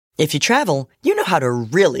If you travel, you know how to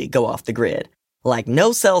really go off the grid. Like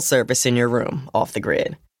no cell service in your room off the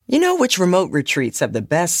grid. You know which remote retreats have the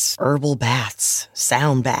best herbal baths,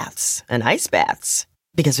 sound baths, and ice baths.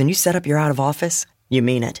 Because when you set up your out of office, you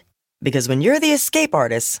mean it. Because when you're the escape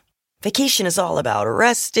artist, vacation is all about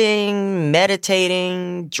resting,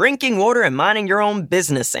 meditating, drinking water, and minding your own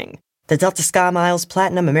businessing. The Delta Sky Miles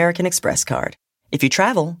Platinum American Express card. If you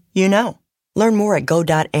travel, you know. Learn more at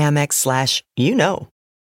go.amex/you-know.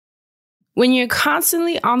 When you're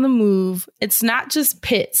constantly on the move, it's not just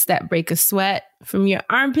pits that break a sweat. From your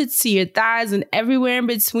armpits to your thighs and everywhere in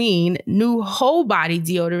between, new whole body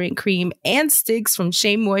deodorant cream and sticks from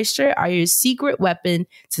Shea Moisture are your secret weapon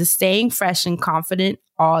to staying fresh and confident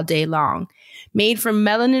all day long. Made from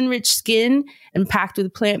melanin-rich skin and packed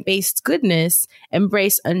with plant-based goodness,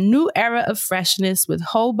 embrace a new era of freshness with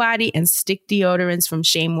whole body and stick deodorants from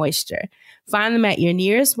Shea Moisture. Find them at your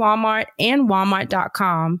nearest Walmart and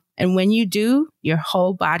walmart.com. And when you do, your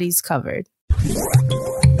whole body's covered.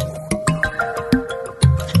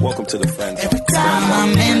 Welcome to the Friend Zone. Every time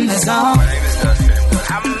I'm in the zone. My name is Dustin.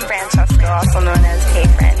 I'm Francesca, also known as Hey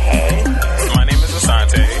Friend Hey. My name is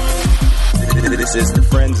Asante. This is the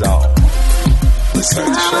Friend Zone. Let's start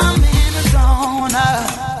the show. I'm in the zone.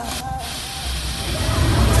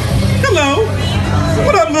 Hello.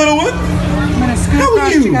 What up, little one? I'm gonna scoot How are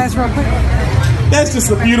across you? you guys real quick. That's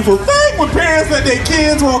just a beautiful thing when parents let their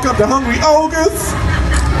kids walk up to hungry ogres.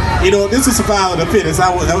 You know, this is survival of the fittest.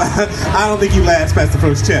 I don't think you last past the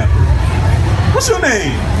first chapter. What's your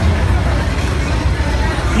name?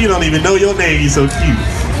 You don't even know your name. You're so cute.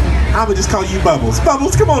 I'm gonna just call you Bubbles.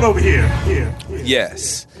 Bubbles, come on over here. Here.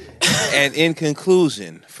 Yes. And in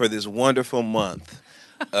conclusion, for this wonderful month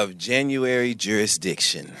of January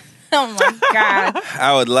jurisdiction, Oh my God.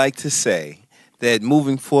 I would like to say that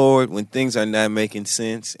moving forward, when things are not making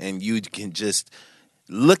sense and you can just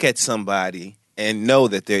look at somebody and know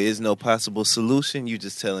that there is no possible solution, you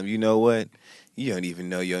just tell them, you know what? You don't even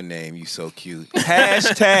know your name. You so cute.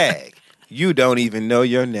 Hashtag, you don't even know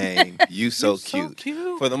your name. You so cute.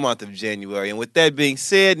 For the month of January. And with that being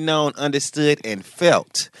said, known, understood, and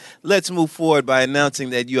felt, let's move forward by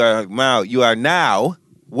announcing that you are now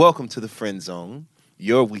welcome to the Friend Zone,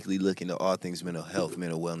 your weekly look into all things mental health,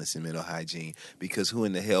 mental wellness, and mental hygiene. Because who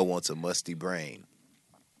in the hell wants a musty brain?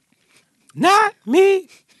 Not me.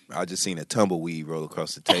 I just seen a tumbleweed roll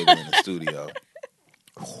across the table in the studio.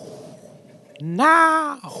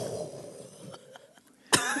 Now.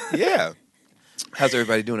 Yeah. How's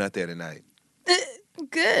everybody doing out there tonight?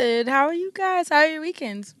 Good. How are you guys? How are your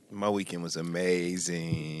weekends? My weekend was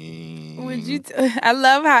amazing. I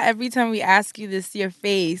love how every time we ask you this, your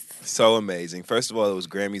face. So amazing. First of all, it was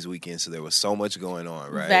Grammys weekend, so there was so much going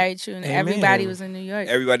on, right? Very true. And everybody was in New York.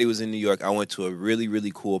 Everybody was in New York. I went to a really,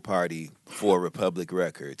 really cool party for Republic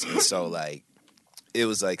Records. And so, like, it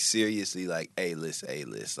was, like, seriously, like, A-list.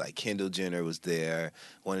 Like, Kendall Jenner was there.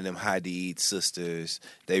 One of them Hadid sisters.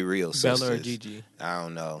 They real sisters. Bella or Gigi? I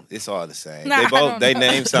don't know. It's all the same. Nah, They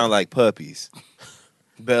names sound like puppies.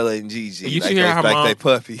 Bella and Gigi. You should hear her mom. They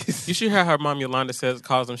puppies. You should hear her mom Yolanda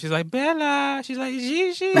calls them. She's like, Bella. She's like,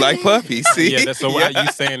 Gigi. Like puppies, see? Yeah, that's so what you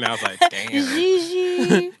saying that. I was like, damn.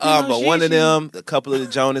 Gigi. But one of them, a couple of the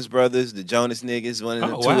Jonas brothers, the Jonas niggas,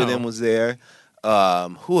 two of them was there.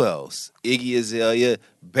 Who else? Iggy Azalea,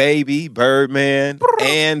 Baby, Birdman,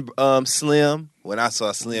 and Slim. When I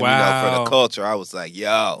saw Slim, for the culture, I was like,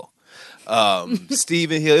 yo.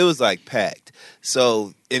 Stephen Hill, it was like packed.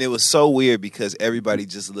 So, and it was so weird because everybody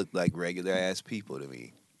just looked like regular ass people to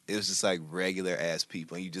me. It was just like regular ass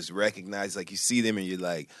people. And you just recognize, like you see them and you're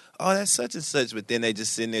like, oh, that's such and such. But then they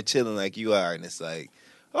just sitting there chilling like you are. And it's like,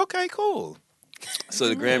 okay, cool. So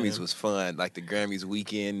the Grammys was fun. Like the Grammys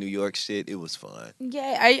weekend, New York shit, it was fun.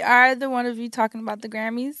 Yeah. Are either one of you talking about the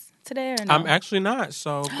Grammys today or no? I'm actually not.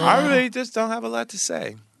 So I really just don't have a lot to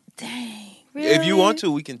say. Dang. Really? If you want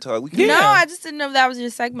to, we can talk. No, I just didn't know if that was your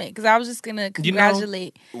segment because I was just going to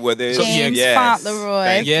congratulate James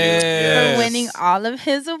Fauntleroy for winning all of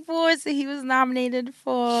his awards that he was nominated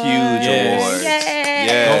for. Huge awards.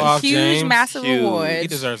 Yeah. Go off, Huge, James. massive awards. He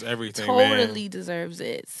deserves everything, Totally deserves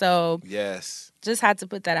it. So just had to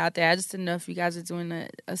put that out there. I just didn't know if you guys are doing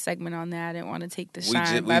a segment on that. I didn't want to take the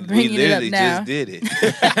shine by bringing it up now. We literally just did it.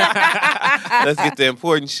 Let's get the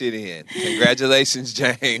important shit in. Congratulations,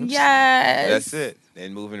 James. Yes. That's it.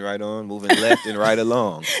 And moving right on, moving left and right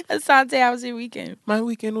along. Asante, how was your weekend? My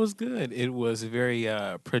weekend was good. It was very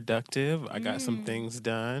productive. I got some things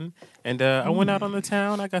done. And I went out on the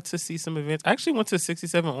town. I got to see some events. I actually went to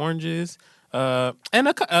 67 Oranges. And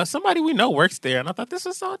somebody we know works there. And I thought this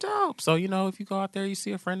was so dope. So, if you go out there, you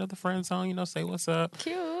see a friend of the friend zone, say what's up.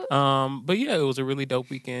 Cute. But yeah, it was a really dope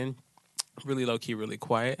weekend. Really low key, really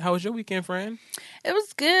quiet. How was your weekend, friend? It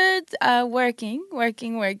was good. Working.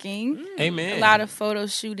 Amen. A lot of photo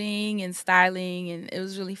shooting and styling, and it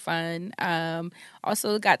was really fun.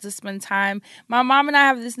 Also got to spend time. My mom and I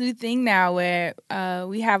have this new thing now where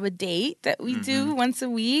we have a date that we do once a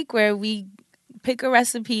week where we pick a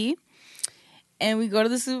recipe and we go to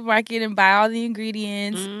the supermarket and buy all the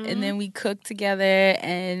ingredients, and then we cook together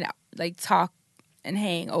and talk and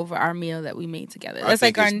hang over our meal that we made together. That's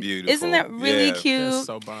it's beautiful. Isn't that really cute? That's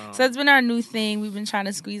so bomb. So it's been our new thing. We've been trying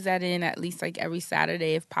to squeeze that in at least every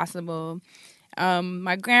Saturday if possible.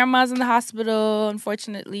 My grandma's in the hospital,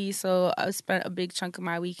 unfortunately, so I spent a big chunk of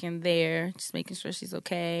my weekend there, just making sure she's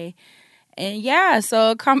okay. And yeah,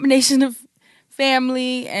 so a combination of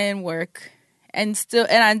family and work. And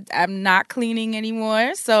I'm not cleaning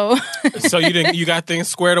anymore, so so you got things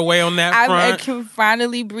squared away on that front. I can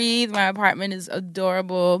finally breathe. My apartment is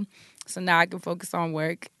adorable, so now I can focus on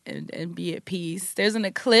work and be at peace. There's an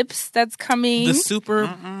eclipse that's coming.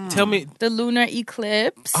 Tell me the lunar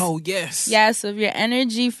eclipse. Oh yes, yeah. So if your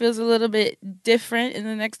energy feels a little bit different in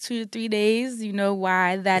the next 2 to 3 days, you know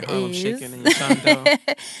why that is. Shaking in your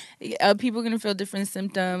condo. People are gonna feel different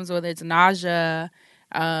symptoms, whether it's nausea.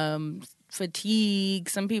 Fatigue.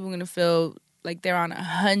 Some people are going to feel like they're on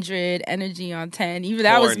 100, energy on 10. Even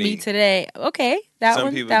that was me today. Okay,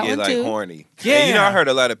 Some people get horny. Yeah. I heard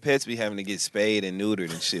a lot of pets be having to get spayed and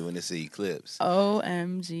neutered and shit when it's an eclipse.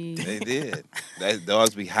 OMG. They did.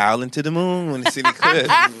 Dogs be howling to the moon when it's an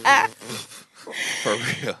eclipse. For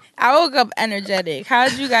real. I woke up energetic. How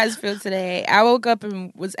did you guys feel today? I woke up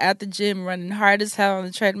and was at the gym running hard as hell on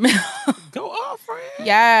the treadmill. Go off, friend.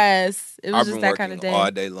 Yes. It was just that kind of day. I've been working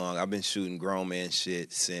all day long. I've been shooting grown man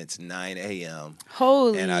shit since 9 a.m.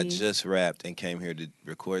 Holy. And I just wrapped and came here to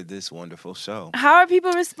record this wonderful show. How are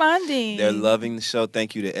people responding? They're loving the show.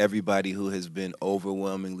 Thank you to everybody who has been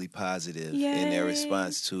overwhelmingly positive in their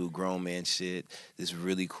response to Grown Man Shit, this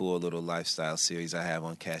really cool little lifestyle series I have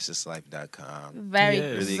on CashThisLife.com.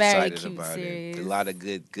 Really excited cute about series. it. A lot of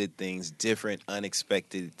good things, different,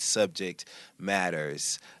 unexpected subject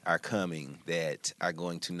matters are coming that are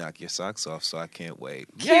going to knock your socks off, so I can't wait.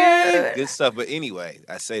 Yeah. Good stuff. But anyway,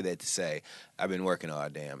 I say that to say I've been working all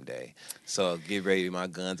damn day. So get ready. My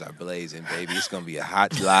guns are blazing, baby. It's going to be a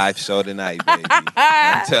hot live show tonight, baby.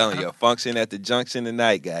 I'm telling you, function at the junction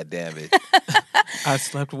tonight, goddammit. I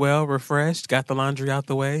slept well, refreshed, got the laundry out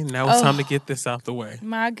the way. Now it's time to get this out the way.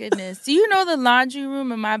 My goodness. Do you know the laundry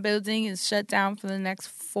room in my building is shut down for the next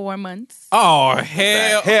 4 months? Oh,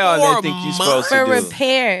 hell. They think you're supposed to do? For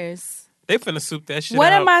repairs. They finna soup that shit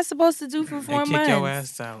What out. am I supposed to do for 4 months? Kick your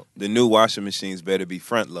ass out. The new washing machines better be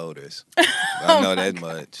front loaders. I know that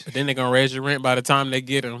much. But then they're gonna raise your rent by the time they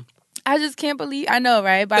get them. I just can't believe. I know,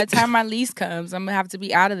 right? By the time my lease comes, I'm gonna have to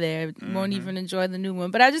be out of there. Won't even enjoy the new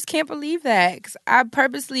one. But I just can't believe that because I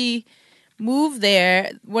purposely moved there.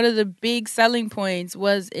 One of the big selling points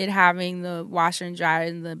was it having the washer and dryer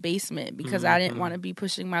in the basement because I didn't want to be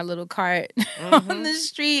pushing my little cart on the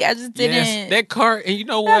street. I just didn't. Yes, that cart, and you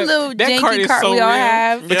know what? That cart is so we real. all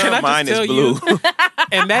have. But can I mine just tell is blue. You?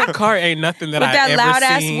 And that cart ain't nothing that With I that ever loud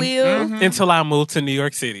ass seen wheel until I moved to New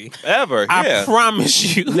York City. Ever? I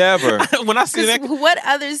promise you. Never. When I see that, what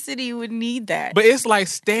other city would need that? But it's like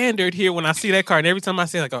standard here when I see that car, and every time I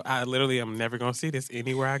see it, I literally am never gonna see this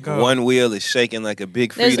anywhere I go. One wheel is shaking like a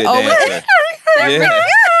big Frida dancer.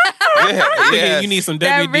 You need some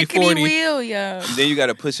WD-40 wheel, yo. Then you got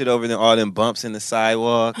to push it over all them bumps in the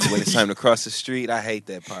sidewalk when it's time to cross the street. I hate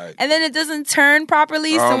that part. And then it doesn't turn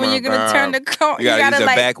properly, so when you're gonna turn the car, you gotta use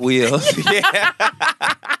the back wheels. You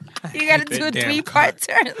gotta do a 3-part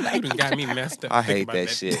turn. You got me messed up. I hate that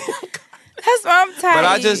shit. That's what I'm tired. But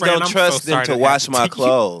I just don't trust them to wash my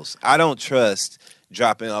clothes. I don't trust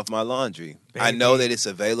dropping off my laundry. Baby. I know that it's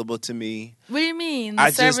available to me. What do you mean?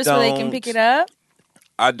 The service where they can pick it up?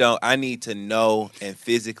 I don't. I need to know and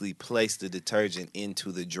physically place the detergent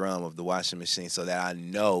into the drum of the washing machine so that I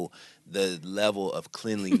know the level of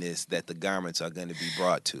cleanliness that the garments are going to be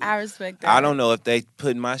brought to. I respect that. I don't know if they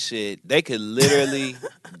put my shit. They could literally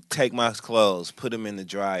take my clothes, put them in the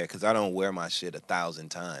dryer, because I don't wear my shit 1,000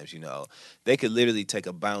 times, you know. They could literally take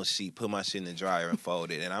a bounce sheet, put my shit in the dryer and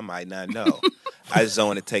fold it, and I might not know. I just don't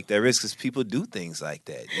want to take that risk because people do things like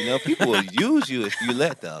that. You know, people will use you if you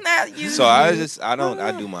let them. So I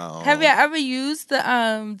do my own. Have you ever used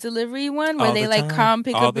the delivery one where they like come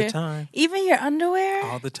pick up your time. Even your underwear?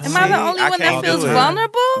 All the time. Am I the only one that feels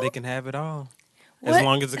vulnerable? They can have it all. What? As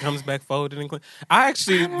long as it comes back folded and clean.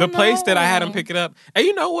 The place that I had him pick it up, and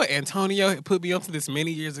you know what? Antonio put me onto this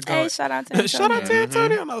many years ago. Hey, shout out to Antonio. Shout out to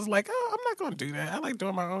Antonio. And I was like, oh, I'm not going to do that. I like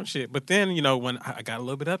doing my own shit. But then, you know, when I got a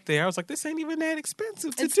little bit up there, I was like, this ain't even that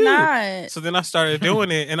expensive to do. It's not. So then I started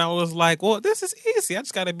doing it, and I was like, well, this is easy. I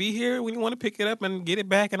just got to be here when you want to pick it up and get it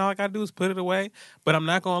back, and all I got to do is put it away. But I'm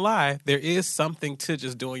not going to lie. There is something to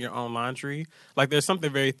just doing your own laundry. Like, there's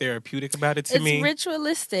something very therapeutic about it to me. It's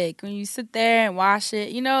ritualistic when you sit there and wash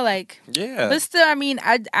it. You know, yeah. But still, I mean,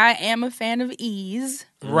 I am a fan of ease.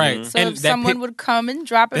 Right. So if someone would come and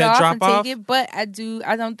drop it off and take it, but I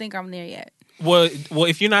don't think I'm there yet. Well,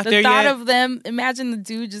 if you're not there yet. The thought of them, imagine the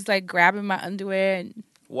dude just like grabbing my underwear. And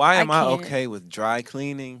why am I okay with dry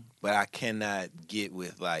cleaning, but I cannot get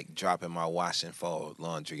with like dropping my wash and fold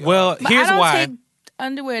laundry? Well, here's why. Take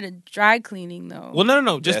underwear to dry cleaning though. Well,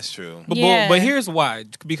 no. That's true. But here's why.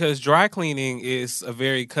 Because dry cleaning is a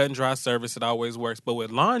very cut and dry service. It always works. But with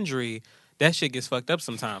laundry, that shit gets fucked up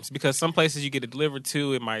sometimes because some places you get it delivered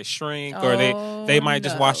to, it might shrink or they might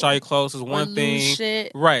just wash all your clothes as one thing.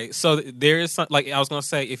 Shit. Right. So there is some, like I was going to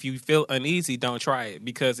say, if you feel uneasy, don't try it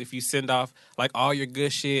because if you send off like all your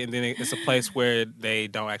good shit and then it's a place where they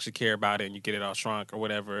don't actually care about it and you get it all shrunk or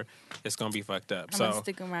whatever, it's going to be fucked up. I'm so going to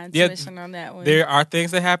stick with my intuition on that one. There are things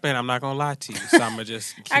that happen. I'm not going to lie to you. So I'm going to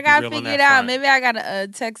just keep I got to it real on figure that it out. front. Maybe I got to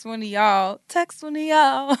text one of y'all. Text one of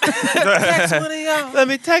y'all. Let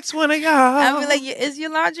me text one of y'all. I'll be like, is your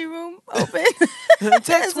laundry room open?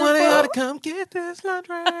 Text one of y'all to come get this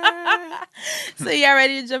laundry. So y'all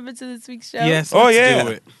ready to jump into this week's show? Yes. Let's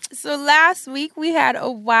do it. So last week we had a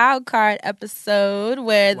wild card episode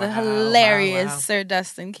where the hilarious Sir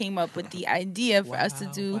Dustin came up with the idea for us to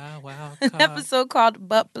do an episode called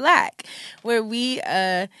But Black, where we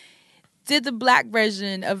did the black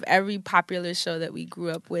version of every popular show that we grew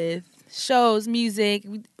up with. Shows, music.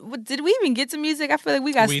 Did we even get to music? I feel like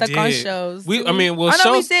we got stuck on shows. Shows we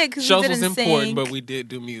did, shows was important, but we did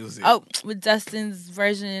do music. Oh, with Dustin's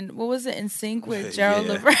version, what was it? In Sync with Gerald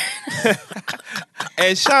Levert.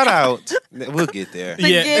 And shout out, we'll get there. The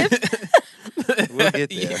gift. We'll get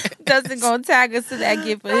there. Dustin gonna tag us to that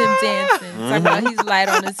gift of him dancing. Talking about he's light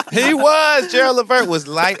on his feet. He was. Gerald Levert was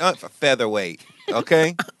light on featherweight.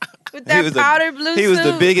 Okay. With that powder blue He was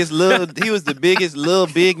suit. the biggest little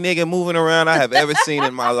big nigga moving around I have ever seen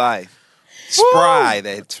in my life. Spry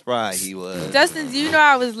he was. Dustin, do you know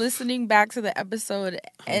I was listening back to the episode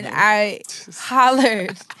and I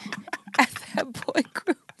hollered at that boy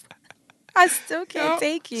group. I still can't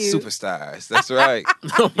take you. Superstars. That's right.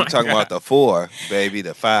 You're talking about the 4, baby,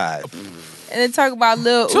 the 5. And then talk about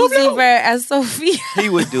Lil Uzi Vert as Sophia. He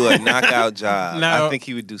would do a knockout job. No, I think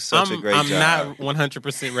he would do such a great job. I'm not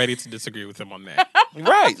 100% ready to disagree with him on that.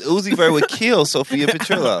 Right. Uzi Vert would kill Sophia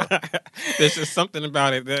Petrillo. There's just something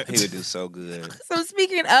about it that he would do so good. So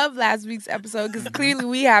speaking of last week's episode, because clearly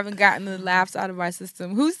we haven't gotten the laughs out of our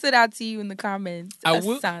system, who stood out to you in the comments?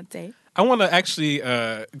 Asante. I want to actually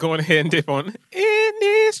go ahead and dip on In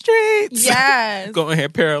These Streets. Yes. Go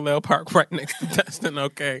ahead, parallel park right next to Dustin.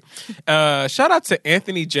 Okay. Shout out to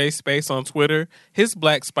Anthony J. Space on Twitter. His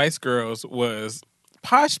Black Spice Girls was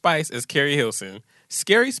Posh Spice as Carrie Hilson,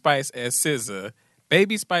 Scary Spice as SZA,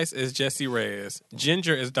 Baby Spice as Jessie Reyes,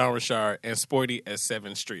 Ginger as Dawn Richard, and Sporty as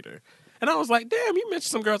Seven Streeter. And I was like, damn, you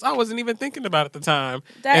mentioned some girls I wasn't even thinking about at the time.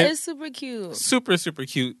 That is super cute. Super, super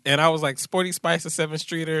cute. And I was like, Sporty Spice and 7th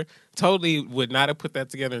Streeter, totally would not have put that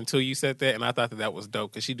together until you said that. And I thought that was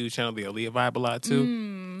dope because she do channel the Aaliyah vibe a lot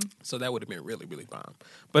too. So that would have been really, really bomb.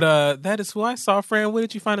 But that is who I saw. Fran, what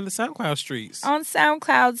did you find in the SoundCloud streets? On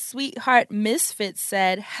SoundCloud, Sweetheart Misfit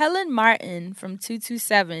said, Helen Martin from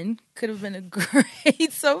 227 could have been a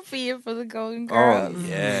great Sophia for the Golden Girls. Oh,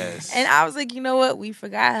 yes. And I was like, you know what? We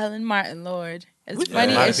forgot Helen Martin, Lord. As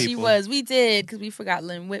funny as she was, we did, because we forgot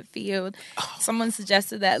Lynn Whitfield. Someone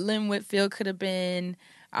suggested that Lynn Whitfield could have been,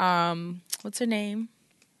 what's her name?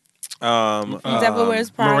 Devil Wears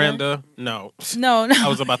Prada. Miranda? No. I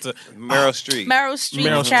was about to... Meryl Streep. Meryl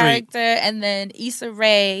Streep character, and then Issa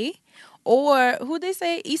Rae, or who they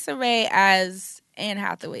say? Issa Rae as Anne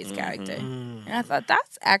Hathaway's character. And I thought,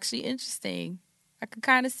 that's actually interesting. I could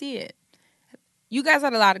kind of see it. You guys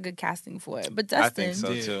had a lot of good casting for it. But Dustin, I think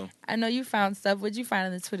so too. I know you found stuff. What'd you find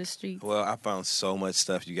on the Twitter streets? Well, I found so much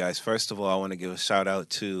stuff, you guys. First of all, I want to give a shout out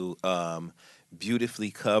to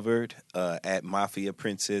beautifully covered at Mafia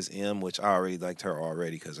Princess M, which I already liked her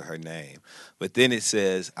already because of her name. But then it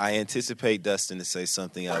says, I anticipate Dustin to say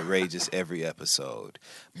something outrageous every episode,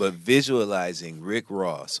 but visualizing Rick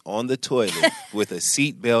Ross on the toilet with a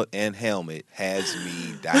seatbelt and helmet has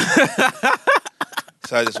me dying.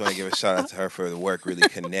 So I just want to give a shout out to her for the work really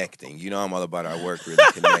connecting. You know, I'm all about our work really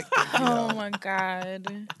connecting. Oh my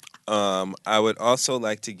God. I would also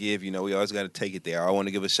like to give, we always got to take it there. I want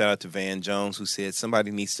to give a shout out to Van Jones, who said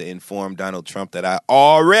somebody needs to inform Donald Trump that I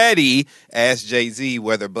already asked Jay-Z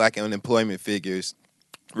whether black unemployment figures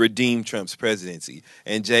redeem Trump's presidency.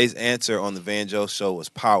 And Jay's answer on the Van Jones show was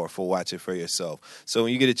powerful. Watch it for yourself. So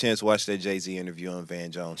when you get a chance, watch that Jay-Z interview on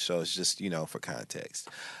Van Jones show. It's just, for context.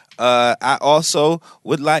 I also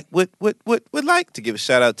would like to give a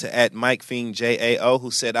shout out to @MikeFiendJAO,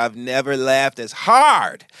 who said, I've never laughed as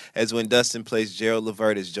hard as when Dustin plays Gerald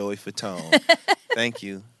Levert as Joey Fatone. Thank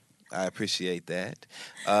you. I appreciate that.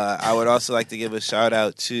 I would also like to give a shout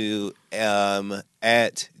out to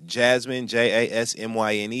 @Jasmine,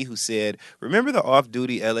 JASMYNE, who said, remember the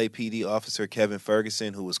off-duty LAPD officer Kevin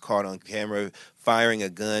Ferguson who was caught on camera firing a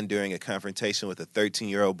gun during a confrontation with a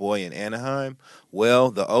 13-year-old boy in Anaheim? Well,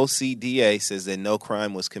 the OCDA says that no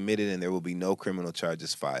crime was committed and there will be no criminal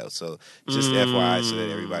charges filed. So just FYI so that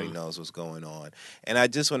everybody knows what's going on. And I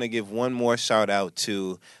just want to give one more shout out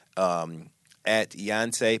to at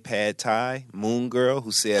Yonsei Pad Thai, Moon Girl,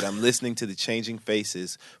 who said, I'm listening to the Changing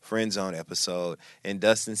Faces Friend Zone episode, and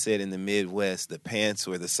Dustin said in the Midwest, the pants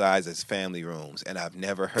were the size as family rooms, and I've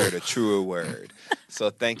never heard a truer word.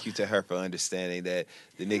 So thank you to her for understanding that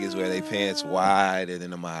the niggas wear their pants wider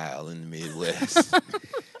than a mile in the Midwest.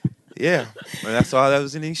 Yeah, well, that's all that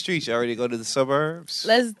was in these streets. Y'all ready to go to the suburbs?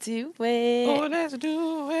 Let's do it. Oh, let's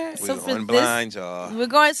do it. We're going blind, y'all. We're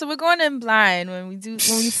going in blind when we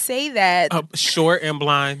say that. Short and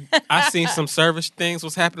blind. I seen some service things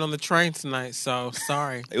was happening on the train tonight, so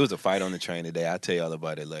sorry. It was a fight on the train today. I'll tell y'all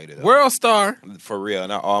about it later, though. World Star. For real,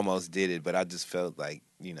 and I almost did it, but I just felt like,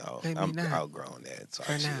 Maybe I'm not. outgrown that. So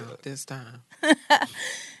For now, this time.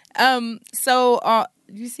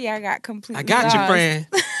 You see, I got completely I got lost. you, friend.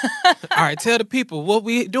 All right, tell the people what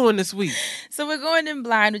we doing this week. So we're going in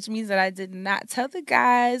blind, which means that I did not tell the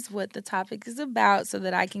guys what the topic is about so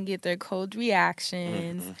that I can get their cold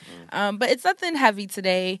reactions. But it's nothing heavy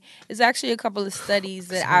today. It's actually a couple of studies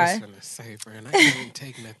that I was gonna say, friend, I can't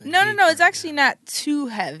take nothing. No. It's actually not too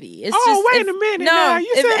heavy. It's wait a minute. No, now.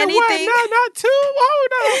 You if said anything, what? No, not too.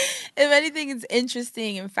 Hold on. If anything, it's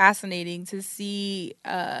interesting and fascinating to see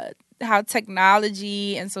how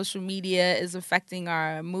technology and social media is affecting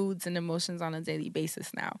our moods and emotions on a daily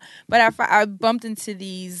basis now. But I bumped into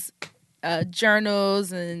these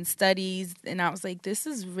journals and studies, and I was like, this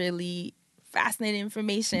is really fascinating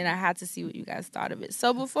information. I had to see what you guys thought of it.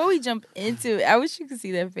 So before we jump into it, I wish you could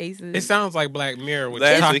see their faces. It sounds like Black Mirror, what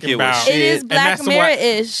Last you're week talking it was about. shit. It is And Black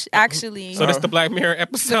Mirror-ish, actually. So that's the Black Mirror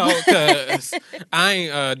episode, because I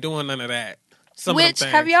ain't doing none of that. Which,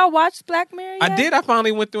 have y'all watched Black Mirror yet? I did. I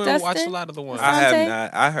finally went through and Dustin? watched a lot of the ones. I have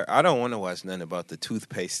not. I don't want to watch nothing about the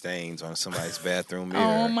toothpaste stains on somebody's bathroom mirror.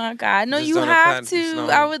 Oh my God. No, Just you don't have apply to.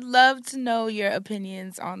 to I would love to know your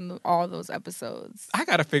opinions on all those episodes. I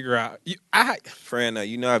got to figure out. Friend,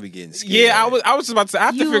 I be getting scared. Yeah, I was just about to say, I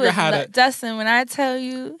have to figure out how to. Dustin, when I tell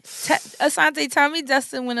you, Asante, tell me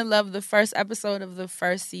Dustin wouldn't love the first episode of the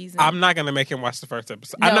first season. I'm not going to make him watch the first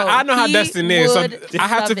episode. No, I know how he Dustin is. So would I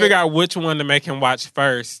have to love figure it. out which one to make him watch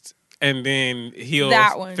first. And then he'll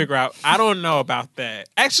That one. figure out. I don't know about that.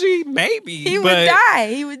 Actually, maybe. He would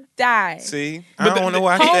die. He would die. See, I don't want to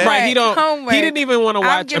watch Homework. that. Right, he don't. Homework. He didn't even want to I'm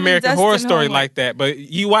watch giving American Dustin Horror Story homework. like that. But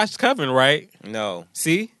you watched Coven, right? No,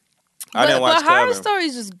 See, I didn't watch But Horror Coven. Story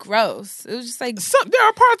is just gross. It was just like, there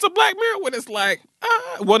are parts of Black Mirror where it's like,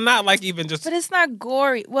 well, not like even just. but it's not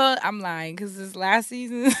gory. Well, I'm lying because this last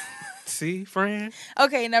season. See, friend.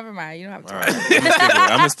 Okay, never mind. You don't have to. All right,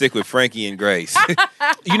 I'm gonna stick with Frankie and Grace.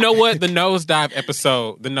 You know what? The nosedive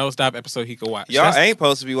episode he could watch. Y'all ain't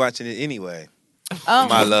supposed to be watching it anyway. Oh.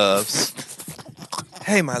 My loves.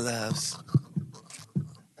 Hey, my loves.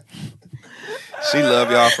 She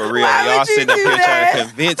love y'all for real. Why Y'all would you sitting up do here trying to that?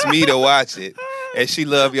 convince me to watch it. And she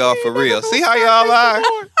love y'all for real. See how y'all are?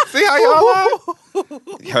 See how y'all are?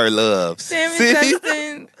 Her loves. Damn See? it,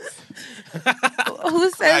 Dustin. Who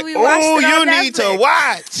said we watched oh, it on you need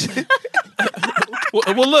Netflix? to watch.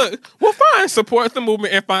 well, look, we'll support the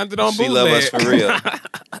movement and find it on She bootleg. love us for real.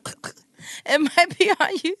 It might be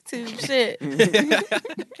on YouTube. Shit.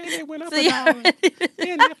 It went up $1.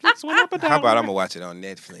 Yeah, Netflix went up $1. How about I'm gonna watch it on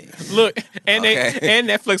Netflix? Look, and Okay. and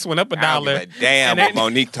Netflix went up $1. I don't give a damn what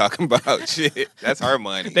Monique talking about. Shit, that's her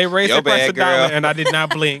money. They raised Your the price bad, $1, girl. and I did not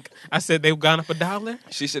blink. I said they've gone up $1.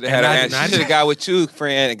 She should have She should have got with you,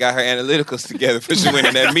 friend, and got her analyticals together before she went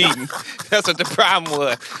in that meeting. That's what the problem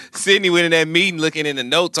was. Sydney went in that meeting looking in the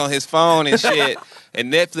notes on his phone and shit,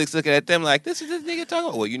 and Netflix looking at them like, this is this nigga talking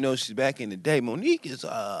about. Well, you know, she's back in the day. Monique is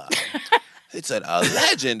it's a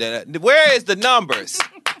legend. Where is the numbers?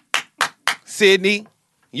 Sydney,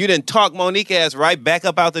 you didn't talk Monique ass right back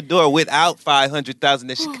up out the door without $500,000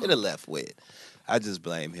 that she could have left with. I just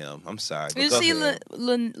blame him. I'm sorry. Is she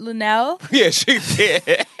Linnell? Yeah, she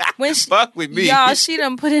did. When she, fuck with me. Y'all, she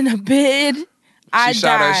done put in a bid. She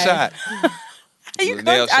shot her shot.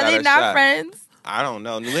 Are they not friends? I don't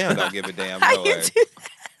know. Linnell don't give a damn. How No you way. do-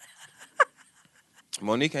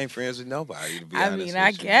 Monique ain't friends with nobody, to be I honest mean, with I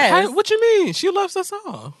you. guess. What you mean? She loves us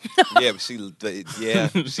all. Yeah, but she loves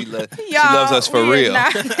Y'all, us for we real.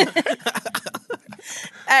 are not-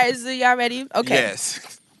 All right, so y'all ready? Okay.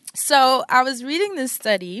 Yes. So I was reading this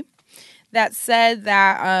study that said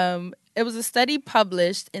that it was a study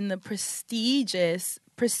published in the prestigious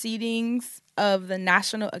Proceedings of the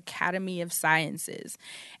National Academy of Sciences.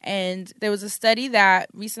 And there was a study that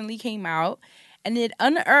recently came out, and it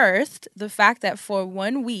unearthed the fact that for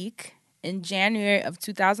 1 week in January of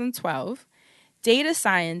 2012, data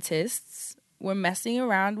scientists were messing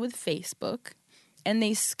around with Facebook, and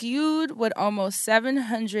they skewed what almost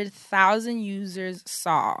 700,000 users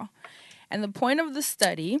saw. And the point of the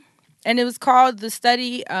study, and it was called, the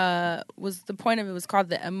study the point of it was called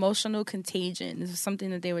the emotional contagion. This was something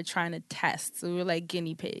that they were trying to test. So we were like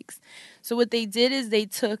guinea pigs. So what they did is they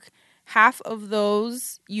took half of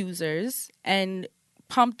those users and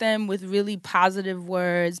pumped them with really positive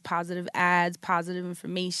words, positive ads, positive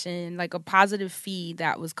information, like a positive feed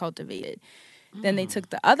that was cultivated. Then they took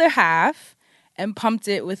the other half and pumped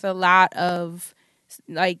it with a lot of,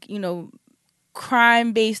 like, you know,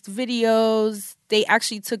 crime-based videos. They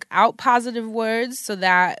actually took out positive words so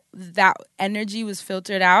that that energy was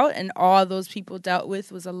filtered out, and all those people dealt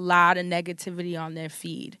with was a lot of negativity on their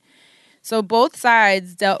feed. So both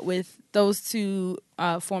sides dealt with those two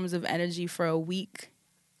forms of energy for a week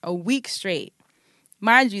straight.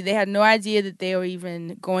 Mind you, they had no idea that they were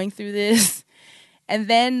even going through this. And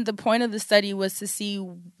then the point of the study was to see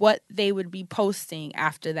what they would be posting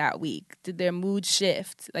after that week. Did their mood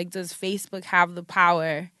shift? Like, does Facebook have the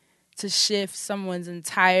power to shift someone's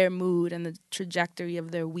entire mood and the trajectory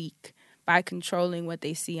of their week by controlling what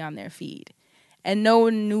they see on their feed? And no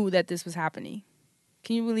one knew that this was happening.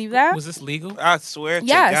 Can you believe that? Was this legal? I swear to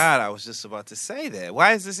Yes. God, I was just about to say that.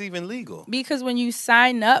 Why is this even legal? Because when you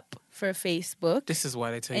sign up for Facebook, This is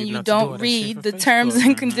why they tell you and you not to do all don't that shit read for the Facebook. terms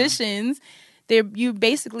and Mhm. conditions, you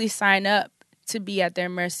basically sign up to be at their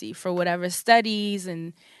mercy for whatever studies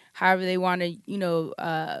and however they want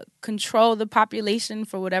to, control the population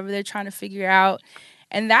for whatever they're trying to figure out.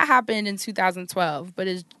 And that happened in 2012, but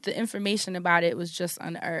the information about it was just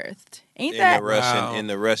unearthed. Ain't that? In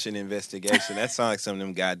the Russian investigation, that sounds like some of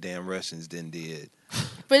them goddamn Russians did.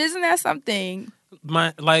 But isn't that something?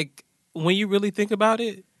 When you really think about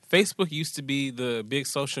it, Facebook used to be the big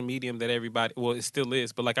social medium that everybody, well, it still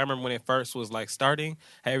is, but like I remember when it first was like starting,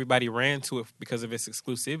 how everybody ran to it because of its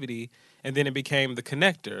exclusivity, and then it became the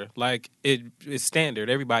connector. Like it's standard.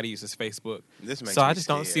 Everybody uses Facebook. So I just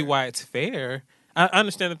don't see why it's fair. I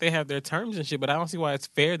understand that they have their terms and shit, but I don't see why it's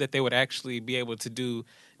fair that they would actually be able to do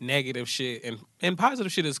negative shit and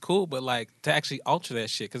positive shit is cool, but like to actually alter that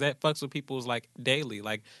shit, because that fucks with people's like daily.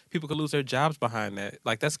 Like people could lose their jobs behind that.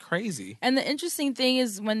 Like that's crazy. And the interesting thing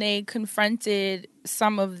is when they confronted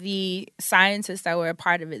some of the scientists that were a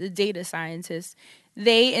part of it, the data scientists,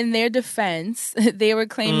 they, in their defense, they were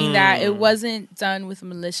claiming that it wasn't done with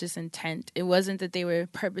malicious intent. It wasn't that they were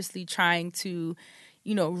purposely trying to,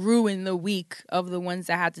 ruin the week of the ones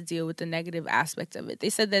that had to deal with the negative aspect of it. They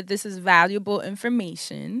said that this is valuable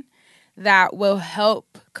information that will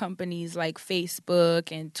help companies like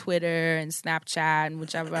Facebook and Twitter and Snapchat and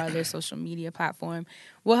whichever other social media platform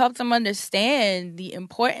will help them understand the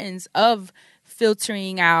importance of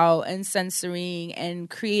filtering out and censoring and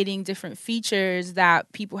creating different features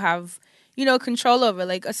that people have control over.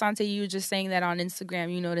 Like Asante, you were just saying that on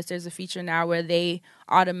Instagram, you notice there's a feature now where they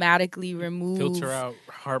automatically remove, filter out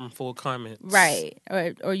harmful comments. Right.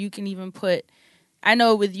 Or you can even put, I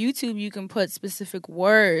know with YouTube, you can put specific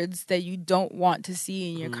words that you don't want to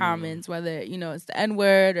see in your comments, whether, it's the N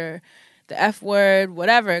word or the F word,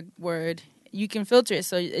 whatever word, you can filter it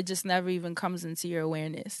so it just never even comes into your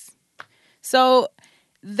awareness. So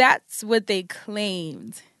that's what they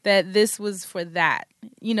claimed, that this was for that,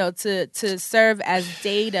 to serve as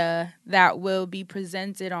data that will be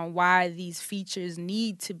presented on why these features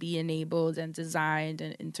need to be enabled and designed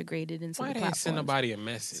and integrated into the platform. Why didn't send nobody a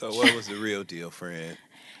message? So what was the real deal, friend?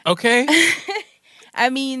 Okay. I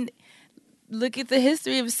mean, look at the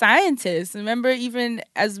history of scientists. Remember, even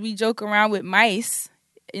as we joke around with mice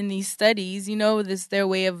in these studies, this their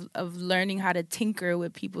way of learning how to tinker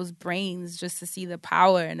with people's brains just to see the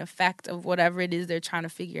power and effect of whatever it is they're trying to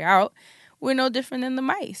figure out. We're no different than the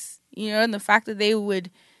mice, and the fact that they would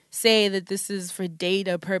say that this is for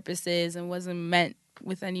data purposes and wasn't meant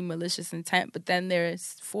with any malicious intent. But then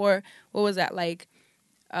there's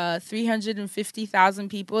 350,000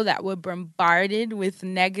 people that were bombarded with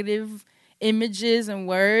negative images and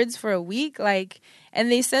words for a week. And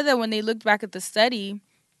they said that when they looked back at the study,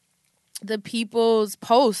 the people's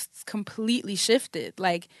posts completely shifted.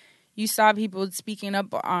 You saw people speaking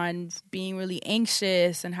up on being really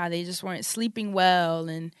anxious and how they just weren't sleeping well,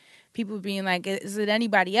 and people being like, is it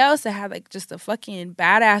anybody else that had just a fucking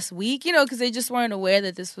badass week? Because they just weren't aware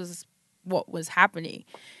that this was what was happening.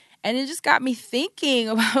 And it just got me thinking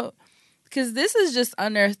about, because this is just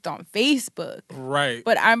unearthed on Facebook. Right.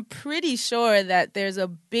 But I'm pretty sure that there's a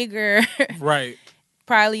bigger right,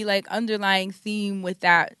 probably underlying theme with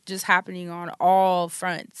that just happening on all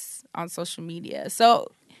fronts on social media. So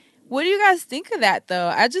what do you guys think of that, though?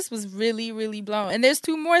 I just was really, really blown. And there's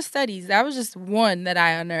 2 more studies. That was just one that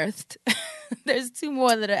I unearthed. There's 2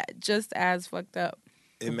 more that are just as fucked up.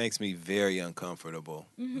 It makes me very uncomfortable.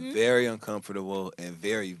 Mm-hmm. Very uncomfortable and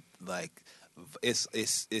very,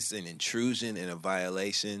 it's an intrusion and a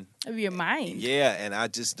violation of your mind. Yeah, and I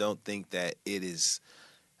just don't think that it is.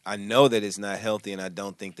 I know that it's not healthy, and I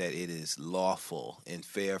don't think that it is lawful and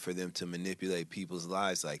fair for them to manipulate people's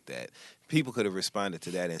lives like that. People could have responded to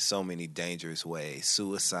that in so many dangerous ways.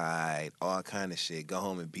 Suicide, all kind of shit. Go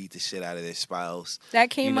home and beat the shit out of their spouse. That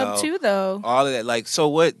came up too, though. All of that. So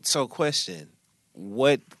what? So question.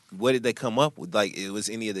 What did they come up with? It was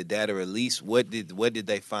any of the data released? What did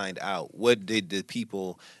they find out? What did the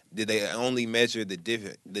people? Did they only measure the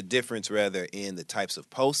difference rather in the types of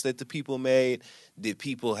posts that the people made? Did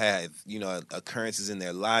people have occurrences in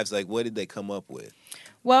their lives? What did they come up with?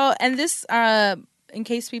 Well, and this, in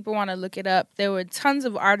case people want to look it up, there were tons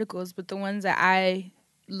of articles, but the ones that I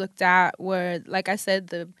looked at were, like I said,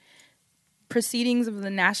 the Proceedings of the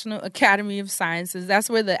National Academy of Sciences. That's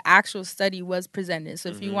where the actual study was presented. So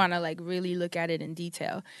if you want to really look at it in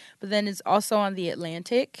detail. But then it's also on The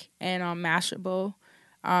Atlantic and on Mashable.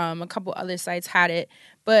 A couple other sites had it.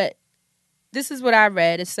 But this is what I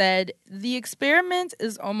read. It said, the experiment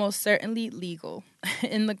is almost certainly legal.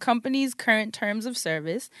 In the company's current terms of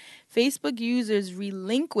service, Facebook users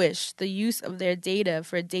relinquish the use of their data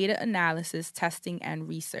for data analysis, testing, and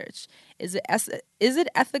research. Is it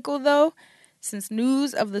ethical, though? Since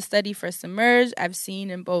news of the study first emerged, I've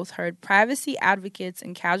seen and both heard privacy advocates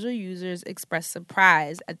and casual users express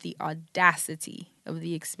surprise at the audacity of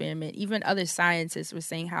the experiment. Even other scientists were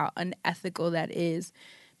saying how unethical that is,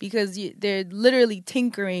 because they're literally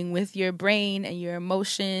tinkering with your brain and your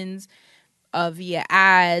emotions via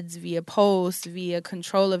ads, via posts, via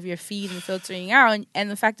control of your feed and filtering out,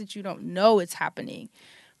 and the fact that you don't know it's happening.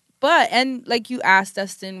 And like you asked,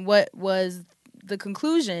 Dustin, what was the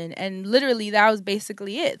conclusion? And literally that was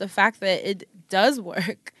basically it. The fact that it does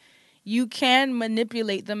work. You can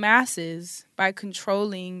manipulate the masses by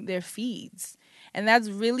controlling their feeds. And that's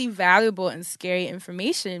really valuable and scary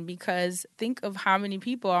information, because think of how many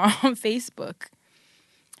people are on Facebook.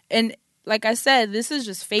 And like I said, this is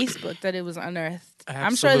just Facebook that it was unearthed. Absolutely.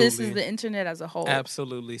 I'm sure this is the internet as a whole.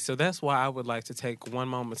 Absolutely. So that's why I would like to take one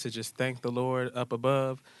moment to just thank the Lord up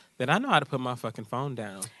above that I know how to put my fucking phone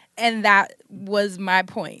down. And that was my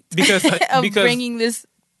point. Because bringing this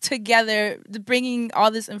together, bringing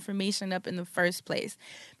all this information up in the first place.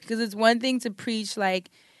 Because it's one thing to preach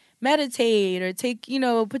meditate or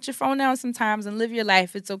put your phone down sometimes and live your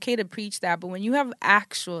life. It's okay to preach that. But when you have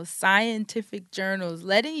actual scientific journals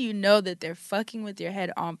letting you know that they're fucking with your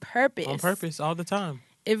head on purpose. On purpose, all the time.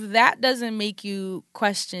 If that doesn't make you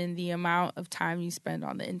question the amount of time you spend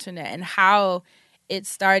on the internet and how it's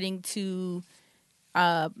starting to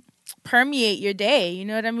permeate your day, you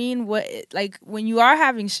know what I mean? When you are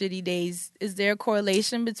having shitty days, is there a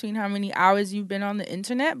correlation between how many hours you've been on the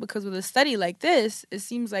internet? Because with a study like this, it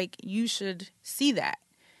seems like you should see that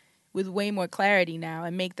with way more clarity now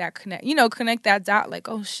and make that connect that dot.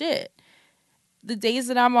 Oh shit, the days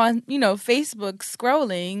that I'm on Facebook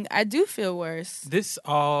scrolling, I do feel worse. This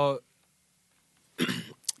all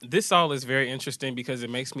is very interesting because it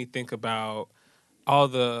makes me think about all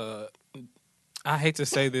the I hate to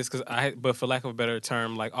say this but for lack of a better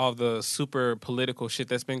term, like all the super political shit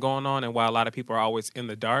that's been going on, and while a lot of people are always in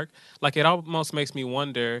the dark, like it almost makes me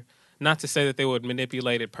wonder. Not to say that they would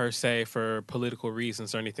manipulate it per se for political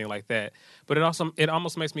reasons or anything like that, but it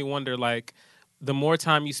almost makes me wonder, like, the more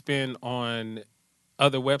time you spend on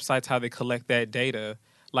other websites, how they collect that data,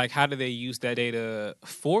 like how do they use that data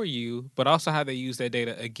for you, but also how they use that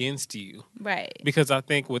data against you. Right. Because I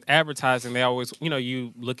think with advertising, they always,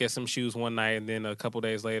 you look at some shoes one night and then a couple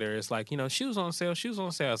days later, it's like, shoes on sale,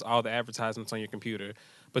 it's all the advertisements on your computer.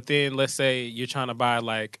 But then let's say you're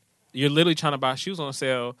literally trying to buy shoes on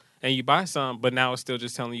sale and you buy some, but now it's still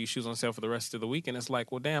just telling you shoes on sale for the rest of the week. And it's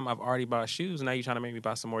like, well, damn, I've already bought shoes. Now you're trying to make me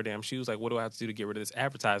buy some more damn shoes. Like, what do I have to do to get rid of this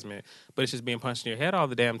advertisement? But it's just being punched in your head all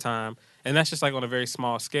the damn time. And that's just like on a very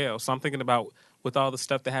small scale. So I'm thinking about with all the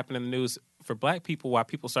stuff that happened in the news for black people, why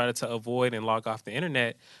people started to avoid and log off the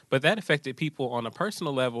internet. But that affected people on a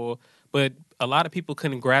personal level. But a lot of people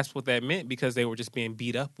couldn't grasp what that meant because they were just being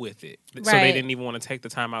beat up with it. Right. So they didn't even want to take the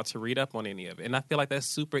time out to read up on any of it. And I feel like that's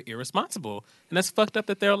super irresponsible. And that's fucked up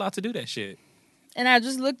that they're allowed to do that shit. And I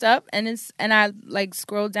just looked up and I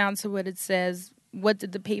scrolled down to what it says. What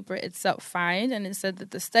did the paper itself find? And it said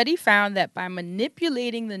that the study found that by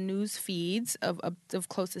manipulating the news feeds of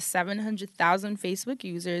close to 700,000 Facebook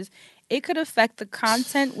users, it could affect the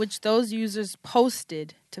content which those users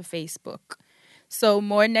posted to Facebook. So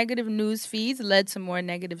more negative news feeds led to more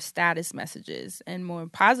negative status messages, and more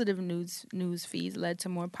positive news feeds led to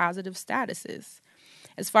more positive statuses.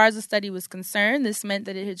 As far as the study was concerned, this meant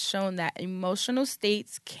that it had shown that emotional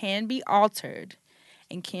states can be altered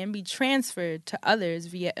and can be transferred to others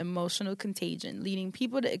via emotional contagion, leading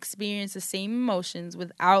people to experience the same emotions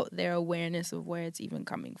without their awareness of where it's even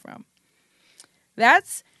coming from.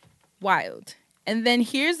 That's wild. And then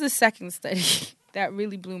here's the second study that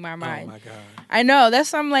really blew my mind. Oh, my God. I know.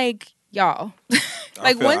 That's why I'm like, y'all.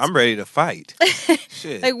 I'm ready to fight.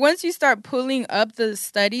 Shit. Like, once you start pulling up the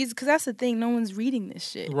studies, because that's the thing, no one's reading this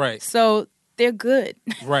shit. Right. So they're good.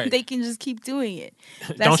 Right. They can just keep doing it.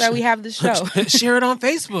 That's why we have the show. Share it on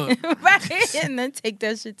Facebook. Right. And then take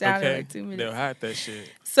that shit down in like 2 minutes. They'll hide that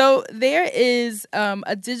shit. So there is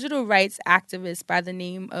a digital rights activist by the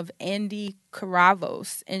name of Andy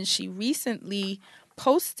Caravos, and she recently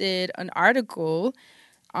posted an article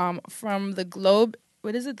from the Globe.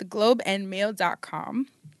 What is it? The globeandmail.com.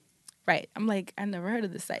 Right. I'm like, I never heard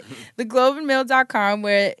of this site. The globeandmail.com,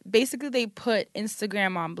 where basically they put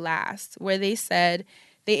Instagram on blast, where they said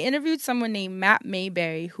they interviewed someone named Matt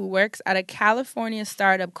Mayberry, who works at a California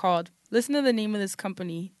startup called, listen to the name of this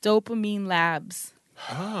company, Dopamine Labs.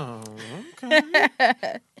 Oh, okay.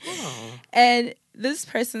 Oh. And this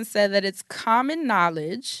person said that it's common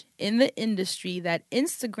knowledge in the industry that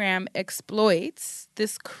Instagram exploits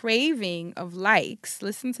this craving of likes.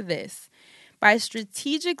 Listen to this. By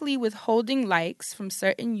strategically withholding likes from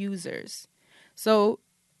certain users. So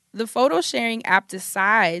the photo sharing app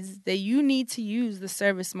decides that you need to use the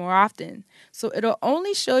service more often. So it'll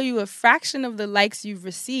only show you a fraction of the likes you've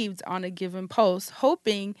received on a given post,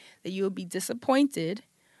 hoping that you'll be disappointed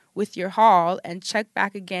with your haul and check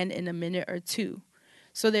back again in a minute or two.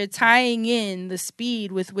 So they're tying in the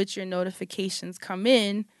speed with which your notifications come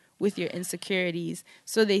in with your insecurities.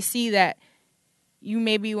 So they see that you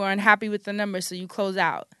maybe were unhappy with the number, so you close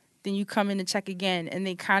out. Then you come in and check again, and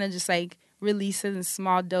they kind of just like release it in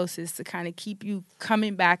small doses to kind of keep you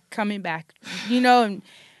coming back, and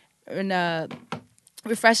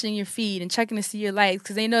refreshing your feed and checking to see your likes,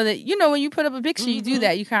 because they know that, when you put up a picture, you do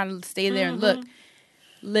that. You kind of stay there and look.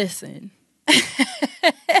 Listen.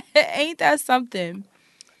 Ain't that something?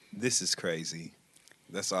 This is crazy.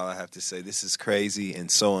 That's all I have to say. This is crazy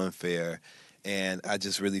and so unfair. And I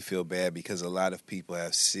just really feel bad because a lot of people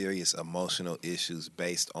have serious emotional issues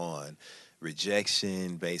based on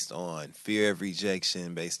rejection, based on fear of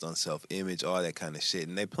rejection, based on self-image, all that kind of shit.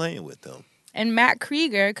 And they're playing with them. And Matt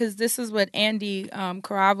Krieger, because this is what Andy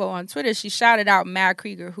Caravo on Twitter, she shouted out Matt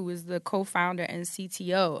Krieger, who is the co-founder and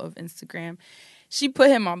CTO of Instagram. She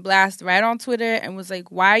put him on blast right on Twitter and was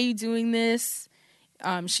like, why are you doing this?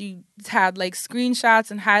 She had like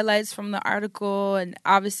screenshots and highlights from the article, and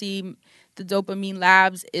obviously the Dopamine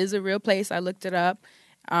Labs is a real place. I looked it up.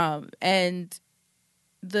 And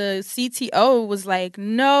the CTO was like,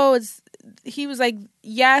 no, he was like,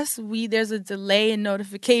 yes, there's a delay in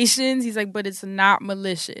notifications. He's like, but it's not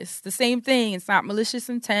malicious. The same thing. It's not malicious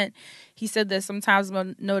intent. He said that sometimes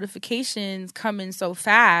notifications come in so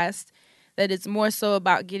fast that it's more so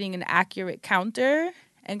about getting an accurate counter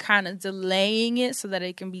and kind of delaying it so that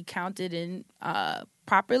it can be counted in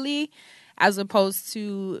properly, as opposed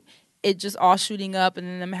to it just all shooting up and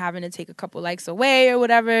then them having to take a couple likes away or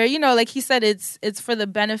whatever. You know, like he said, it's for the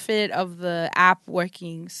benefit of the app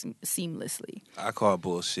working seamlessly. I call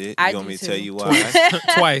bullshit. I You want do me to too. tell you why?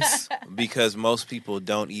 Twice. Because most people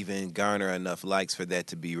don't even garner enough likes for that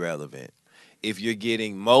to be relevant. If you're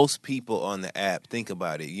getting most people on the app, think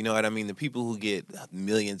about it. You know what I mean? The people who get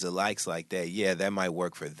millions of likes like that, yeah, that might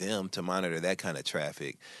work for them to monitor that kind of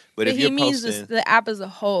traffic. But if he you're means posting, just the app as a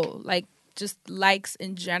whole, like just likes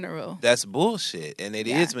in general. that's bullshit, and it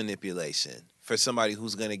Yeah. is manipulation for somebody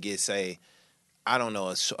who's gonna get, say, I don't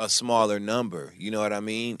know, a smaller number. You know what I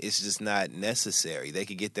mean? It's just not necessary. They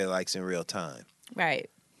could get their likes in real time. Right.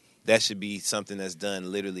 That should be something that's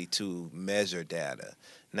done literally to measure data,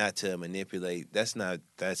 not to manipulate. This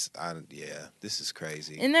is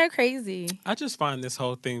crazy. And they're crazy. I just find this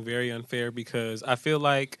whole thing very unfair because I feel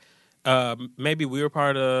like maybe we were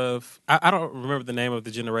part of, I don't remember the name of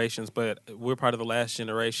the generations, but we're part of the last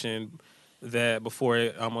generation that before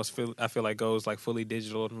it almost I feel like goes like fully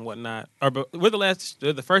digital and whatnot. But we're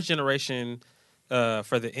the first generation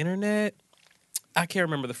for the internet. I can't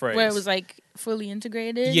remember the phrase. Where it was like fully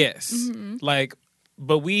integrated. Yes. Mm-hmm. Like,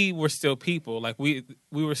 but we were still people. Like we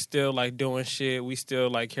were still like doing shit. We still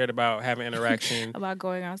like cared about having interaction. About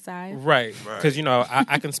going outside. Right. Because, you know,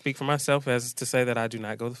 I can speak for myself as to say that I do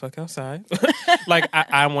not go the fuck outside. Like,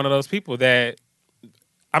 I'm one of those people that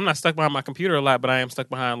I'm not stuck behind my computer a lot, but I am stuck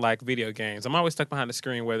behind like video games. I'm always stuck behind the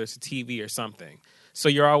screen, whether it's a TV or something. So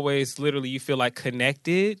you're always literally, you feel like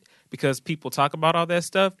connected because people talk about all that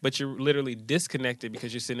stuff, but you're literally disconnected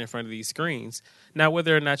because you're sitting in front of these screens. Now,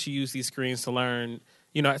 whether or not you use these screens to learn,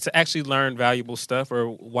 you know, to actually learn valuable stuff or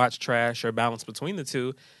watch trash or balance between the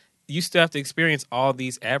two, you still have to experience all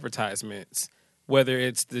these advertisements, whether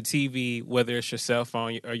it's the TV, whether it's your cell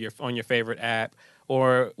phone or on your favorite app,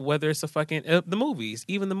 or whether it's the movies,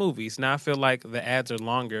 even the movies. Now I feel like the ads are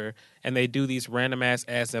longer and they do these random ass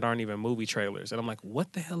ads that aren't even movie trailers. And I'm like,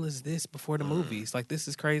 what the hell is this before the movies? Like, this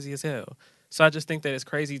is crazy as hell. So I just think that it's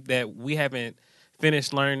crazy that we haven't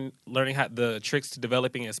finished learning how the tricks to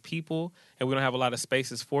developing as people, and we don't have a lot of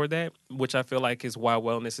spaces for that, which I feel like is why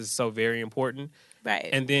wellness is so very important. Right.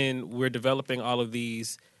 And then we're developing all of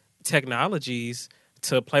these technologies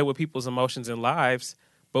to play with people's emotions and lives,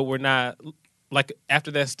 but we're not, like,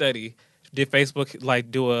 after that study, did Facebook like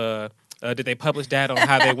do did they publish data on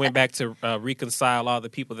how they went back to reconcile all the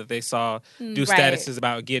people that they saw do statuses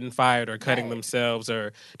about getting fired or cutting themselves,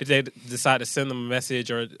 or did they decide to send them a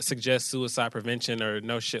message or suggest suicide prevention or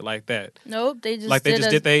no shit like that? Nope, they just like did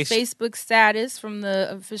a Facebook status from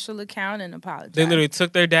the official account and apologized. They literally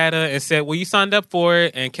took their data and said, well, you signed up for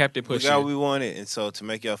it, and kept it pushing. We got what we wanted, and so to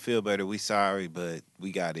make y'all feel better, we sorry, but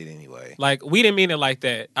we got it anyway. Like, we didn't mean it like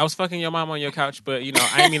that. I was fucking your mom on your couch, but, you know,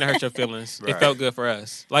 I didn't mean to hurt your feelings. It felt good for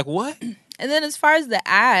us. Like, what? And then as far as the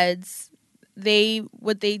ads,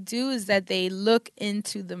 what they do is that they look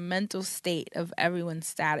into the mental state of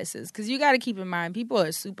everyone's statuses. Because you got to keep in mind, people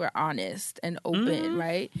are super honest and open,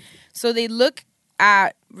 right? So they look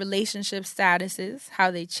at relationship statuses, how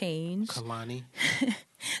they change. Kalani.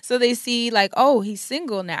 So they see like, oh, he's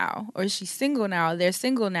single now, or she's single now, they're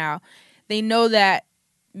single now. They know that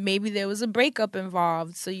maybe there was a breakup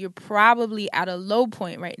involved, so you're probably at a low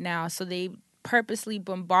point right now. So they purposely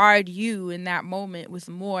bombard you in that moment with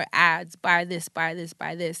more ads, buy this, buy this,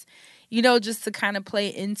 buy this, you know, just to kind of play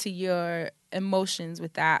into your emotions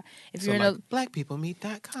with that. If you're in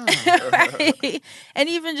blackpeoplemeet.com. right? And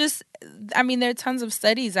even just, I mean, there are tons of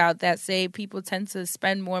studies out that say people tend to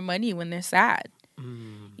spend more money when they're sad.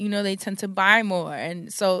 You know, they tend to buy more.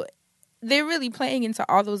 And so they're really playing into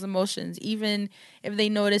all those emotions, even if they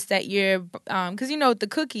notice that you're, because, you know, the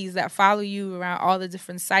cookies that follow you around all the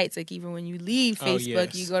different sites, like even when you leave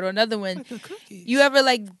Facebook, you go to another one. You ever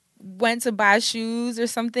like went to buy shoes or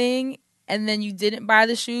something, and then you didn't buy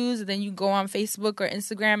the shoes, and then you go on Facebook or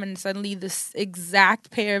Instagram, and suddenly this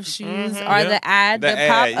exact pair of shoes are the ad that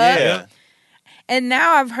pop up? Yeah. And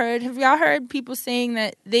now have y'all heard people saying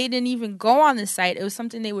that they didn't even go on the site? It was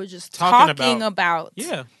something they were just talking about.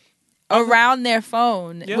 Yeah. Around their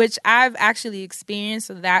phone, which I've actually experienced,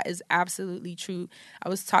 so that is absolutely true. I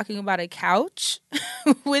was talking about a couch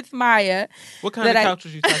with Maya. What kind of couch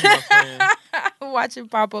was you talking about, friend? Watch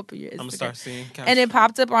it pop up on your Instagram. I'm going to start seeing couches. And it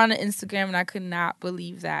popped up on Instagram, and I could not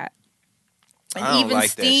believe that. And I don't even like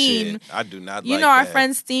Steam, that shit. I do not you like know our that.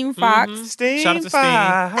 friend Steam Fox. Shout out to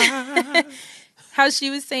Steam. How she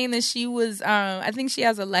was saying that she was, I think she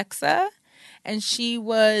has Alexa, and she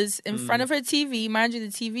was in front of her TV. Mind you,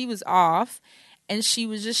 the TV was off, and she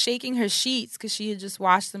was just shaking her sheets because she had just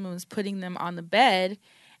washed them and was putting them on the bed.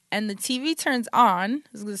 And the TV turns on.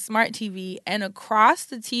 It was a smart TV, and across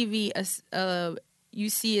the TV, you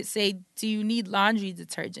see it say, "Do you need laundry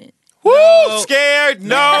detergent?" Woo! Scared?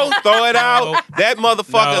 No. Throw it out. That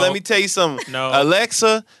motherfucker, let me tell you something.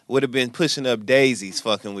 Alexa would have been pushing up daisies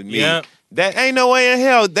fucking with me. Yep. That ain't no way in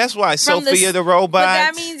hell. That's why Sophia the robot. But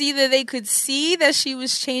that means either they could see that she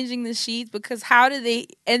was changing the sheets, because how did they?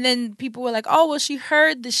 And then people were like, "Oh, well, she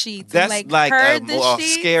heard the sheets." That's and like heard a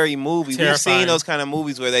scary movie. Terrifying. We've seen those kind of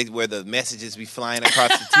movies where the messages be flying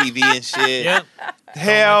across the TV and shit. Yep.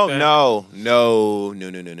 Hell like no. No,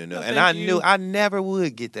 And I knew I never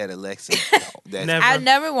would get that Alexa. I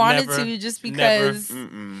never wanted to, just because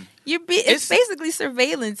it's basically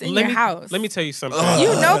surveillance in your house. Let me tell you something. You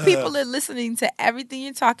know people are listening to everything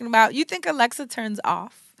you're talking about. You think Alexa turns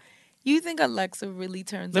off? You think Alexa really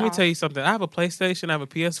turns off? Let me tell you something. I have a PlayStation, I have a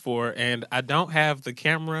PS4, and I don't have the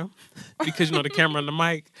camera because, the camera and the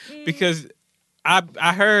mic, because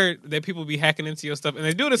I heard that people be hacking into your stuff, and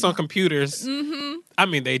they do this on computers. Mm-hmm. I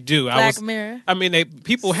mean, they do. Black Mirror. I mean,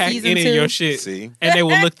 people hack Season into 2. your shit, and they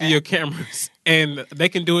will look through your cameras, and they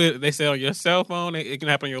can do it. They say on your cell phone, it can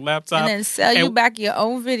happen on your laptop, and then sell you back your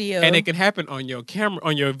own video, and it can happen on your camera,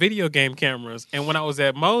 on your video game cameras. And when I was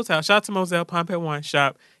at Mo's house, shout out to Moselle Pompey Wine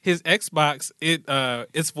Shop, his Xbox,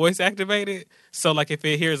 it's voice activated. So like if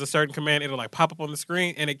it hears a certain command, it'll like pop up on the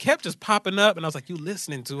screen, and it kept just popping up. And I was like, "You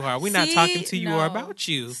listening too hard? We're not talking to you or about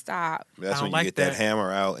you." Stop. That's when you get that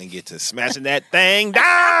hammer out and get to smashing that thing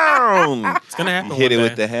down. It's gonna happen. Hit it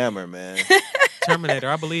with the hammer, man. Terminator,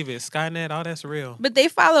 I believe it. Skynet, all that's real. But they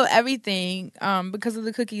follow everything because of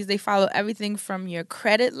the cookies. They follow everything from your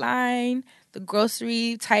credit line, the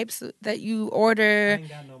grocery types that you order,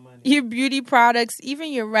 your beauty products,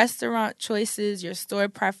 even your restaurant choices, your store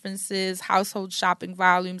preferences, household shopping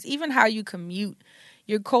volumes, even how you commute,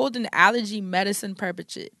 your cold and allergy medicine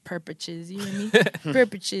purposes, you know what I mean?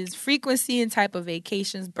 Purposes, frequency and type of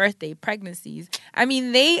vacations, birthday, pregnancies. I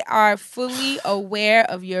mean, they are fully aware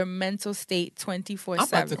of your mental state 24/7. I'm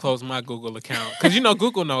about to close my Google account because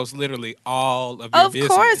Google knows literally all of your business. Of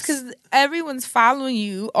course, because everyone's following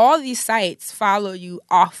you. All these sites follow you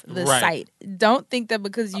off the site. Don't think that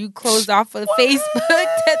because you closed off of Facebook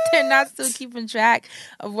that they're not still keeping track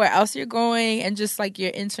of where else you're going, and just like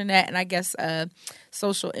your internet and I guess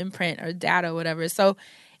social imprint or data or whatever. So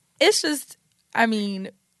it's just, I mean,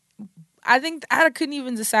 I think I couldn't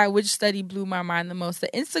even decide which study blew my mind the most. The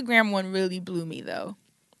Instagram one really blew me though.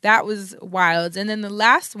 That was wild. And then the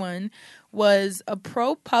last one was a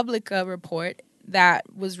ProPublica report that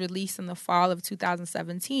was released in the fall of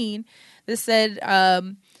 2017 that said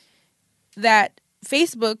that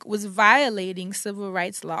Facebook was violating civil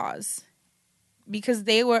rights laws because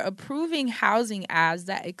they were approving housing ads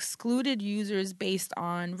that excluded users based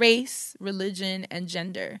on race, religion, and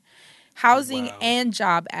gender. Housing and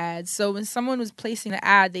job ads. So when someone was placing the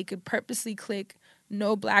ad, they could purposely click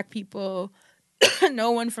no black people,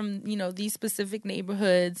 no one from, these specific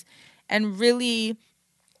neighborhoods, and really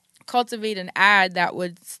cultivate an ad that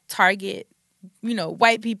would target,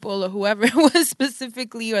 white people or whoever it was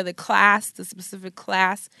specifically, or the specific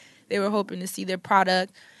class they were hoping to see their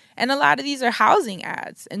product. And a lot of these are housing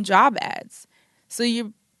ads and job ads. So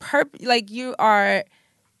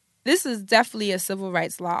this is definitely a civil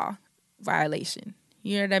rights law violation.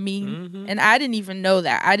 You know what I mean? Mm-hmm. And I didn't even know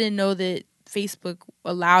that. I didn't know that Facebook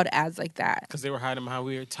allowed ads like that. Because they were hiding how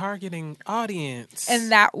we were targeting audience.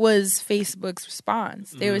 And that was Facebook's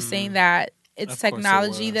response. They were saying that it's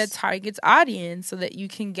technology that targets audience so that you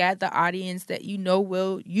can get the audience that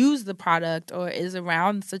will use the product or is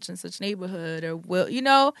around such and such neighborhood or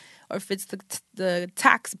or fits the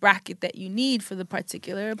tax bracket that you need for the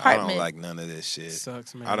particular apartment. I don't like none of this shit.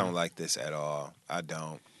 Sucks, man. I don't like this at all. I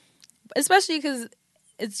don't. Especially because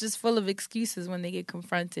it's just full of excuses when they get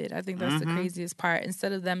confronted. I think that's the craziest part.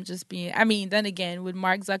 Instead of them just being, then again, would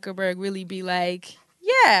Mark Zuckerberg really be like,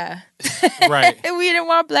 yeah, right? We didn't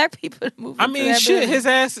want black people to move. Shit, his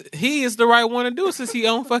ass, he is the right one to do it since he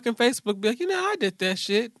owned fucking Facebook. Be like, I did that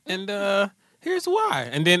shit, and here's why.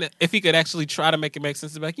 And then if he could actually try to make it make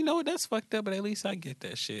sense, to be like, what, that's fucked up, but at least I get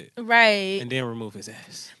that shit, right? And then remove his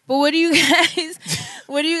ass. But what do you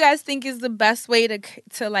guys think is the best way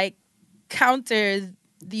to like counter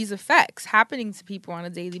these effects happening to people on a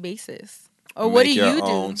daily basis? Or what do you do? Make your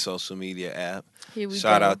own social media app.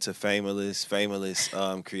 Shout out to Famous. Famous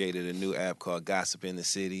created a new app called Gossip in the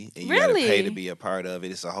City. And you got to pay to be a part of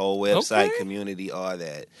it. It's a whole website, community, all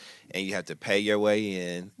that. And you have to pay your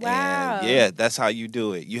way in. Wow. And that's how you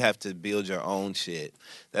do it. You have to build your own shit.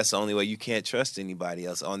 That's the only way. You can't trust anybody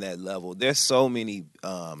else on that level. There's so many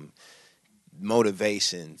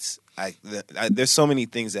motivations there's so many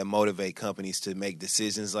things that motivate companies to make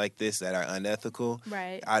decisions like this that are unethical,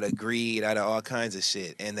 Right. out of greed, out of all kinds of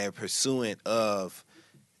shit, and they're pursuant of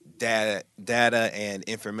data and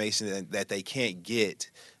information that they can't get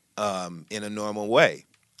in a normal way.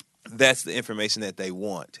 That's the information that they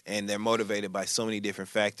want, and they're motivated by so many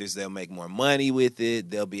different factors. They'll make more money with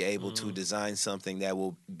it. They'll be able to design something that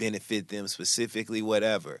will benefit them specifically,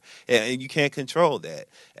 whatever. And you can't control that.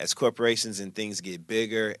 As corporations and things get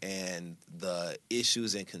bigger and the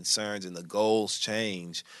issues and concerns and the goals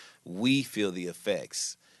change, we feel the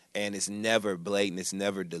effects. And it's never blatant, it's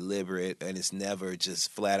never deliberate, and it's never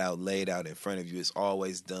just flat out laid out in front of you. It's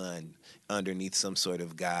always done underneath some sort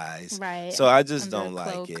of guise. Right. So I just Under don't a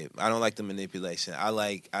like cloak. it. I don't like the manipulation.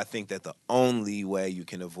 I think that the only way you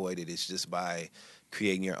can avoid it is just by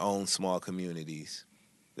creating your own small communities.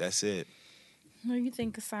 That's it. What do you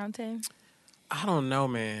think, Asante? I don't know,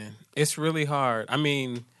 man. It's really hard. I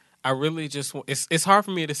mean, I really just it's hard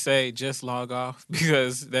for me to say just log off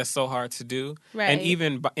because that's so hard to do. Right. And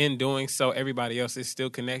even in doing so, everybody else is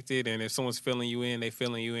still connected. And if someone's filling you in, they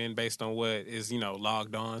filling you in based on what is,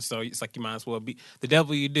 logged on. So it's like you might as well be the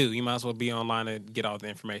devil you do. You might as well be online and get all the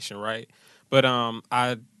information, right? But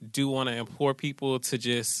I do want to implore people to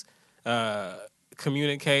just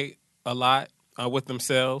communicate a lot with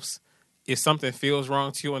themselves. If something feels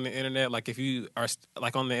wrong to you on the internet, like if you are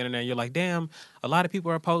like on the internet, you're like, damn, a lot of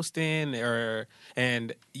people are posting,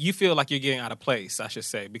 and you feel like you're getting out of place, I should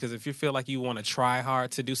say, because if you feel like you want to try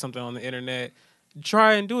hard to do something on the internet,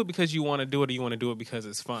 try and do it because you want to do it, or you want to do it because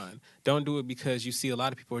it's fun. Don't do it because you see a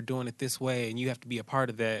lot of people are doing it this way and you have to be a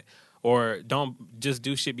part of that. Or don't just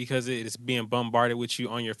do shit because it is being bombarded with you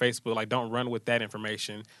on your Facebook. Like, don't run with that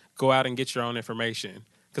information. Go out and get your own information.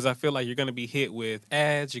 Because I feel like you're going to be hit with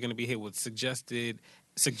ads, you're going to be hit with suggested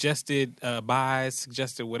buys,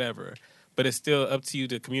 suggested whatever. But it's still up to you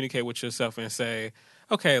to communicate with yourself and say,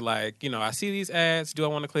 okay, like, I see these ads. Do I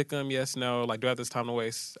want to click them? Yes, no. Like, do I have this time to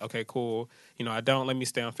waste? Okay, cool. I don't. Let me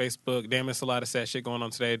stay on Facebook. Damn, it's a lot of sad shit going on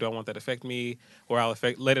today. Do I want that to affect me? Or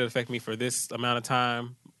let it affect me for this amount of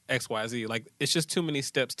time? X, Y, Z. Like, it's just too many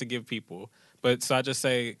steps to give people. But so I just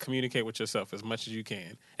say communicate with yourself as much as you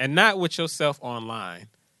can. And not with yourself online.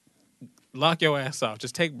 Lock your ass off.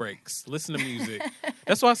 Just take breaks. Listen to music.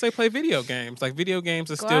 That's why I say play video games. Like, video games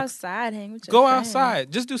are Go still... outside, hang with your Go friends.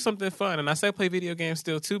 outside. Just do something fun. And I say play video games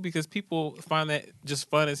still, too, because people find that just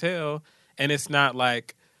fun as hell. And it's not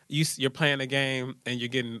like you're playing a game and you're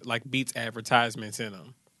getting, like, Beats advertisements in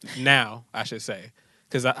them. Now, I should say.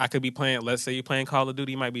 Because I could be playing... Let's say you're playing Call of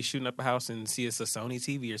Duty. You might be shooting up a house and see it's a Sony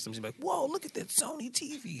TV or something. Like, whoa, look at that Sony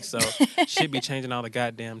TV. So, shit be changing all the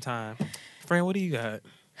goddamn time. Friend, what do you got?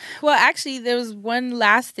 Well, actually, there was one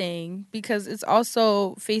last thing, because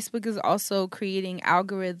Facebook is also creating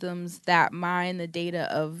algorithms that mine the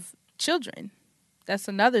data of children. That's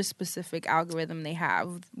another specific algorithm they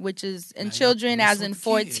have, which is in children as in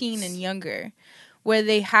 14 and younger, where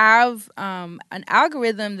they have an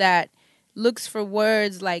algorithm that looks for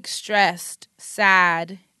words like stressed,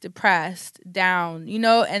 sad, depressed, down,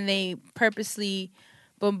 and they purposely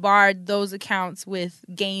bombard those accounts with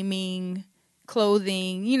gaming,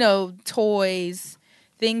 clothing, toys,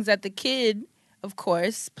 things that the kid, of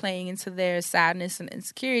course, playing into their sadness and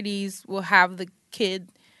insecurities, will have the kid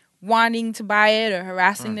wanting to buy it or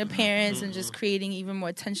harassing their parents and just creating even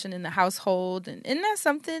more tension in the household. And isn't that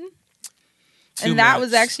something? Too that much.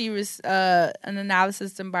 was actually an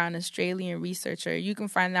analysis done by an Australian researcher. You can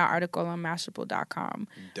find that article on Mashable.com.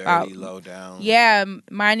 Dirty, low down. Yeah,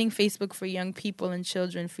 mining Facebook for young people and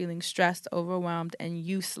children feeling stressed, overwhelmed, and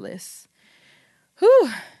useless.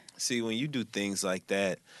 Whew. See, when you do things like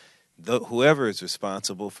that, whoever is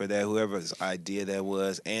responsible for that, whoever's idea that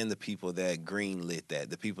was, and the people that greenlit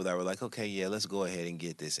that, the people that were like, okay, yeah, let's go ahead and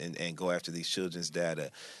get this and go after these children's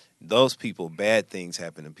data, those people, bad things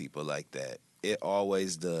happen to people like that. It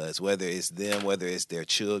always does. Whether it's them, whether it's their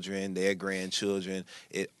children, their grandchildren,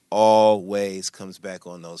 it always comes back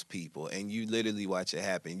on those people. And you literally watch it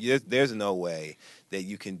happen. There's no way that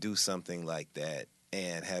you can do something like that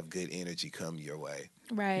and have good energy come your way.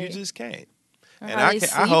 Right. You just can't. Or And how I they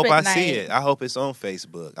hope sleep I at see night. it. I hope it's on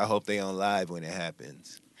Facebook. I hope they on live when it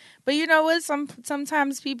happens. But you know what?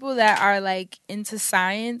 Sometimes people that are like into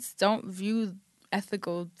science don't view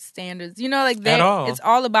ethical standards. At all. It's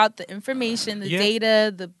all about the information, the Yeah.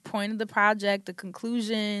 data, the point of the project, the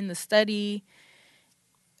conclusion, the study,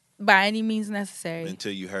 by any means necessary.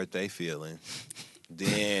 Until you hurt their feelings.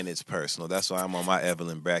 Then it's personal. That's why I'm on my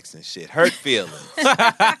Evelyn Braxton shit. Hurt feelings.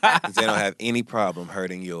 'Cause they don't have any problem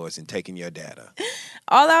hurting yours and taking your data.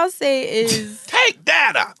 All I'll say is Take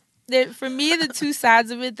data! for me, the two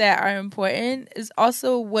sides of it that are important is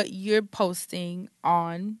also what you're posting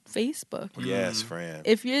on Facebook. Yes, friend.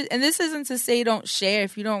 If you're, and this isn't to say don't share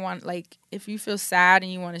if you don't want, like, if you feel sad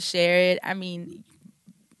and you want to share it, I mean,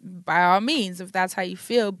 by all means, if that's how you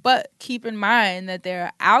feel. But keep in mind that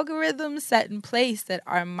there are algorithms set in place that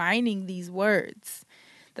are mining these words,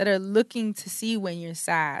 that are looking to see when you're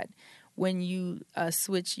sad, when you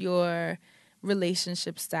switch your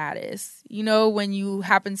relationship status, you know, when you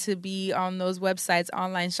happen to be on those websites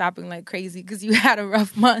online shopping like crazy because you had a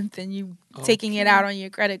rough month and you taking it out on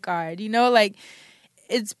your credit card, you know, like,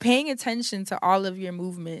 it's paying attention to all of your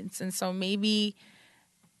movements. And so maybe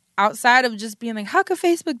outside of just being like, how could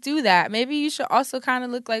Facebook do that, maybe you should also kind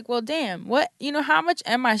of look like, well, damn, what, you know, how much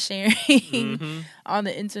am I sharing on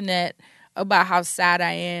the internet about how sad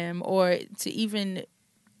I am, or to even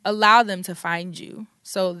allow them to find you.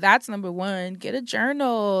 So that's number one. Get a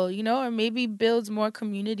journal, you know, or maybe builds more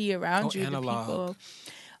community around you. Analog. People.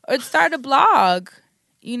 Or start a blog,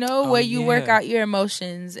 you know, where you work out your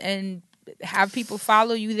emotions and have people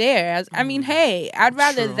follow you there. I mean, hey, I'd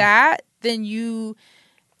rather that than you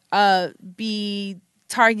be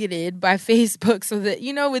targeted by Facebook, so that,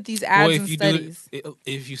 you know, with these ads and studies.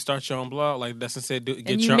 If you start your own blog, like Dustin said, get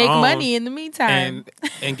and you your make own money in the meantime,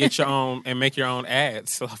 and get your own and make your own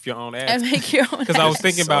ads, off your own ads, and make your own. Because I was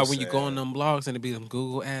thinking about when you go on them blogs and it be them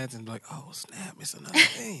Google ads and be like, oh snap, it's another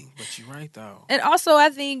thing. But you're right though. And also, I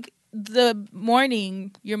think your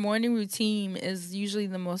morning routine is usually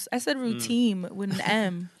the most. I said routine with an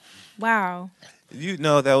M. Wow. You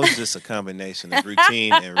know, that was just a combination of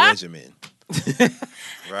routine and regimen.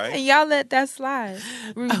 Right? And y'all let that slide.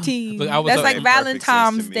 Routine. Look, that's like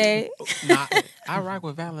Valentine's Day. Nah, I rock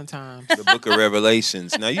with Valentine's. The book of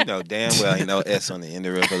Revelations. Now, you know damn well ain't no S on the end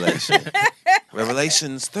of Revelation.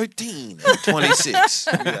 Revelations 13 and 26.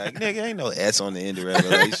 You be like, nigga, ain't no S on the end of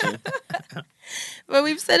Revelation. But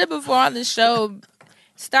we've said it before on the show.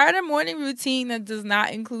 Start a morning routine that does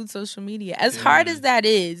not include social media. As hard as that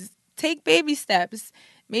is, take baby steps.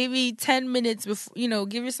 Maybe 10 minutes before, you know,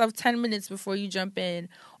 give yourself 10 minutes before you jump in.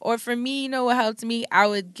 Or for me, you know what helped me? I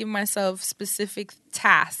would give myself specific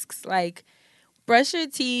tasks, like brush your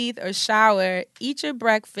teeth or shower, eat your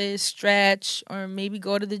breakfast, stretch, or maybe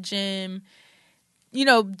go to the gym. You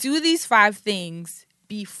know, do these 5 things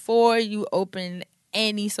before you open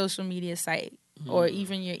any social media site or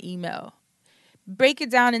even your email. Break it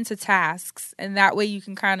down into tasks, and that way you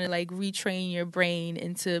can kind of like retrain your brain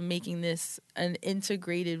into making this an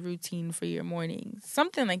integrated routine for your mornings.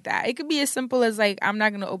 Something like that. It could be as simple as like, I'm not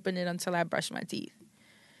going to open it until I brush my teeth,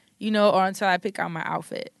 you know, or until I pick out my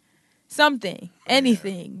outfit. Something,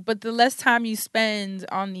 anything. But the less time you spend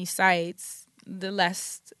on these sites, the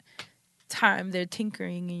less time they're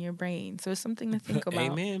tinkering in your brain. So it's something to think about.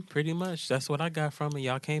 Amen. Pretty much. That's what I got from it.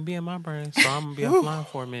 Y'all can't be in my brain, so I'm going to be offline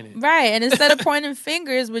for a minute. Right. And instead of pointing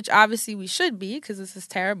fingers, which obviously we should be, because this is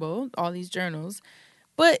terrible, all these journals,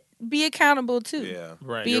 but be accountable too. Yeah.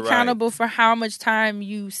 Right. Be accountable for how much time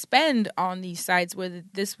you spend on these sites, whether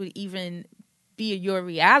this would even be your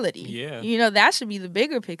reality. Yeah. You know, that should be the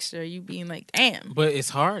bigger picture. You being like, damn. But it's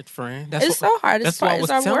hard, friend. It's so hard. That's what I was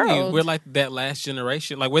telling world. you. We're like that last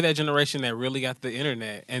generation. Like, we're that generation that really got the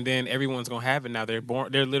internet, and then everyone's gonna have it now. They're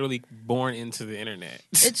literally born into the internet.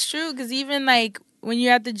 It's true, because even like when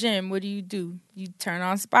you're at the gym, what do? You turn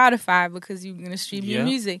on Spotify because you're gonna stream your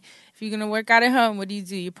music. If you're gonna work out at home, what do?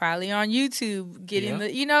 You're probably on YouTube getting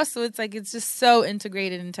the, you know. So it's like, it's just so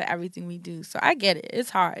integrated into everything we do. So I get it. It's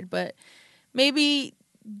hard, but maybe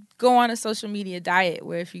go on a social media diet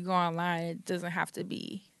where if you go online, it doesn't have to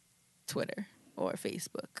be Twitter or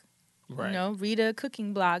Facebook. Right. You know, read a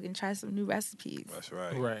cooking blog and try some new recipes. That's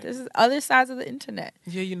right. Right. There's other sides of the internet.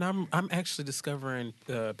 Yeah, you know, I'm actually discovering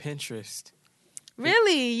Pinterest.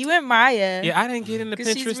 Really? You and Maya? Yeah, I didn't get into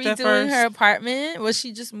Pinterest she's at redoing first. her apartment. Well,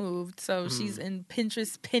 she just moved, so she's in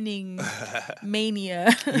Pinterest pinning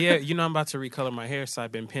mania. Yeah, you know, I'm about to recolor my hair, so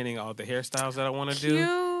I've been pinning all the hairstyles that I want to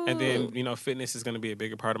do. And then, you know, fitness is going to be a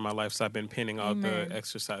bigger part of my life, so I've been pinning all the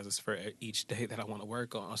exercises for each day that I want to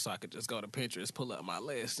work on, so I could just go to Pinterest, pull up my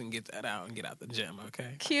list, and get that out and get out the gym,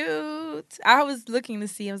 okay? Cute. I was looking to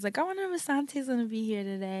see. I was like, I wonder if Asante's going to be here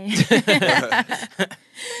today.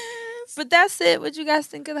 But that's it. What you guys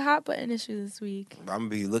think of the hot button issue this week? I'm going to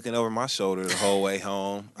be looking over my shoulder the whole way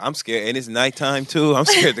home. I'm scared. And it's nighttime, too. I'm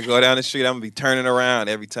scared to go down the street. I'm going to be turning around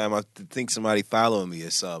every time I think somebody following me or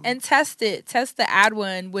something. And test it. Test the ad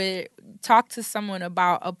one where talk to someone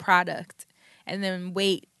about a product and then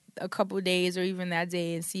wait a couple of days or even that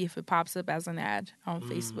day and see if it pops up as an ad on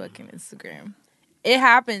Facebook and Instagram. It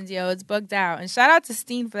happens, yo. It's bugged out. And shout out to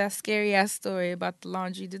Steen for that scary ass story about the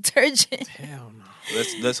laundry detergent. Hell no.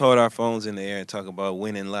 Let's hold our phones in the air and talk about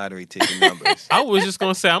winning lottery ticket numbers. I was just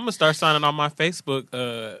gonna say I'm gonna start signing on my Facebook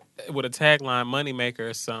with a tagline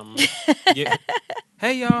 "Moneymaker" or something. Yeah.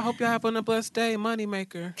 Hey y'all, hope y'all having a blessed day,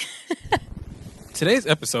 Moneymaker. Today's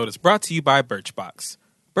episode is brought to you by Birchbox.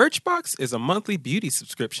 Birchbox is a monthly beauty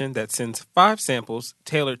subscription that sends 5 samples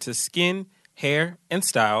tailored to skin, hair, and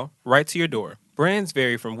style right to your door. Brands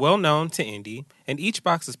vary from well-known to indie, and each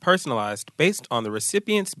box is personalized based on the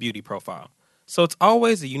recipient's beauty profile. So it's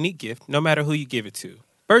always a unique gift, no matter who you give it to.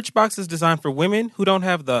 Birchbox is designed for women who don't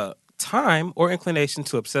have the time or inclination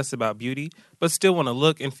to obsess about beauty, but still want to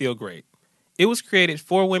look and feel great. It was created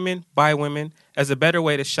for women, by women, as a better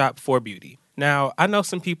way to shop for beauty. Now, I know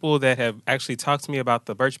some people that have actually talked to me about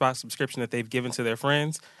the Birchbox subscription that they've given to their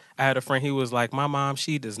friends. I had a friend who was like, my mom,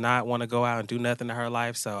 she does not want to go out and do nothing in her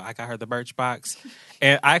life, so I got her the Birchbox.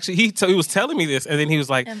 And he was telling me this, and then he was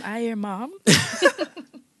like, Am I your mom?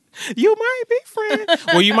 you might be, friend.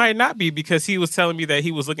 Well, you might not be, because he was telling me that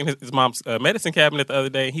he was looking at his mom's medicine cabinet the other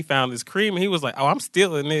day, and he found this cream, and he was like, oh, I'm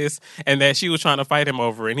stealing this, and that she was trying to fight him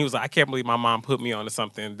over it. And he was like, I can't believe my mom put me onto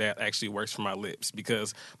something that actually works for my lips,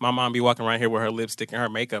 because my mom be walking around here with her lipstick and her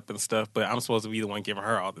makeup and stuff, but I'm supposed to be the one giving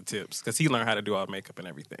her all the tips, because he learned how to do all the makeup and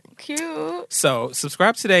everything. Cute. So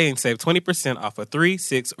subscribe today and save 20% off a 3,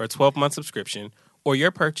 6, or 12-month subscription, or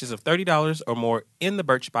your purchase of $30 or more in the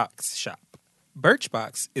Birchbox shop.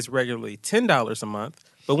 Birchbox is regularly $10 a month,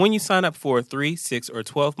 but when you sign up for a 3, 6, or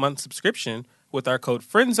 12-month subscription with our code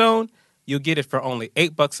FRIENDZONE, you'll get it for only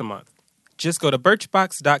 $8 a month. Just go to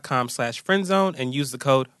birchbox.com/friendzone and use the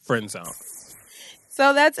code FRIENDZONE.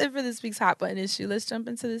 So that's it for this week's Hot Button Issue. Let's jump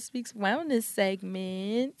into this week's wellness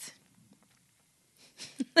segment.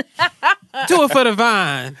 Do it for the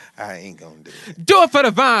vine. I ain't gonna do it. Do it for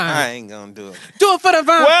the vine. I ain't gonna do it. Do it for the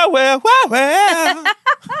vine. Well.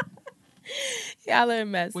 Y'all are a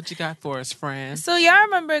mess. What you got for us, friend? So y'all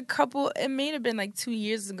remember it may have been like 2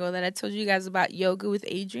 years ago that I told you guys about Yoga with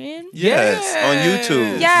Adrian? Yes, on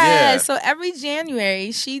YouTube. Yeah, so every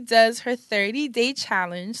January she does her 30-day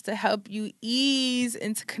challenge to help you ease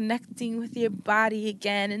into connecting with your body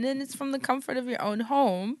again. And then it's from the comfort of your own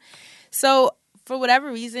home. So for whatever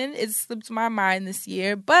reason, it slipped my mind this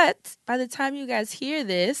year. But by the time you guys hear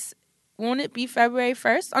this, won't it be February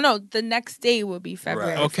 1st? Oh, no, the next day will be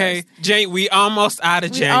February 1st. Okay, Jane, we almost out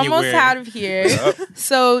of January. We almost out of here. Yep.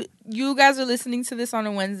 So you guys are listening to this on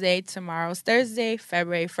a Wednesday. Tomorrow's Thursday,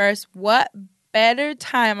 February 1st. What better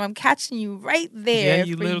time? I'm catching you right there for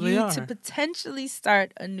you to potentially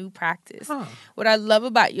start a new practice. Huh. What I love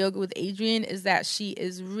about Yoga with Adrian is that she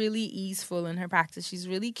is really easeful in her practice. She's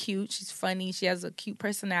really cute. She's funny. She has a cute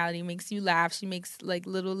personality, makes you laugh. She makes like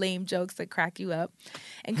little lame jokes that crack you up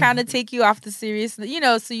and kind of take you off the serious, so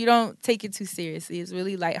you don't take it too seriously. It's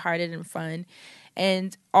really lighthearted and fun.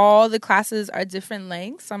 And all the classes are different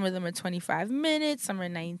lengths. Some of them are 25 minutes, some are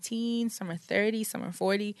 19, some are 30, some are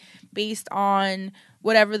 40, based on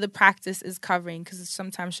whatever the practice is covering. Because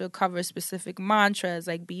sometimes she'll cover specific mantras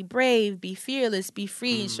like be brave, be fearless, be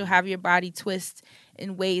free. And she'll have your body twist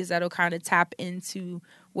in ways that'll kind of tap into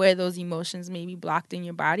where those emotions may be blocked in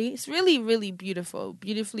your body. It's really, really beautiful,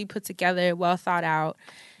 beautifully put together, well thought out.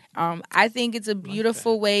 I think it's a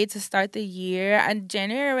beautiful way to start the year. And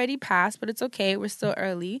January already passed, but it's okay. We're still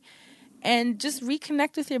early. And just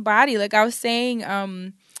reconnect with your body. Like I was saying,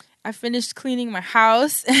 I finished cleaning my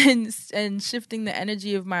house and shifting the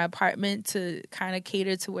energy of my apartment to kind of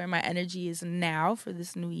cater to where my energy is now for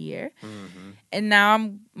this new year. Mm-hmm. And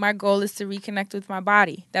now my goal is to reconnect with my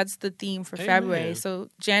body. That's the theme for February. So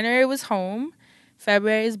January was home.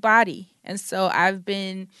 February is body. And so I've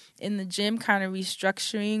been in the gym kind of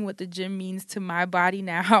restructuring what the gym means to my body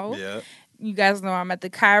now. Yeah. You guys know I'm at the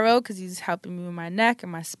chiro because he's helping me with my neck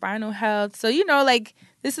and my spinal health. So,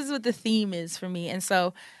 this is what the theme is for me. And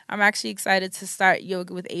so I'm actually excited to start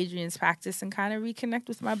Yoga with Adrian's practice and kind of reconnect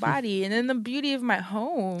with my body. And then the beauty of my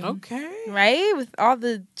home. Okay. Right? With all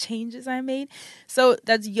the changes I made. So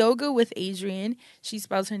that's Yoga with Adrian. She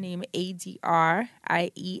spells her name Adriene.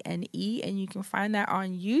 And you can find that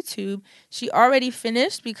on YouTube. She already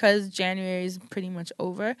finished because January is pretty much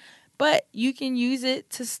over. But you can use it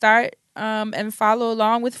to start and follow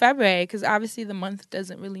along with February, because obviously the month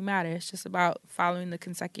doesn't really matter. It's just about following the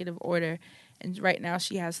consecutive order. And right now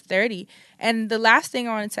she has 30. And the last thing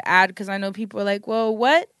I wanted to add, because I know people are like, well,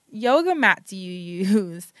 what yoga mat do you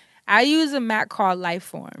use? I use a mat called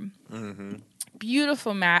Lifeform. Mm-hmm.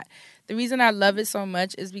 Beautiful mat. The reason I love it so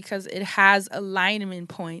much is because it has alignment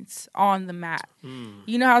points on the mat.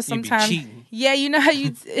 You know how sometimes, you know how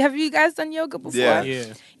have you guys done yoga before?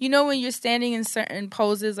 Yeah. You know when you're standing in certain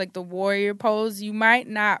poses, like the warrior pose, you might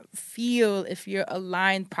not feel if you're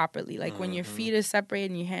aligned properly. Like when your feet are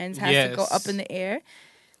separated and your hands has to go up in the air.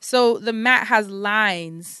 So the mat has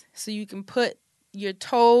lines, so you can put your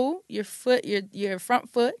toe, your foot, your front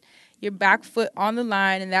foot, your back foot on the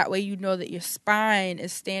line, and that way you know that your spine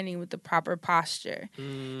is standing with the proper posture.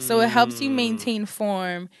 So it helps you maintain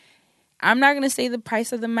form. I'm not going to say the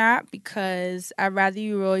price of the mat because I'd rather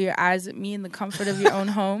you roll your eyes at me in the comfort of your own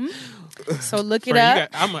home. So look it up.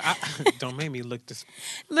 Don't make me look this.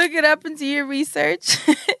 Look it up and do your research.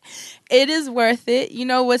 It is worth it. You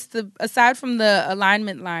know aside from the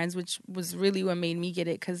alignment lines, which was really what made me get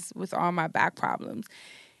it because with all my back problems,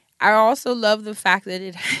 I also love the fact that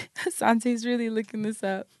it. Sante's really looking this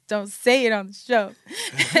up. Don't say it on the show.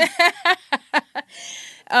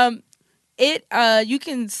 You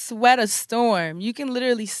can sweat a storm. You can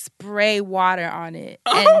literally spray water on it.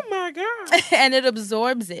 Oh my God. And it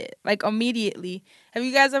absorbs it like immediately. Have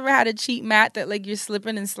you guys ever had a cheap mat that like you're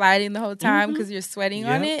slipping and sliding the whole time because you're sweating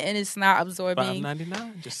on it and it's not absorbing?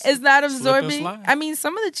 $5.99. It's not absorbing. I mean,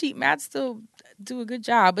 some of the cheap mats still do a good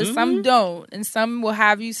job, but some don't. And some will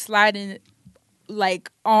have you sliding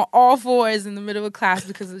like on all fours in the middle of class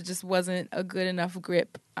because it just wasn't a good enough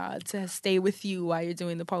grip to stay with you while you're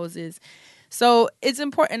doing the poses. So it's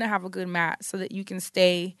important to have a good mat so that you can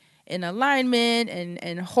stay in alignment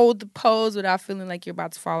and hold the pose without feeling like you're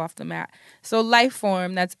about to fall off the mat. So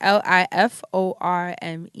Lifeform, that's Liforme.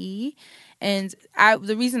 And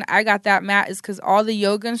the reason I got that mat is because all the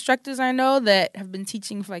yoga instructors I know that have been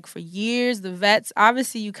teaching for years, the vets,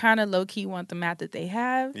 obviously you kind of low-key want the mat that they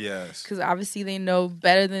have. Yes. Because obviously they know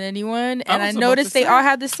better than anyone. And I noticed they all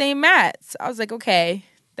had the same mats. I was like, okay,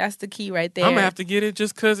 that's the key right there. I'm going to have to get it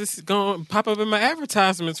just because it's going to pop up in my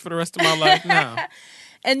advertisements for the rest of my life now.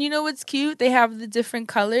 And you know what's cute? They have the different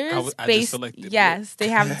colors. I just selected yes, they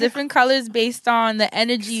have different colors based on the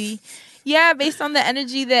energy. Yeah, based on the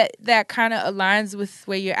energy that kind of aligns with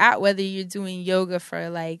where you're at, whether you're doing yoga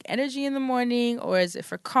for like energy in the morning or is it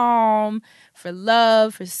for calm, for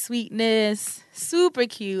love, for sweetness. Super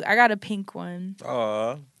cute. I got a pink one.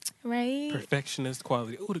 Aww. Right? Perfectionist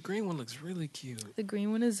quality. Oh, the green one looks really cute. The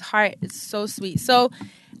green one is heart. It's so sweet. So,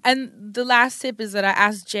 and the last tip is that I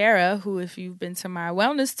asked Jara, who, if you've been to my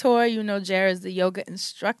wellness tour, you know Jara is the yoga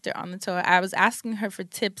instructor on the tour. I was asking her for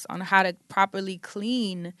tips on how to properly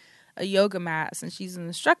clean a yoga mat. Since she's an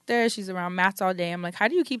instructor, she's around mats all day. I'm like, how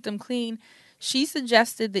do you keep them clean? She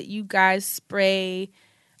suggested that you guys spray,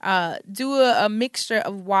 do a mixture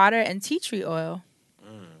of water and tea tree oil.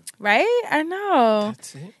 Right? I know.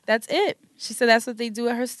 That's it. She said that's what they do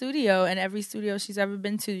at her studio and every studio she's ever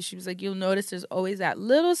been to. She was like, you'll notice there's always that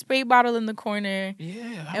little spray bottle in the corner.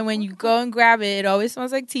 Yeah. And when you go and grab it, it always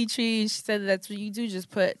smells like tea tree. She said that's what you do.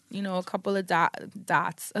 Just put, a couple of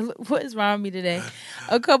dots. What is wrong with me today?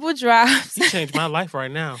 A couple drops. You changed my life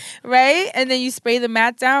right now. Right? And then you spray the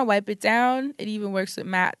mat down, wipe it down. It even works with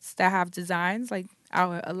mats that have designs like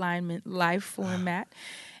our Alignment Lifeform mat.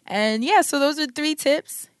 And yeah, so those are 3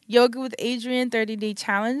 tips. Yoga with Adrian 30-day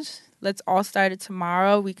challenge. Let's all start it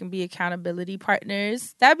tomorrow. We can be accountability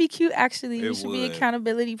partners. That'd be cute, actually. We should be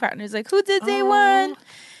accountability partners. Like, who did day 1?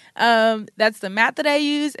 That's the mat that I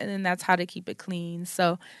use, and then that's how to keep it clean.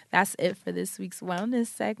 So that's it for this week's wellness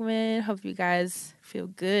segment. Hope you guys feel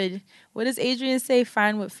good. What does Adrian say?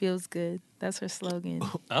 Find what feels good. That's her slogan.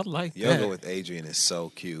 I like Yoga that. with Adrian is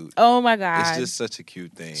so cute. Oh, my God. It's just such a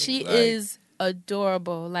cute thing. She is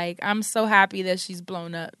adorable. Like, I'm so happy that she's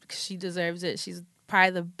blown up because she deserves it. She's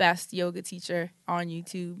probably the best yoga teacher on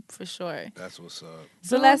YouTube for sure. That's what's up.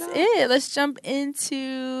 So that's it. Let's jump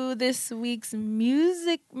into this week's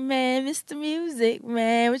Music Man. Mr. Music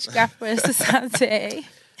Man, what you got for us, Asante?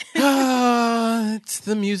 It's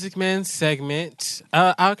the Music Man segment.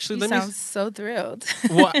 Actually, Sounds so thrilled.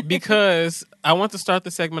 Well, because I want to start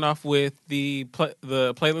the segment off with the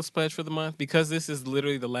playlist pledge for the month because this is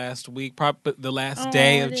literally the last week, the last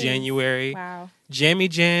day of January. Wow. Jammy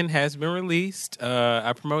Jan has been released.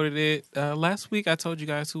 I promoted it last week. I told you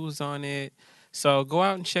guys who was on it. So go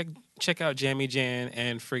out and check out Jammy Jan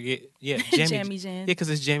and forget, Jammy Jan. Yeah, because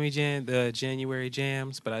it's Jammy Jan, the January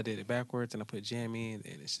Jams, but I did it backwards and I put Jammy and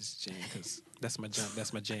then it's just Jan because That's my jump.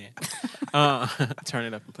 That's my jam. Turn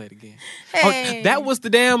it up and play it again. Hey. Oh, that was the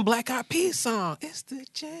damn Black Eyed Peas song. It's the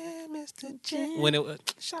jam. It's the jam. When it was,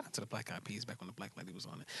 shout out to the Black Eyed Peas back when the Black Lady was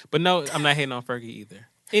on it. But no, I'm not hating on Fergie either.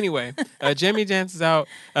 Anyway, Jamie Jams is out.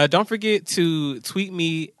 Don't forget to tweet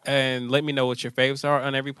me and let me know what your faves are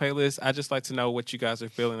on every playlist. I just like to know what you guys are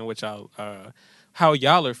feeling and what y'all how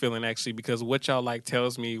y'all are feeling, actually, because what y'all like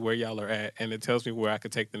tells me where y'all are at, and it tells me where I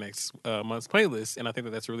could take the next month's playlist. And I think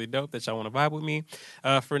that that's really dope that y'all want to vibe with me.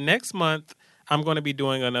 For next month, I'm going to be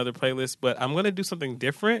doing another playlist, but I'm going to do something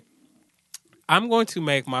different. I'm going to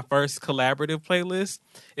make my first collaborative playlist.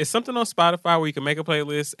 It's something on Spotify where you can make a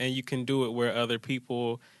playlist and you can do it where other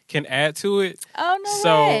people can add to it. Oh,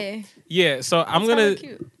 no way. Yeah, so I'm gonna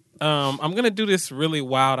do this really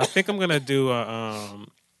wild. I think I'm gonna do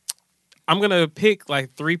I'm going to pick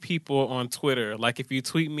like 3 people on Twitter. Like if you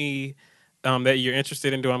tweet me that you're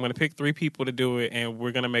interested in doing, I'm going to pick 3 people to do it, and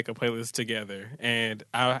we're going to make a playlist together. And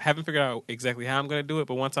I haven't figured out exactly how I'm going to do it,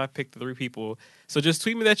 but once I pick the 3 people, so just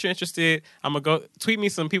tweet me that you're interested. I'm going to go tweet me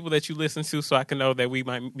some people that you listen to so I can know that we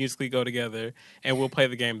might musically go together, and we'll play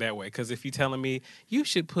the game that way. Because if you're telling me you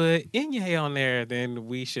should put Inye on there, then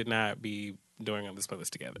we should not be doing on this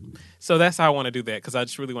playlist together. So that's how I want to do that, because I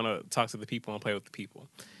just really want to talk to the people and play with the people.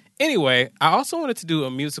 Anyway, I also wanted to do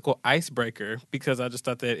a musical icebreaker because I just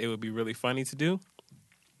thought that it would be really funny to do.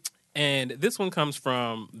 And this one comes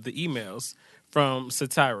from the emails from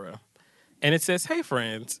Satira. And it says, hey,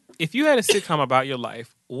 friends, if you had a sitcom about your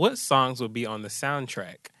life, what songs would be on the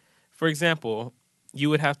soundtrack? For example,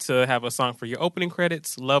 you would have to have a song for your opening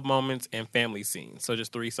credits, love moments, and family scenes. So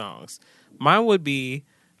just 3 songs. Mine would be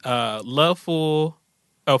Loveful.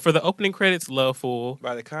 Oh, for the opening credits, Loveful.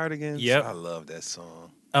 By the Cardigans? Yep. I love that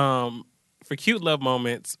song. For cute love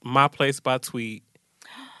moments, My Place by Tweet.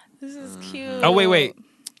 This is cute. Oh, wait.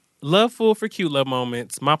 Loveful for cute love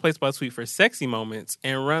moments, My Place by Tweet for sexy moments,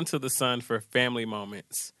 and Run to the Sun for family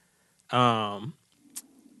moments. A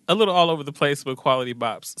little all over the place with quality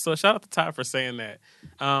bops. So shout out to Ty for saying that.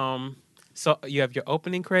 So you have your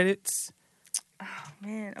opening credits. Oh,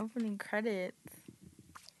 man, opening credits.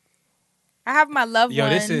 I have my loved Yo,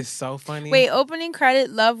 one. this is so funny. Wait, opening credit,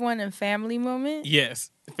 loved one, and family moment? Yes,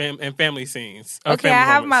 and family scenes. Okay, family I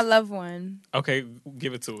have moments. my loved one. Okay,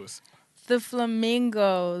 give it to us. The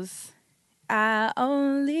Flamingos. I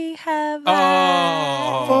only have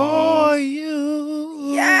eyes for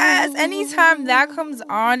you. Yes, anytime that comes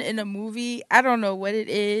on in a movie, I don't know what it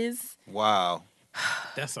is. Wow.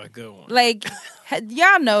 That's a good one. Like,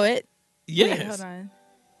 y'all know it. Yes. Wait, hold on.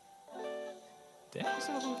 That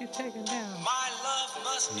song get taken down.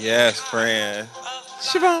 Yes, friend.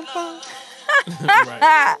 Shabam. Right.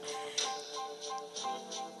 I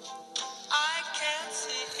can't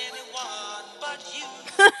see anyone but you.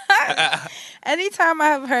 Anytime I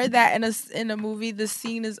have heard that in a movie, the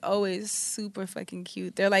scene is always super fucking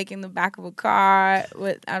cute. They're like in the back of a car.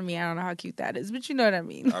 I don't know how cute that is, but you know what I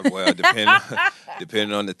mean. Well, depending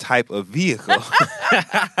on the type of vehicle.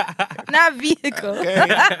 Not vehicle.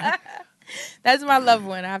 Okay. That's my loved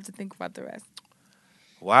one. I have to think about the rest.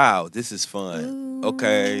 Wow, this is fun.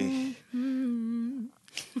 Okay.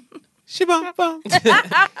 Shibam bum.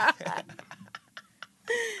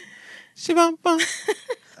 Shibam bum.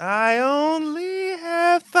 I only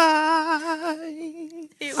have 5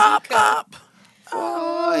 up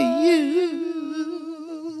for you.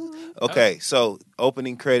 Okay, so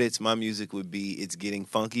opening credits, my music would be "It's Getting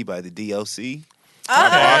Funky" by the DLC.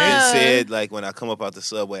 I've often said, like, when I come up out the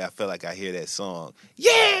subway, I feel like I hear that song.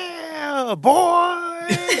 Yeah, boy!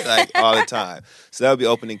 Like, all the time. So that would be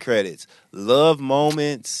opening credits. Love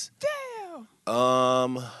moments.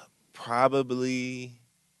 Damn. Probably.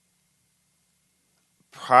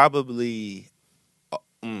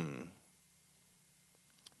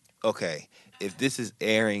 Okay, if this is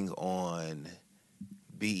airing on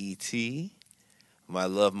BET, my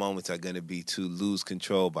love moments are going to be to Lose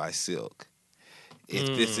Control by Silk. If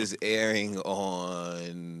this is airing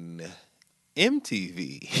on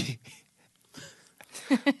MTV,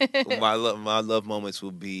 my love moments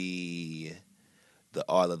will be the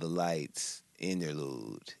All of the Lights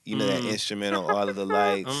interlude. You know that instrumental All of the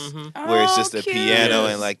Lights, where it's just a piano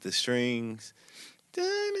and like the strings.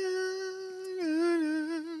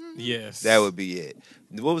 Yes, that would be it.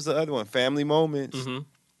 What was the other one? Family moments.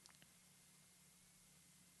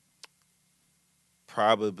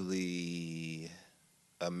 Probably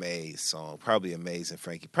a Maze song. Probably a Maze and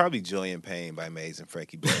Frankie. Probably Joy and Pain by Maze and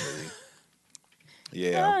Frankie Beverly.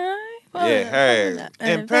 Yeah. Yeah, her.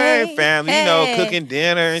 And Pain family, you know, cooking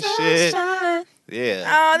dinner and shit. Yeah.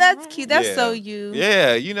 Oh, that's cute. That's so you.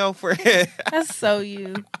 Yeah, you know, friend. That's so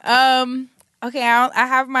you. Okay, I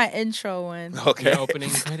have my intro one. Okay. Your opening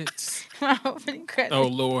credits. My opening credits. Oh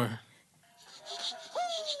Lord.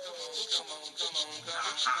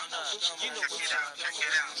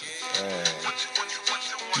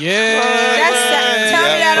 Yeah. Tell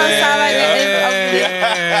me that don't sound like Yeah. an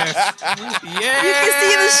Yes. Yes. You can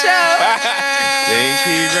see the show. They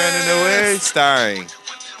keep running away. Starring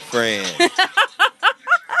Friend.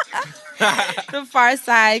 The Far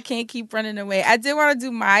Side, Can't Keep Running Away. I did want to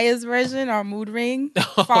do Maya's version or Mood Ring,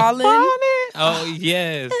 Fallen. Oh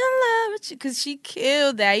yes. In love with you, because she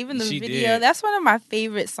killed that. Even the She video, did. that's one of my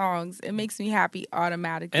favorite songs. It makes me happy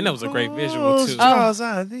automatically. And that was a great visual too. Oh.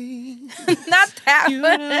 I thee. Not that You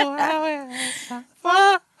one. know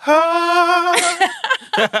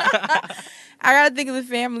I gotta think of the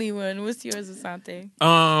family one. What's yours, Asante?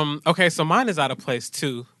 Okay, so mine is out of place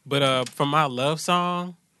too. But from my love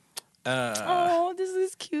song, Oh, this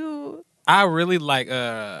is cute. I really like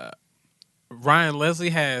Ryan Leslie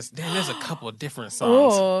has there's a couple of different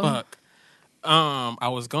songs. Oh. Fuck. I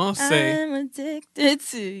was gonna say I'm addicted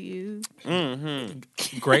to you.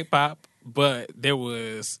 great pop, but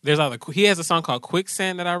there's other he has a song called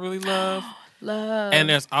Quicksand that I really love. Love. And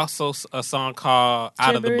there's also a song called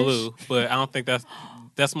Out of the Gibberish. Blue, but I don't think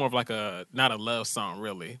that's more of like not a love song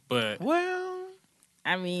really, but Well,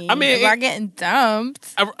 I mean, I mean, if I'm getting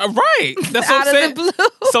dumped right. That's out what I'm saying. of the blue.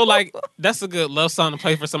 So like that's a good love song to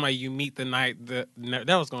play for somebody you meet the night that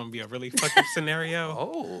was going to be a really fucked up scenario.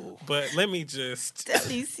 oh. But let me just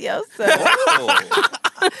Delicioso.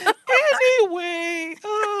 Oh. anyway.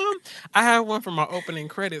 I have one for my opening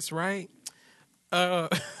credits, right?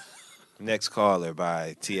 Next Caller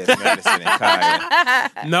by T.S. Madison and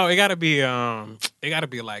Kaya. No, it gotta be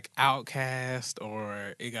like Outkast,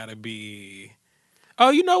 or it gotta be. Oh,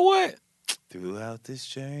 you know what? Throughout this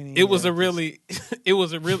journey. It was a really, it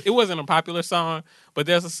wasn't a popular song, but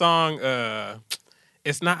there's a song.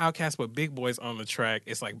 It's not Outkast, but Big Boy's on the track.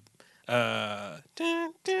 It's like, dun,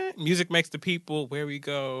 dun, music makes the people where we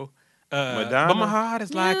go. Madonna? But my heart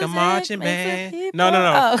is like a Music marching makes the band. people-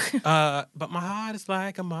 No. Oh. But my heart is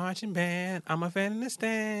like a marching band. I'm a fan in the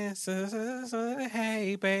stands.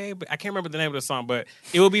 Hey, baby. I can't remember the name of the song, but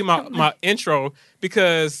it will be my intro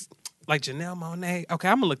because, like Janelle Monáe. Okay,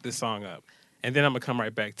 I'm gonna look this song up, and then I'm gonna come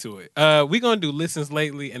right back to it. We're gonna do listens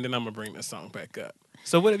lately, and then I'm gonna bring this song back up.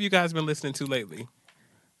 So, what have you guys been listening to lately?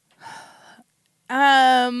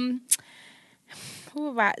 Who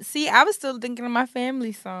have I? See, I was still thinking of my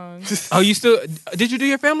family song. Oh, did you do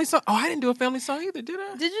your family song? Oh, I didn't do a family song either, did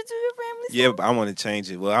I? Did you do your family song? Yeah, but I want to change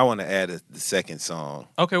it. Well, I want to add the second song.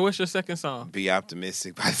 Okay, what's your second song? Be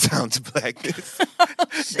Optimistic by Sounds of Blackness.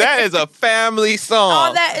 That is a family song.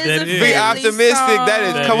 Oh, that is That a is. Be family optimistic. song. That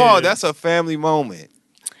is, That come on, is. that's a family moment.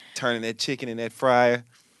 Turning that chicken in that fryer.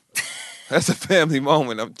 That's a family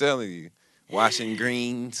moment, I'm telling you. Washing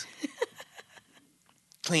greens.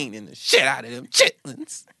 Cleaning the shit out of them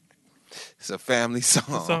chitlins. It's a family song.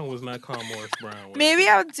 The song was not called Morris Brown. was it? Maybe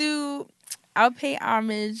I'll pay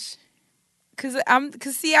homage. Cause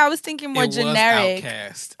see, I was thinking more It generic. was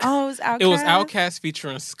Outkast. Oh, it was Outkast. It was Outkast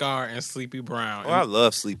featuring Scar and Sleepy Brown. Oh, I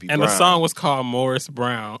love Sleepy and Brown. the song was called Morris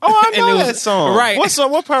Brown. Oh, I And know it that song. Right. What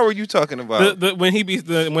song? What part were you talking about?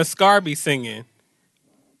 When Scar be singing.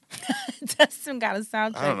 Dustin got a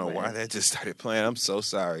soundtrack. I don't know with why it. that just started playing. I'm so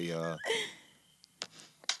sorry, y'all.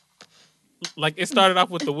 Like it started off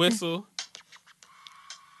with the whistle.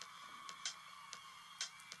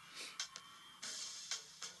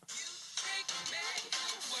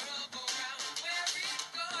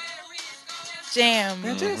 Jam.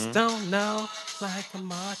 I just don't know, like a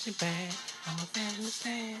marching band. I'm a fan of the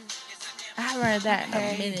stand. I haven't heard that in a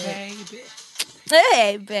Hey, minute. baby.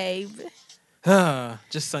 Hey, babe.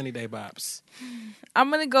 Just sunny day bops. I'm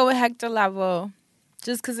gonna go with Hector Lavoe,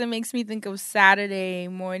 just because it makes me think of Saturday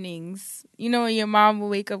mornings. You know when your mom will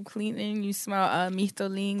wake up cleaning, you smell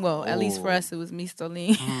mistolin. Well, at least for Oh. us, it was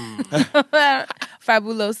mistolin.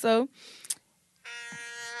 Fabuloso.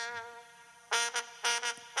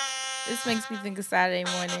 This makes me think of Saturday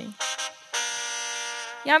morning.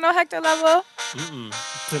 Y'all know Hector Lavoe?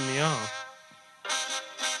 Put me on.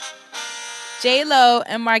 J-Lo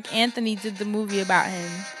and Mark Anthony did the movie about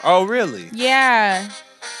him. Oh, really? Yeah.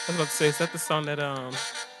 I was about to say, is that the song that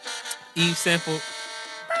Eve sampled?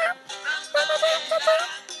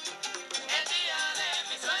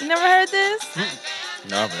 You never heard this?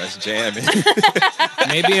 No, but that's jamming.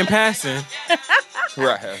 Maybe in passing.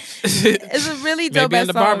 Right. It's a really dope Maybe in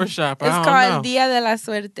the song. barbershop. It's I don't called know. El Dia de la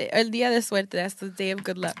Suerte. El Dia de Suerte. That's the day of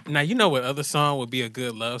good luck. Now, you know what other song would be a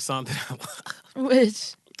good love song that I love?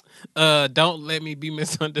 Which? Don't Let Me Be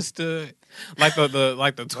Misunderstood. Like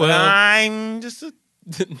the 12. I'm just a...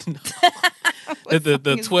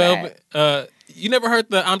 the 12. You never heard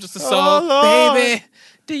the "I'm Just a Soul," Oh, baby.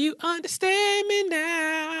 Do you understand me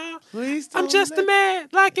now? Please I'm just a man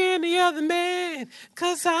like any other man.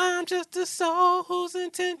 'Cause I'm just a soul whose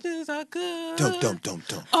intentions are good. Dum.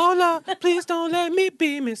 Oh, Lord, please don't let me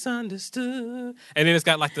be misunderstood. And then it's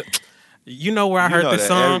got like the... You know where I heard this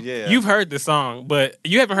song? Yeah. You've heard this song, but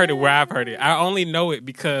you haven't heard it where I've heard it. I only know it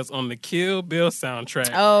because on the Kill Bill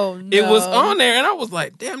soundtrack, Oh, no. it was on there, and I was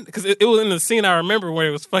like, damn, because it was in the scene I remember where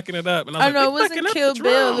it was fucking it up. And I was no, like, it wasn't Kill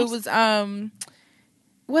Bill. It was,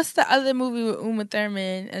 what's the other movie with Uma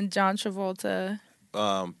Thurman and John Travolta?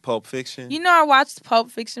 Pulp Fiction. You know, I watched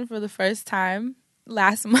Pulp Fiction for the first time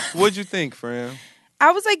last month. What'd you think, friend?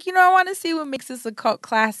 I was like, I want to see what makes this a cult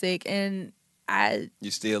classic, and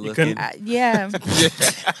You still looking? Yeah.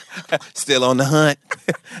 Still on the hunt?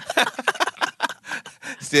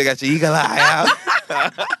 Still got your eagle eye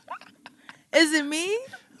out? Is it me?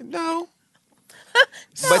 No.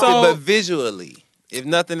 But visually, if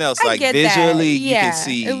nothing else, I like get visually, that. you Yeah, can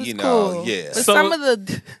see, it was cool. yeah. But So- some of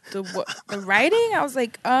the writing, I was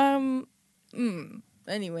like,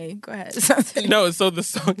 Anyway, go ahead. No, so the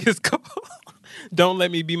song is called "Don't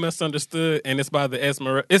Let Me Be Misunderstood," and it's by the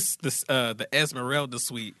Esmeralda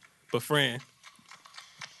Suite. But friend,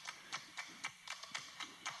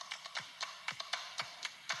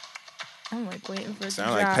 I'm like waiting for it to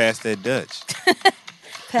Sound drop. like Pass That Dutch.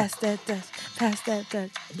 Pass that Dutch. Pass that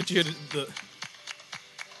Dutch. but you hear the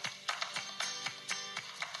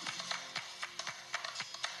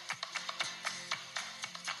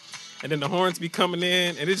and then the horns be coming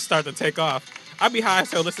in, and it just start to take off. I be high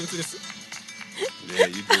as hell listening to this. Yeah,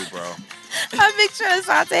 you do, bro. I'm picturing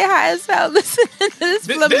Asante high as hell listening to this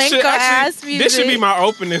flamenco ass music. This should be my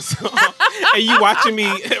opening song. And you watching me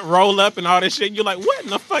roll up and all this shit. You're like, what in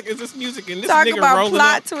the fuck is this music? And this Talk nigga about rolling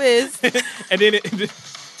plot up. twist. And then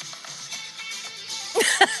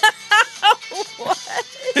What?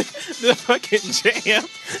 the fucking jam.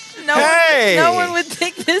 No one would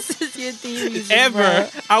think this is your theme music, Ever. bro.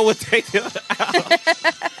 I would take it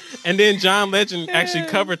out. And then John Legend actually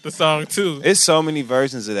covered the song too. It's so many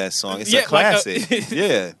versions of that song. It's a classic.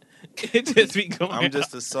 Yeah. It just be going. I'm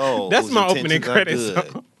just a soul. That's whose my opening intentions are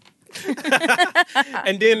credits good. song.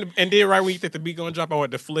 and then right when you think the beat gonna drop, I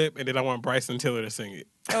want to flip, and then I want Bryson Tiller to sing it.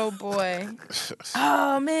 Oh boy.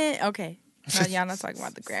 Oh man. Okay. No, y'all not talking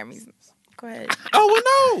about the Grammys. Go ahead. Oh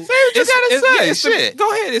well, no. Say what you gotta say. Shit.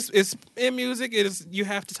 Go ahead. It's in music. It is. You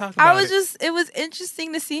have to talk about it. It was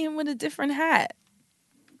interesting to see him with a different hat.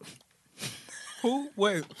 Who?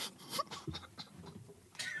 Wait.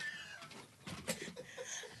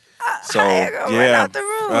 So I go right out the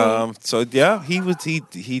room. So yeah, he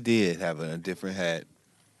did have a different hat,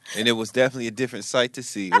 and it was definitely a different sight to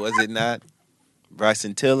see, was it not?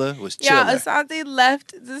 Bryson Tiller was chilling. Yeah, Asante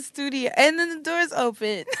left the studio, and then the doors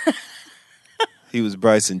open. He was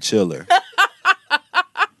Bryson Chiller.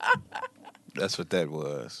 That's what that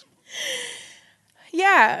was.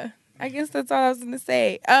 Yeah, I guess that's all I was going to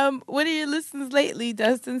say. What are your listens lately,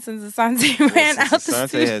 Dustin, since Asante ran out the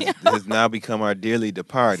studio? Asante has now become our dearly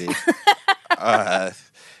departed.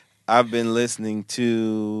 I've been listening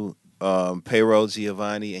to Payroll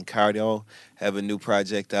Giovanni and Cardio have a new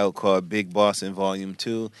project out called Big Boss in Volume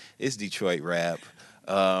 2. It's Detroit rap.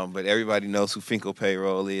 But everybody knows who Finkel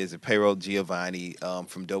Payroll is. And Payroll Giovanni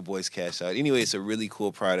from Doughboys Cash Out. Anyway, it's a really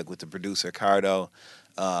cool product with the producer Cardo.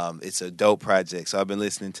 It's a dope project, so I've been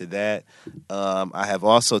listening to that. I have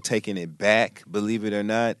also taken it back, believe it or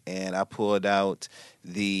not, and I pulled out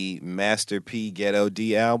the Master P Ghetto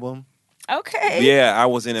D album. Okay. Yeah, I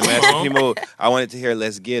was in a Master P mode. I wanted to hear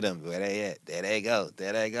Let's Get 'Em. Where they at? There they go.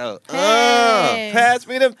 There they go. Hey. Pass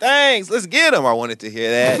me them things. Let's get 'em. I wanted to hear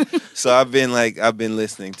that. So I've been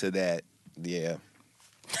listening to that. Yeah.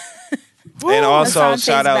 And also Asante's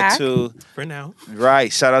shout out back. to For now.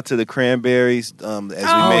 shout out to the Cranberries. As we mentioned,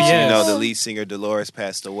 yes. the lead singer Dolores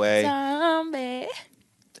passed away. Zombie.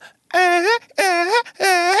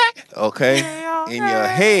 Okay, in your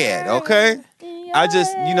head. Okay, I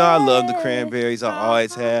just I love the Cranberries. I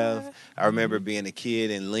always have. I remember being a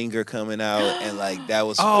kid and Linger coming out, and like that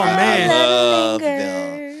was man. I love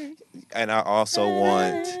them. And I also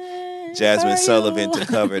want Jasmine Sullivan to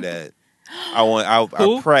cover that.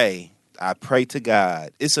 I pray to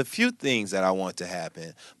God. It's a few things that I want to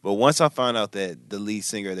happen. But once I found out that the lead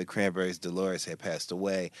singer of the Cranberries, Dolores, had passed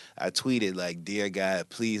away, I tweeted, like, dear God,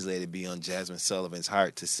 please let it be on Jasmine Sullivan's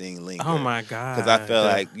heart to sing Linger. Oh, my God. Because I felt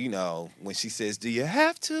like, when she says, do you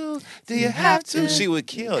have to? Do you have to? She would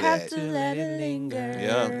kill Have that. to let it linger.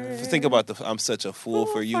 Yeah. Think about the I'm such a fool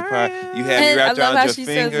for you part. You have me And wrapped I love around how your she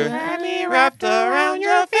says finger. it. Have me wrapped around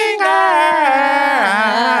your finger.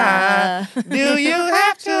 Do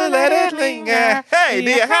Hey,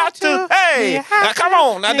 do you have to? Hey, come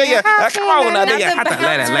on. Now, do you? Come on. Now, do you have to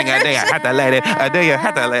let it linger? Do you have to let it? Do you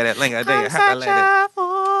have to let it linger? Do you have to let it?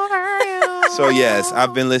 So yes,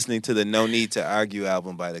 I've been listening to the No Need to Argue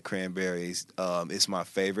album by the Cranberries. It's my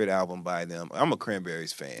favorite album by them. I'm a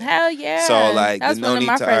Cranberries fan. Hell yeah! So like That's the No one of Need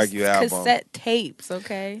my to first Argue album cassette tapes.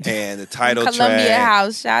 Okay, and the title from Columbia track.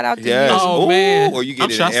 House. Shout out to Yes. you. Oh, Ooh, man. or you get I'm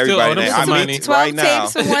it sure I in still everybody owe them name. some I mean, money. 12 right now.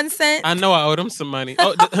 tapes for 1 cent. I know I owe them some money.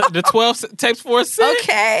 Oh, the 12 tapes for a cent.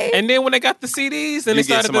 Okay. And then when they got the CDs, and You they get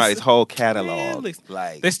started somebody's this, whole catalog. Man,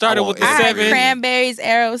 Like they started I with want the I had every- seven. Cranberries,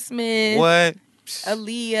 Aerosmith, What?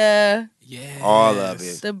 Aaliyah, Yes. All of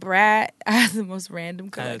it. The Brat. I have the most random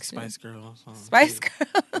I had collection. Spice Girls. Spice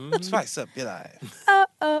Girls. Spice up your life.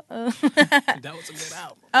 That was a good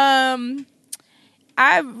album.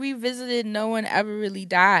 I revisited No One Ever Really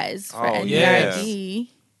Dies for Oh, NERD.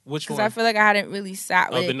 Which Because one? I feel like I hadn't really sat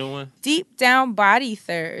Oh, with the new one? Deep Down Body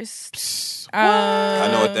Thirst. I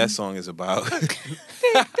know what that song is about.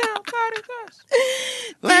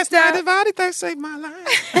 Last night the body thirst saved my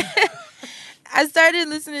life. I started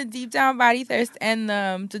listening to Deep Down Body Thirst and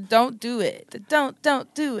the Don't Do It. The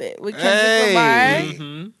Don't Do It with Kendrick Lamar.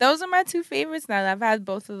 Mm-hmm. Those are my two favorites now. I've had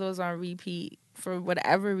both of those on repeat for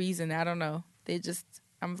whatever reason. I don't know.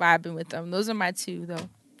 I'm vibing with them. Those are my two though.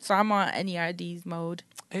 So I'm on NERD's mode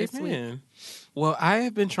this week. Amen. Well, I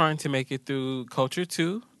have been trying to make it through Culture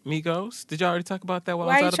 2, Migos. Did y'all already talk about that while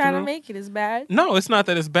Why I are was you out of trying the to room? make it as bad? No, it's not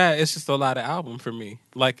that it's bad. It's just a lot of album for me.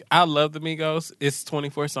 Like, I love the Migos. It's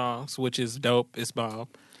 24 songs, which is dope. It's bomb.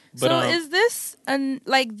 But, So is this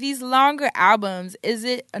like these longer albums? Is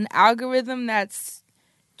it an algorithm that's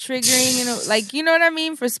triggering? Like, you know what I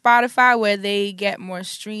mean, for Spotify, where they get more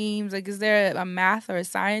streams? Like, is there a math or a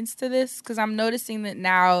science to this? Because I'm noticing that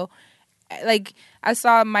now. Like, I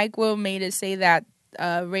saw Mike Will made it say that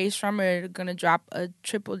Ray Shrummer gonna drop a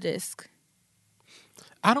triple disc.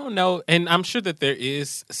 I don't know, and I'm sure that there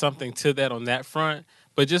is something to that on that front.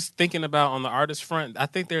 But just thinking about on the artist front, I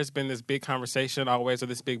think there's been this big conversation always, or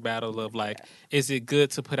this big battle of like, is it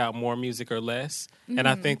good to put out more music or less? Mm-hmm. And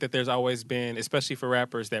I think that there's always been, especially for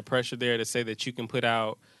rappers, that pressure there to say that you can put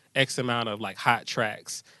out X amount of like hot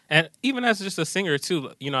tracks. And even as just a singer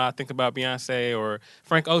too, you know, I think about Beyonce or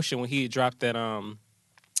Frank Ocean when he dropped that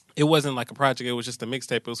it wasn't like a project, it was just a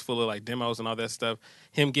mixtape. It was full of like demos and all that stuff.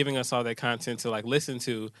 Him giving us all that content to like listen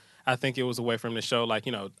to, I think it was a way for him to show like,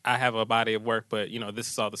 you know, I have a body of work, but you know,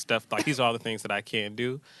 this is all the stuff, like these are all the things that I can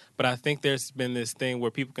do. But I think there's been this thing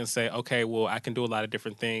where people can say, okay, well, I can do a lot of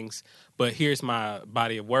different things, but here's my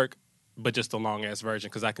body of work, but just a long ass version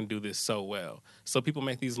because I can do this so well. So people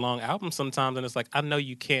make these long albums sometimes, and it's like, I know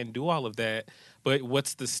you can't do all of that, but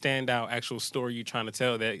what's the standout actual story you're trying to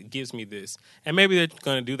tell that gives me this? And maybe they're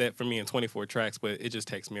going to do that for me in 24 tracks, but it just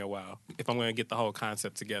takes me a while if I'm going to get the whole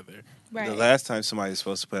concept together. Right. The last time somebody was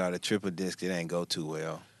supposed to put out a triple disc, it ain't go too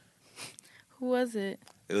well. Who was it?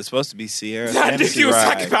 It was supposed to be Sierra I think Fantasy you was Ride.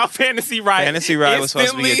 talking about Fantasy Ride. Fantasy Ride was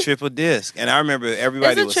supposed to be a Instantly. triple disc. And I remember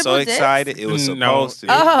everybody Is it was so triple disc? excited. It was supposed to.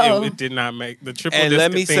 Oh. It did not make the triple And disc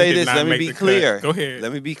let me thing say did this, not let me make be the cut. clear. Go ahead.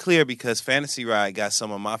 Let me be clear because Fantasy Ride got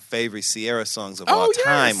some of my favorite Sierra songs of Oh, all yes.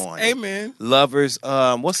 time on it. Amen. Lovers,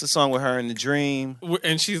 what's the song with her in the dream?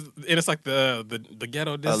 And it's like the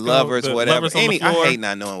ghetto disco. Lovers, the whatever. Lovers on the I floor. hate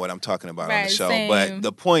not knowing what I'm talking about on the Right, show. same. But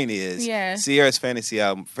the point is, Yeah. Sierra's Fantasy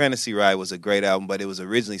Ride was a great album, but it was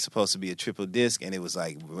originally supposed to be a triple disc, and it was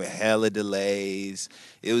like hella delays.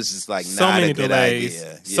 It was just like So not many a good delays.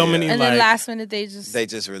 idea. So many And then like- last minute they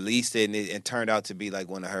just released it, and it turned out to be like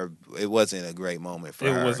one of her. It wasn't a great moment for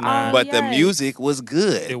her. It was not. But the yikes. music was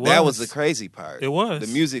good. It That was was. the crazy part. It was.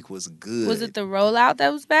 The music was good. Was it the rollout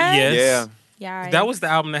that was bad? Yes. Yeah. Yeah. That was the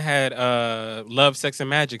album that had Love, Sex,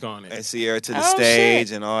 and Magic on it. And Sierra to the Oh, stage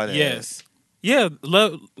shit. and all that. Yes. Yeah,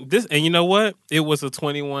 love this, and you know what? It was a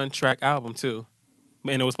 21 track album too,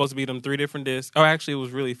 and it was supposed to be them 3 different discs. Oh, actually, it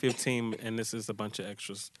was really 15, and this is a bunch of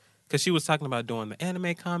extras. Because she was talking about doing the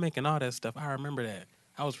anime comic and all that stuff. I remember that.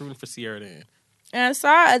 I was rooting for Sierra then. And I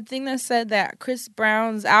saw a thing that said that Chris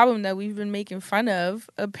Brown's album that we've been making fun of,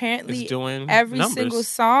 apparently It's doing every numbers. single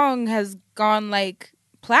song has gone like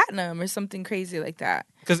platinum or something crazy like that.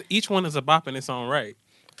 Because each one is a bop in its own right.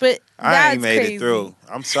 But I that's ain't made crazy. it through.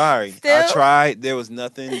 I'm sorry. Still? I tried. There was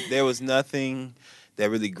nothing that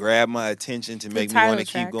really grabbed my attention to make me want to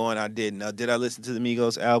keep going. I did. Now, did I listen to the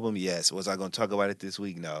Migos album? Yes. Was I going to talk about it this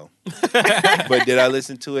week? No. But did I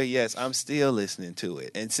listen to it? Yes. I'm still listening to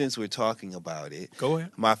it. And since we're talking about it, go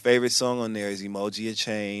ahead. My favorite song on there is Emoji a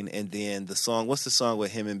Chain, and then the song. What's the song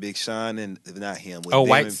with him and Big Sean? And not him. With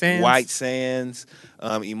White Sands. White Sands.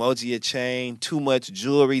 Emoji a Chain. Too Much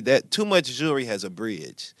Jewelry. That Too Much Jewelry has a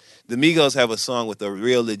bridge. The Migos have a song with a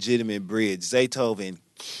real legitimate bridge. Zaytoven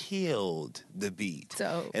killed the beat.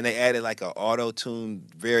 And they added like an auto-tune,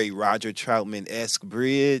 very Roger Troutman-esque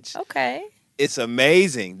bridge. Okay. It's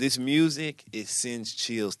amazing. This music, it sends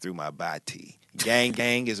chills through my body. Gang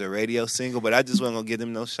Gang is a radio single, but I just wasn't going to give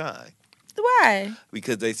them no shine. Why?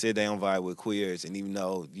 Because they said they don't vibe with queers, and even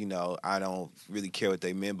though, I don't really care what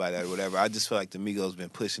they meant by that or whatever, I just feel like the Migos been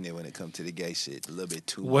pushing it when it comes to the gay shit a little bit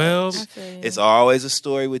too much. It's always a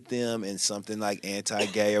story with them and something like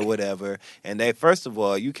anti-gay or whatever. And they, first of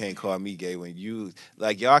all, you can't call me gay when you,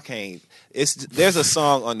 y'all can't. There's a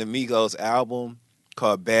song on the Migos album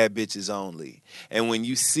called Bad Bitches Only. And when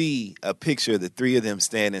you see a picture of the three of them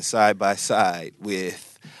standing side by side with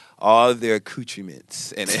all of their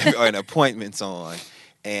accoutrements and appointments on,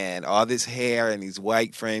 and all this hair and these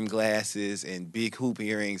white frame glasses and big hoop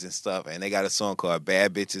earrings and stuff, and they got a song called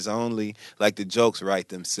Bad Bitches Only. Like, the jokes write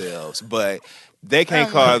themselves, but they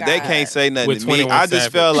can't they can't say nothing with to me. I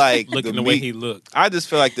just felt like looking the way he looked. I just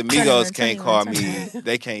feel like the Migos can't call me.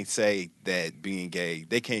 They can't say that being gay.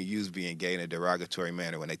 They can't use being gay in a derogatory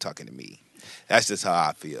manner when they talking to me. That's just how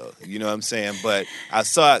I feel. You know what I'm saying? But I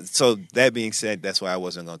saw it. So that being said, that's why I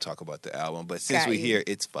wasn't going to talk about the album. But since we're here,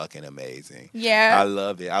 it's fucking amazing. Yeah. I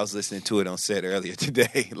love it. I was listening to it on set earlier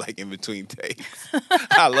today, like in between takes.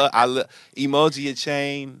 I love Emoji a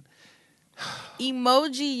Chain.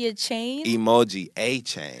 Emoji a Chain? Emoji a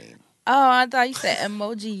Chain. Oh, I thought you said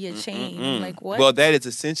emoji your chain. Like, what? Well, that is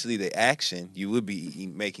essentially the action you would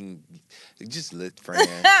be making. Just look, friend.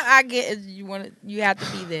 I get it. You have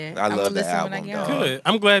to be there. I love the album. Good.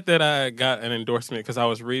 I'm glad that I got an endorsement because I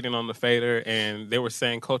was reading on the Fader and they were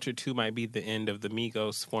saying Culture 2 might be the end of the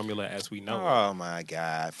Migos formula as we know it. Oh my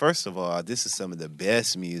God! First of all, this is some of the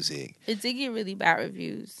best music. It did get really bad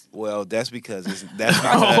reviews. Well, that's because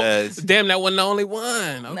damn, that wasn't the only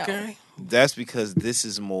one. Okay, that's because this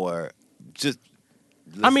is more. Just,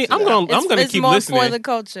 I'm gonna keep listening. It's more for the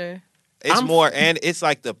culture. It's more, and it's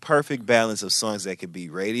like the perfect balance of songs that could be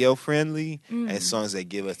radio friendly and songs that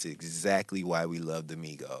give us exactly why we love the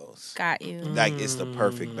Migos. Got you. Like, it's the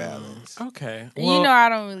perfect balance. Okay. Well, I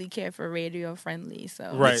don't really care for radio friendly,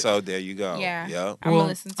 so. Right. So there you go. Yeah. Yep. I'm going to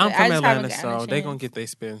listen to it. I'm from Atlanta, so they're going to get their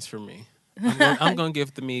spins from me. I'm going to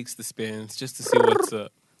give the Migs the spins just to see what's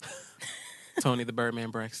up. Tony the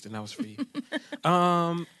Birdman Braxton, that was for you.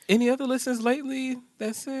 Any other listens lately?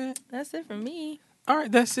 That's it? That's it for me. All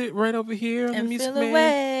right, that's it right over here. And Music feel Man.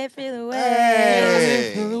 away.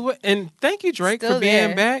 Hey. Feel away. And thank you, Drake, Still for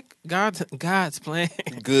being there. back. God's plan.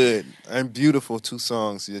 Good and beautiful 2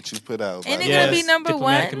 songs that you put out. Ain't it gonna be number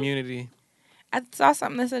Diplomatic 1? Community. I saw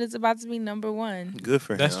something that said it's about to be number 1. Good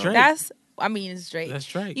for him. That's Drake. It's Drake. That's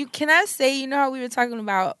Drake. Can I say, you know how we were talking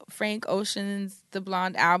about Frank Ocean's The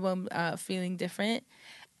Blonde album, Feeling Different?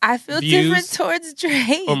 I feel Views? different towards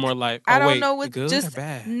Drake. Or more like, I don't wait, know what good just or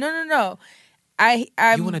bad? No.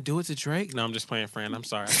 You want to do it to Drake? No, I'm just playing, friend. I'm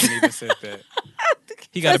sorry. I shouldn't even said that.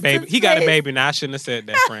 He got a baby. He got a baby now. I shouldn't have said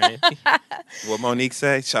that, friend. What Monique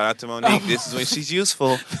say? Shout out to Monique. This is when she's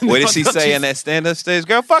useful. What did she say in that stand-up stage?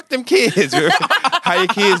 Girl, fuck them kids. How your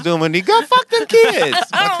kids doing, Monique? Girl, fuck them kids.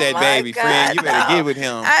 Fuck that baby, friend. You better get with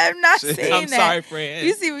him. I'm not saying I'm that. sorry, friend.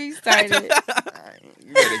 You see where you started.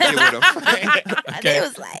 You better get with him, friend. Okay. It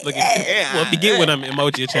was like, Look at well, if you get with hthem,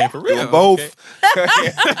 emoji a chain for real. Doing both.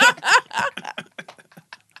 Okay?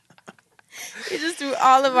 You just threw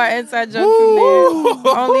all of our inside jokes in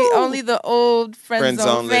there. Only the old friend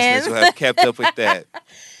zone fans listeners who have kept up with that.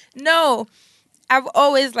 No, I've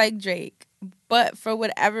always liked Drake, but for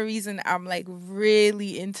whatever reason, I'm like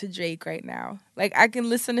really into Drake right now. Like, I can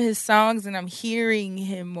listen to his songs and I'm hearing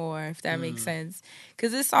him more, if that makes sense.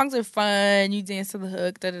 Because his songs are fun. You dance to the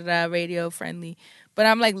hook, radio friendly. But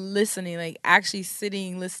I'm like listening, like actually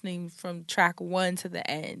sitting, listening from track 1 to the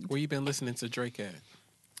end. Where you been listening to Drake at?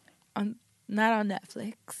 Not on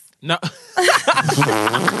Netflix. No. Oh,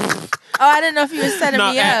 I didn't know if you were setting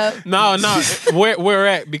me up. No. Where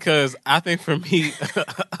at? Because I think for me,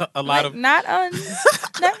 a lot of not on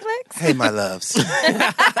Netflix. Hey, my loves.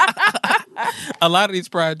 A lot of these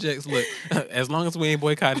projects, look, as long as we ain't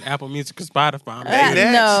boycotting Apple Music or Spotify, Hey,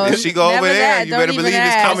 next. No, if she go over there, that. you Don't better even believe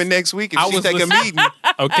ask. it's coming next week if she take a meeting.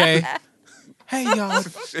 Okay. Hey, y'all.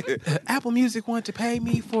 Apple Music want to pay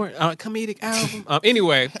me for a comedic album.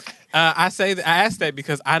 Anyway, I asked that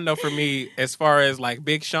because I know for me, as far as like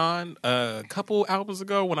Big Sean, a couple albums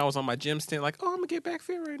ago when I was on my gym stint, like, I'm gonna get back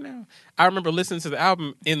fit right now. I remember listening to the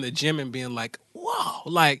album in the gym and being like, whoa,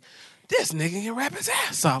 like this nigga can rap his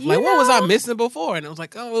ass off. Like, what was I missing before? And it was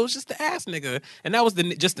like, oh, it was just the ass nigga. And that was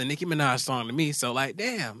just the Nicki Minaj song to me. So like,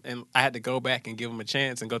 damn. And I had to go back and give him a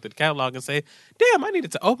chance and go through the catalog and say, damn, I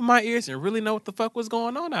needed to open my ears and really know what the fuck was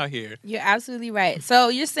going on out here. You're absolutely right. So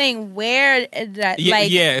you're saying where that,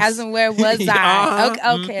 yes. as in where was I?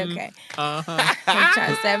 Okay. Uh-huh. You're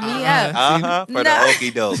trying to set me up. For the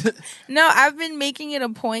okie doke. No, I've been making it a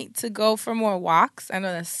point to go for more walks. I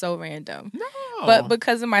know that's so random. No. But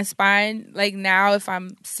because of my spine, like now if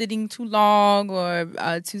I'm sitting too long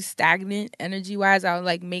or too stagnant energy-wise, I'll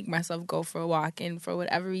like make myself go for a walk. And for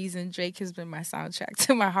whatever reason, Drake has been my soundtrack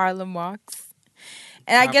to my Harlem walks.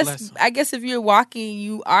 And I guess if you're walking,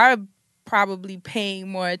 you are probably paying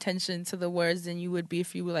more attention to the words than you would be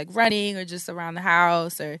if you were like running or just around the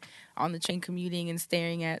house or on the train commuting and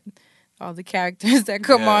staring at all the characters that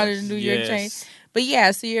come on in the New York train. But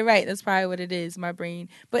yeah, so you're right. That's probably what it is, my brain.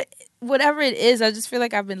 But whatever it is, I just feel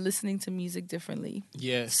like I've been listening to music differently.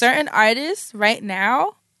 Yes. Certain artists right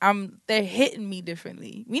now, they're hitting me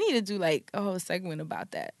differently. We need to do like a whole segment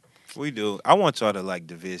about that. We do. I want y'all to like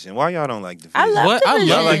Division. Why y'all don't like Division? I love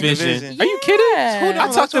Division. I love Division. Are you kidding?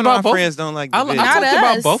 I talked about my both. friends don't like Division. I talked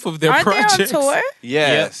about both of their Aren't projects. They on tour?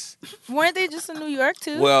 Yes. Weren't they just in New York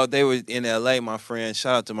too? Well, they were in L.A. My friend,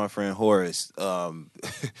 shout out to my friend Horace.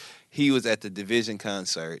 He was at the Division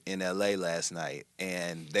concert in L.A. last night,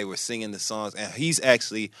 and they were singing the songs. And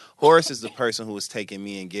Horace is the person who was taking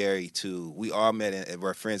me and Gary we all met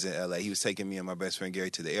we're friends in L.A. He was taking me and my best friend Gary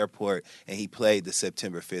to the airport, and he played the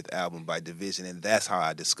September 5th album by Division, and that's how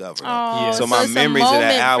I discovered him. So my memories of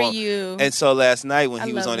that album. For you. And so last night when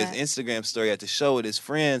he was on his Instagram story at the show with his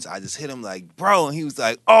friends, I just hit him like, bro, and he was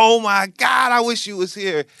like, oh my God, I wish you was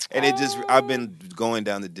here. And I've been going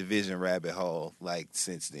down the Division rabbit hole like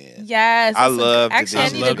since then. Yes, I love Division.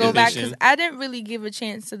 Actually, I need to go back Division. because I didn't really give a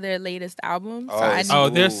chance to their latest album.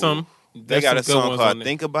 There's some. They got a song called on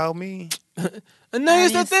 "Think About Me." I know you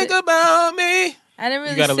still think about me. I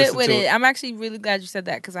didn't really sit with it. I'm actually really glad you said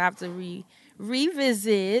that because I have to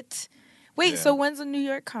revisit. Wait, so when's the New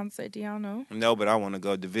York concert? Do y'all know? No, but I want to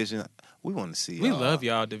go. Division. We want to see y'all. We love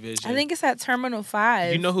y'all, Division. I think it's at Terminal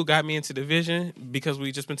 5. You know who got me into Division because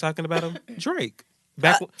we just been talking about him? Drake.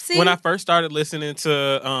 Back when I first started listening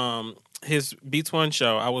to his Beats One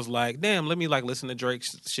show, I was like, damn, let me like listen to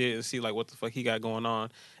Drake's shit and see like what the fuck he got going on.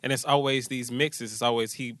 And it's always these mixes. It's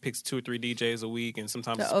always he picks 2 or 3 DJs a week, and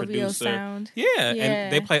sometimes the it's a OVO producer. sound. Yeah,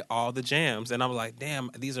 and they play all the jams. And I'm like, damn,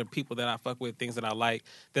 these are people that I fuck with, things that I like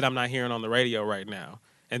that I'm not hearing on the radio right now.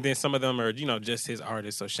 And then some of them are, just his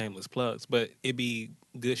artists, so shameless plugs. But it be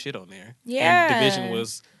good shit on there. Yeah. And Division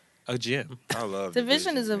was a gem. I love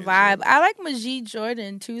Division is a vibe. I like Majid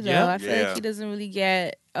Jordan too, though. I feel like he doesn't really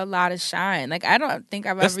get a lot of shine. Like I don't think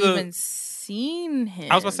I've ever even seen him.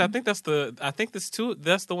 I was about to say, I think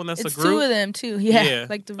that's the one that's it's a group. 2 of them too. Yeah.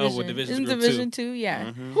 Like Division. Oh, well, Division's Isn't group Division too? Yeah.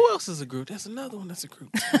 Mm-hmm. Who else is a group? That's another one that's a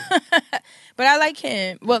group too. But I like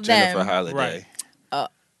him. Well, Jennifer them. Holiday. Right.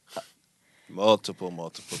 Multiple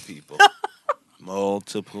people.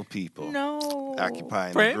 Multiple people. No.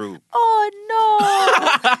 Occupying the group.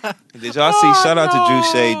 Oh, no. Did y'all see? Shout out to Drew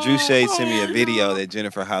Shade. Drew Shade sent me a video that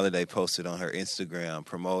Jennifer Holiday posted on her Instagram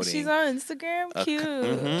promoting. She's on Instagram?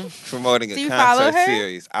 Cute. Promoting Do a you follow concert her?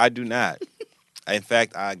 series. I do not. In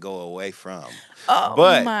fact, I go away from. Oh,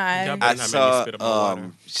 but my. I saw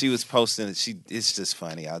she was posting. It's just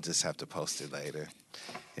funny. I'll just have to post it later.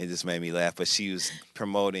 It just made me laugh. But she was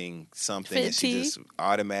promoting something, and she just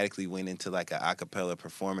automatically went into like an a cappella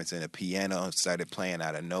performance, and a piano started playing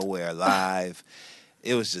out of nowhere live.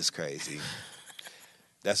 It was just crazy.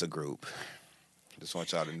 That's a group. Just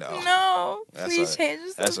want y'all to know. No, please change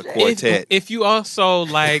the That's a subject. quartet. If you also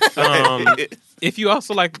like,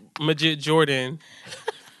 Majid Jordan,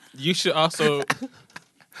 you should also.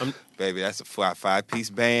 Baby, that's a 5-piece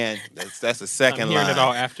band. That's a second line. I'm hearing it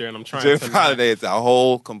all after, and I'm trying Jennifer to. Holiday, it's a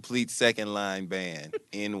whole complete second line band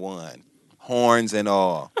in one, horns and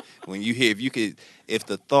all. When you hear, if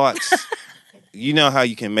the thoughts, you know how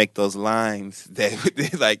you can make those lines that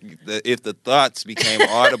if the thoughts became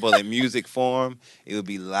audible in music form, it would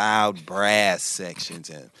be loud brass sections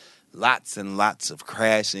and lots of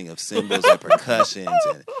crashing of cymbals and percussions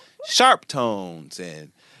and sharp tones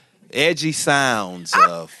and edgy sounds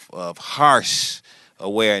of harsh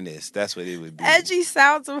awareness. That's what it would be. Edgy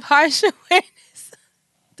sounds of harsh awareness.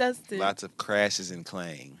 Dustin. Lots of crashes and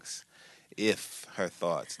clangs. If her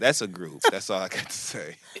thoughts. That's a group. That's all I got to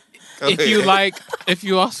say. If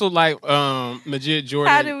you also like Majid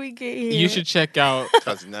Jordan, How did we get here? you should check out.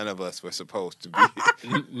 Because none of us were supposed to be.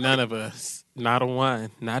 None of us. Not a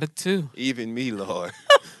one. Not a two. Even me, Lord.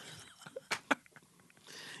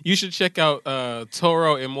 You should check out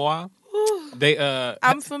Toro et Moi. They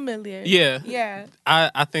I'm familiar. Yeah.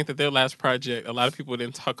 I think that their last project a lot of people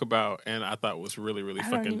didn't talk about and I thought was really, really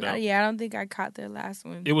fucking dope. Yeah, I don't think I caught their last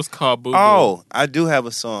one. It was called Boo Boo. Oh, I do have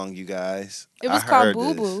a song, you guys. It was called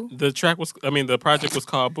Boo Boo. The project was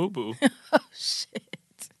called Boo Boo. Oh shit.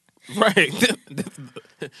 Right.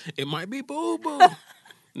 It might be Boo Boo.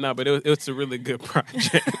 No, but it was a really good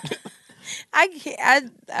project. I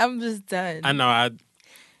can't. I'm just done. I know.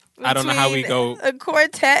 I don't know how we go. A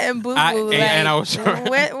quartet and Boo Boo. And I was trying.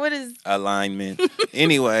 What is alignment?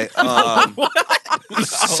 Anyway, so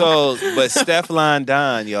but Stefflon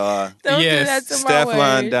Don, y'all. Don't do that to my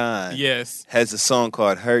Stefflon word. Don. Yes. Has a song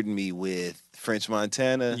called "Hurting Me" with French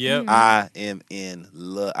Montana. Yep. I am in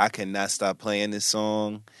love. I cannot stop playing this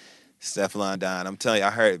song. Stefflon Don. I'm telling you,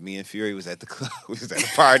 I heard me and Fury was at the club. We was at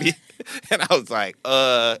a party, and I was like,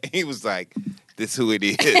 he was like, "This who it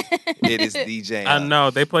is. It is DJ." I know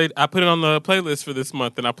they played. I put it on the playlist for this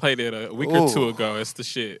month, and I played it a week or two ago. It's the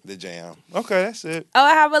shit. The jam. Okay, that's it. Oh,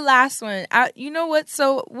 I have a last one. You know what?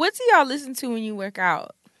 So, what do y'all listen to when you work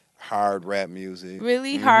out? Hard rap music.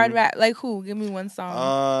 Really hard rap? Like who? Give me one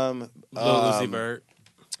song. Lil Uzi Vert.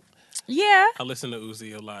 Yeah. I listen to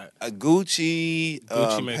Uzi a lot. Gucci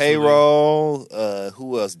makes Payroll.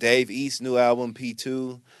 Who else? Dave East's new album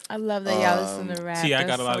P2. I love that y'all listen to rap. T.I. That's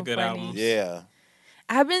got a lot so of good funny. albums. Yeah.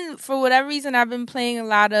 For whatever reason, I've been playing a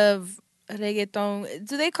lot of reggaeton.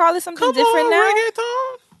 Do they call it something different now?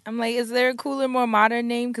 Reggaeton? I'm like, is there a cooler, more modern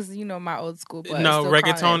name? Because you know my old school. But No,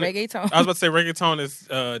 reggaeton. Reggaeton. I was about to say reggaeton is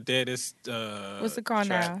dead. It's What's it called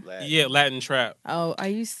Trap, now? Latin. Yeah, Latin trap. Oh, are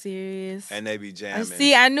you serious? And they be jamming.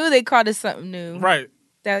 See, I knew they called it something new. Right.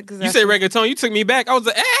 Cause You say reggaeton, you took me back. I was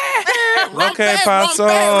like, Okay, paso.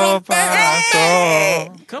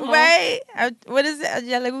 come on. Right? What is it? A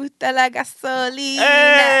ella le gusta la gasolina.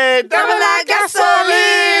 Hey, dame la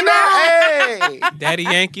gasolina. Hey. Daddy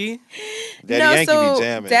Yankee. Daddy Yankee be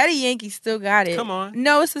jamming. Daddy Yankee still got it. Come on.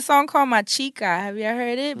 No, it's a song called My Chica. Have you ever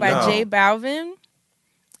heard it? By No. J Balvin.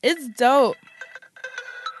 It's dope.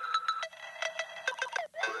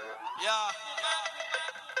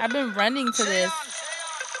 I've been running to this.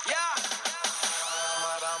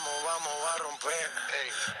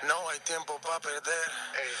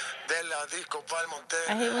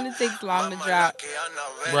 I hate when it takes long to drop.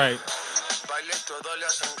 Right.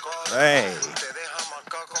 Hey.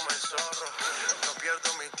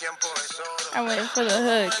 I went for the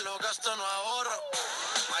hook.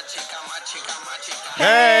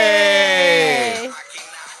 Hey.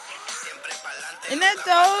 Isn't that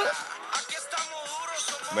dope?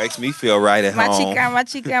 Makes me feel right at My home. chica, my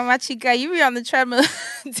chica, my chica. You be on the treadmill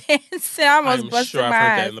dancing. I almost I'm busted sure I've my heard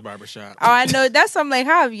ass. that in the barbershop. Oh, I know. That's what I'm like,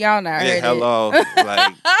 how have y'all not heard Yeah, it? hello.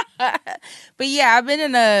 Like, But yeah, I've been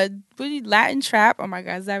in a Latin trap. Oh my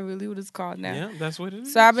God, is that really what it's called now? Yeah, that's what it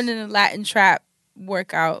is. So I've been in a Latin trap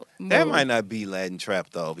workout mode. that might not be Latin trap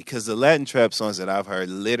though, because the Latin trap songs that I've heard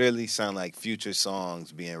literally sound like Future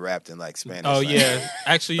songs being rapped in like Spanish. Oh language. yeah,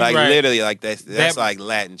 actually, you're Like right. literally, like that's That- like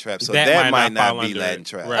Latin trap. So that that might might not not fall be under Latin it.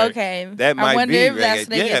 trap. Right. Okay. That I might wonder be if that's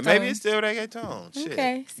reggaeton. Yeah, reggaeton. maybe it's still reggaeton. Shit.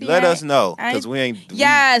 Okay. See, Let us know I- because we ain't.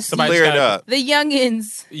 Yes. Somebody clear it gotta- up. The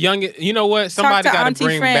youngins. Young, you know what? Somebody to got to Auntie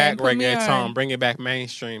bring Fran, back put me reggaeton, on. bring it back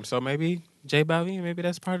mainstream. So maybe J Balvin, maybe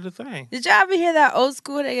that's part of the thing. Did y'all ever hear that old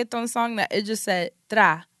school reggaeton song that it just said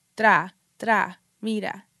tra, tra, tra,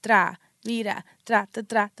 mira, tra, mira, tra, tra,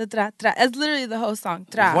 tra, tra, tra, tra. That's literally the whole song.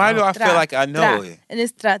 Tra. Why do I tra, feel like I know tra. it? And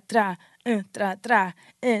it's tra, tra, tra, tra, tra.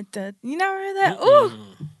 You never heard that? Ooh.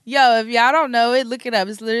 Yo, if y'all don't know it, look it up.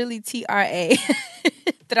 It's literally TRA.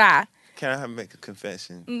 Tra. Can I make a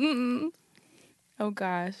confession? Mm-mm. Oh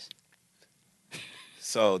gosh.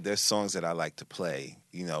 So there's songs that I like to play,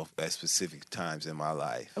 you know, at specific times in my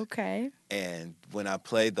life. Okay. And when I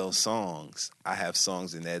play those songs, I have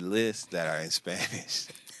songs in that list that are in Spanish.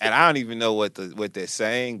 And I don't even know what they're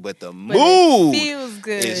saying, but the But mood it feels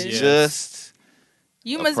good. is Yes. just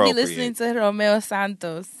You must be appropriate. listening to Romeo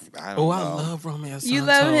Santos. I don't Oh, know. I love Romeo Santos. You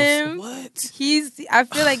love him? What? I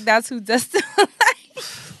feel like that's who Dustin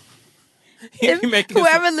He be making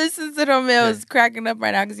Whoever listens to Romeo is cracking up right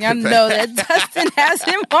now because y'all know that Dustin has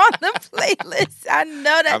him on the playlist. I know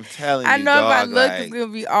that. I'm telling you, I know if I dog, look, like, it's gonna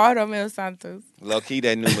be all Romeo Santos. low key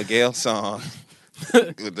that new Miguel song.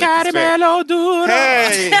 With the Caramelo duro.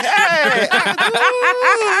 Hey,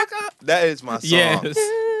 that is my song. Yes.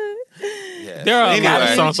 Yes. There are a lot of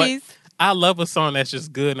Anyway, songs like Cheese. I love a song that's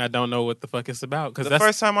just good and I don't know what the fuck it's about. The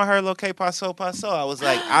first time I heard Lo Que Paso Paso, I was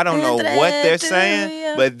like, I don't know what they're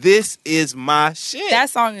saying, but this is my shit.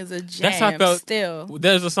 That song is a jam. That's how I felt. Still,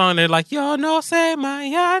 there's a song there like, yo, no say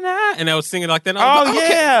Mayana. And I was singing like that. And I Oh, was like,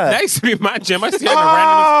 yeah. Okay. That used to be my jam. I used to hear in the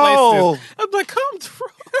randomest places. I was like, come through.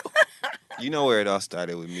 You know where it all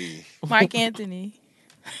started with me. Mark Anthony.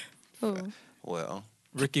 Who? Well,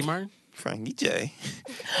 Ricky Martin. Frankie J.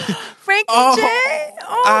 Frankie J.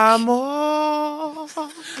 Amor.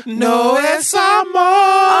 No es amor.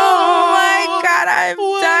 Oh my God, I'm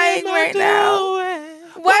dying right now.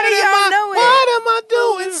 Why do y'all know it? What am I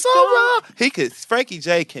doing so wrong? Frankie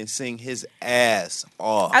J can sing his ass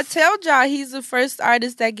off. I told y'all he's the first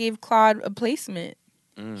artist that gave Claude a placement.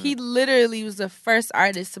 He literally was the first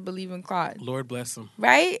artist to believe in Claude. Lord bless him.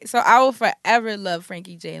 Right? So I will forever love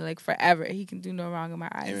Frankie J. Like forever. He can do no wrong in my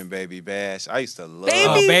eyes. Him and Baby Bash. I used to love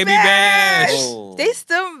Baby Bash. Oh. They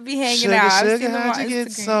still be hanging Sugar, out. I've sugar, seen them how'd on you get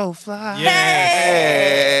Instagram. so fly? Yes.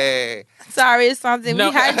 Hey. Sorry, it's something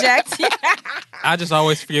No. we hijacked. I I just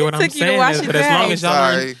always forget what I'm took you to saying. wash But your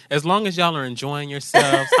as long as y'all are enjoying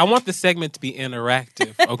yourselves, I want the segment to be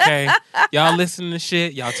interactive. Okay, y'all listening to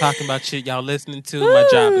shit, y'all talking about shit, y'all listening to. My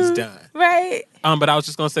job is done. Right. But I was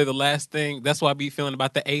just gonna say the last thing. That's why I be feeling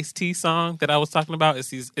about the Ace-T song that I was talking about. It's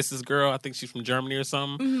this girl. I think she's from Germany or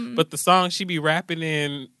something. Mm-hmm. But the song she be rapping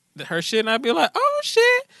in her shit, and I'd be like, "Oh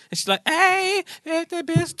shit!" And she's like, "Hey, that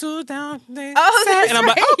bitch too down." Oh, that's and I'm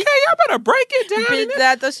like, right. "Okay, y'all better break it down." Bitch,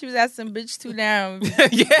 I thought she was asking bitch too down.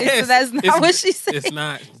 Yes, So that's not what she said. It's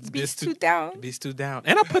not. Bitch too down. Bitch too down.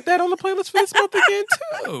 And I put that on the playlist for this month again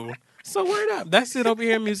too. So word up. That's it over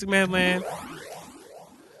here in Music Man Land.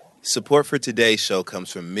 Support for today's show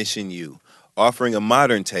comes from Mission U, offering a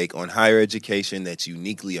modern take on higher education that's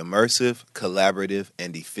uniquely immersive, collaborative,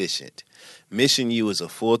 and efficient. Mission U is a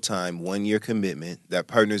full-time, one-year commitment that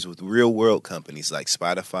partners with real-world companies like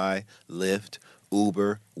Spotify, Lyft,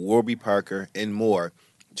 Uber, Warby Parker, and more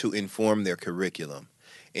to inform their curriculum.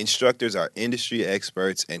 Instructors are industry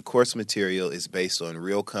experts, and course material is based on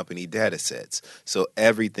real company data sets, so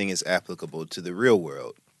everything is applicable to the real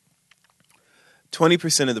world.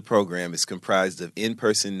 20% of the program is comprised of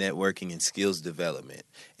in-person networking and skills development,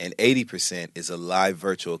 and 80% is a live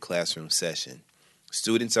virtual classroom session.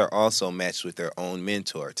 Students are also matched with their own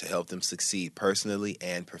mentor to help them succeed personally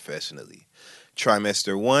and professionally.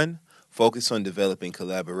 Trimester 1, focus on developing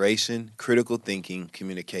collaboration, critical thinking,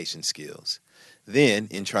 communication skills. Then,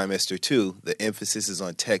 in Trimester 2, the emphasis is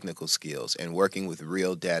on technical skills and working with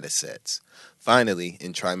real data sets. Finally,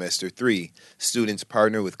 in Trimester 3, students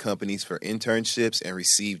partner with companies for internships and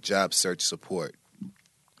receive job search support.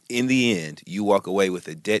 In the end, you walk away with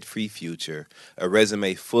a debt-free future, a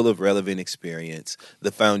resume full of relevant experience,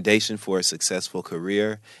 the foundation for a successful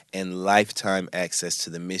career, and lifetime access to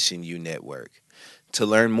the Mission U network. To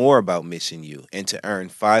learn more about Mission U and to earn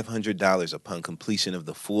 $500 upon completion of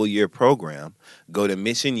the full-year program, go to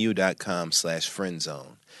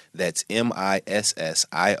missionu.com/friendzone. That's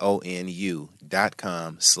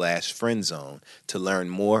MISSIONU.com/friendzone to learn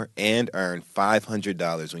more and earn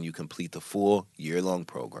 $500 when you complete the full year-long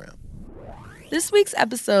program. This week's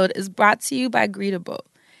episode is brought to you by Greetable.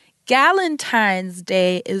 Galentine's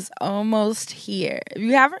Day is almost here. If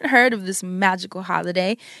you haven't heard of this magical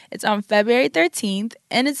holiday, it's on February 13th,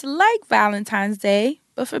 and it's like Valentine's Day,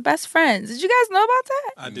 but for best friends. Did you guys know about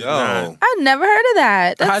that? I did not. I've never heard of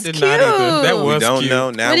that. That's I did cute. not either. That was We don't cute.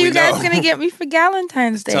 know. Now What are we you guys know. going to get me for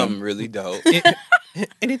Galentine's Day? Something really dope.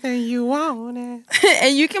 Anything you want.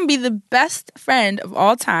 And you can be the best friend of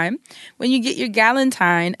all time when you get your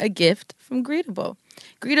Galentine a gift from Greetable.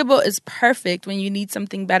 Greetable is perfect when you need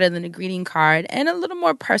something better than a greeting card and a little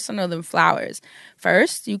more personal than flowers.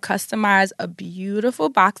 First, you customize a beautiful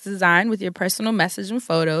box design with your personal message and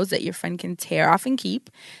photos that your friend can tear off and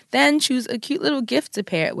keep. Then choose a cute little gift to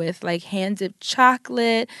pair it with, like hand-dipped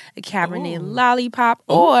chocolate, a Cabernet lollipop,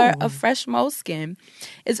 or a fresh moleskin.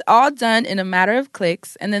 It's all done in a matter of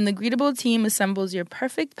clicks, and then the Greetable team assembles your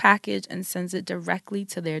perfect package and sends it directly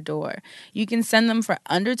to their door. You can send them for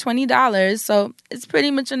under $20, so it's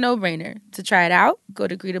pretty much a no-brainer. To try it out, go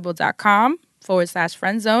to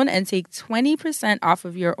greetable.com/friendzone and take 20% off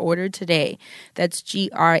of your order today. That's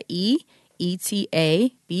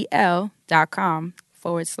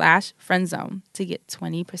greetabl.com/friendzone to get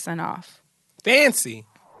 20% off. Fancy.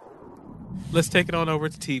 Let's take it on over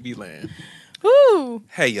to TV Land. Woo!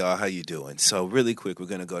 Hey y'all, how you doing? So really quick, we're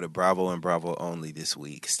going to go to Bravo and Bravo only this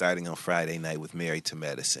week, starting on Friday night with Married to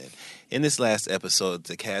Medicine. In this last episode,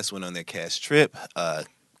 the cast went on their cast trip.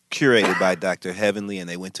 curated by Dr. Heavenly, and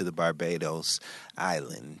they went to the Barbados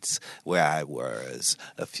Islands, where I was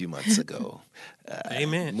a few months ago.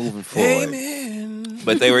 Amen. Moving forward. Amen.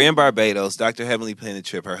 But they were in Barbados. Dr. Heavenly planned the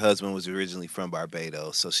trip. Her husband was originally from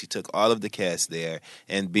Barbados, so she took all of the cast there.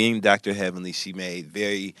 And being Dr. Heavenly, she made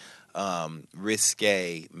very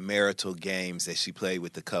risque marital games that she played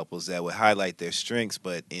with the couples that would highlight their strengths,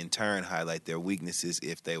 but in turn highlight their weaknesses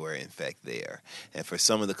if they were in fact there. And for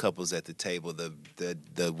some of the couples at the table,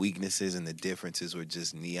 the weaknesses and the differences were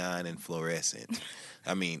just neon and fluorescent.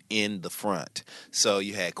 I mean, in the front. So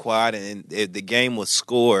you had Quad, and the game was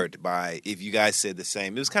scored by, if you guys said the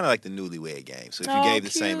same, it was kind of like the newlywed game. So if you gave the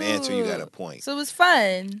same answer, you got a point. So it was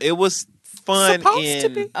fun. It was fun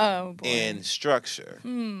in structure.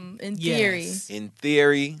 In theory. Yes. In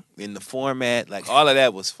theory, in the format, like all of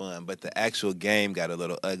that was fun, but the actual game got a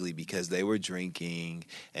little ugly because they were drinking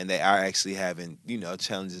and they are actually having,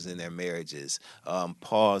 challenges in their marriages.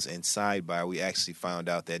 Pause and sidebar, we actually found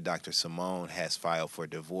out that Dr. Simone has filed for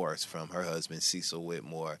divorce from her husband, Cecil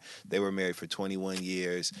Whitmore. They were married for 21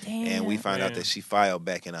 years, and we found out that she filed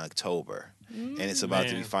back in October. And it's about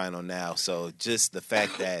to be final now. So just the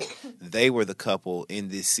fact that they were the couple in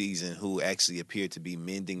this season who actually appeared to be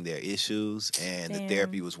mending their issues, and the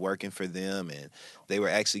therapy was working for them, and they were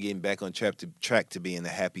actually getting back on track to being a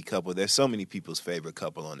happy couple. There's so many people's favorite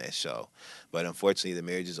couple on that show. But unfortunately, the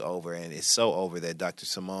marriage is over, and it's so over that Dr.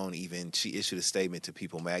 Simone she issued a statement to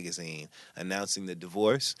People magazine announcing the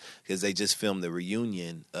divorce, because they just filmed the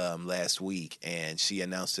reunion last week, and she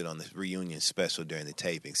announced it on the reunion special during the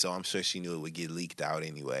taping. So I'm sure she knew it would get leaked out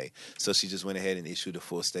anyway. So she just went ahead and issued a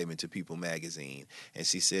full statement to People magazine, and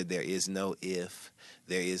she said there is no if,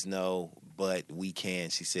 there is no but, we can.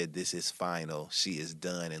 She said this is final. She is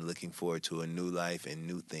done and looking forward to a new life and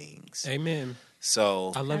new things. Amen.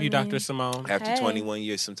 So I love you, Dr. Simone. After 21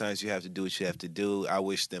 years, sometimes you have to do what you have to do. I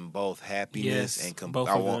wish them both happiness, and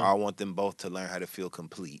I want them both to learn how to feel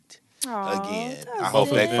complete. Again, I hope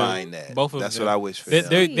they find that. That's what I wish for them.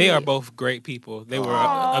 They are both great people. They were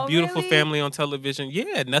a beautiful family on television.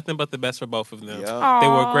 Yeah, nothing but the best for both of them. They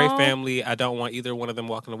were a great family. I don't want either one of them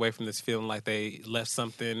walking away from this feeling like they left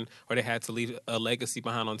something or they had to leave a legacy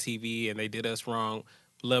behind on TV and they did us wrong.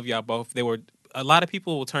 Love y'all both. They were. A lot of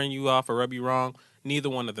people will turn you off or rub you wrong. Neither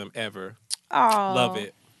one of them ever. Love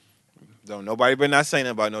it. Don't nobody better not say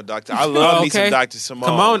nothing about no doctor. I love me some Dr. Simone.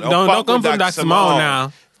 Come on, don't come from Dr. Simone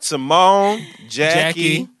now. Simone,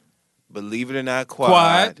 Jackie, believe it or not,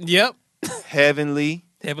 Quad. Yep. Heavenly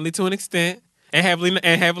to an extent, and heavenly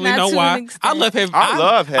know why. I love Heavenly. I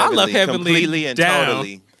love Heavenly completely and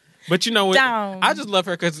totally. But you know what? I just love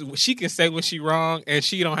her because she can say when she's wrong, and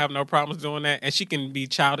she don't have no problems doing that, and she can be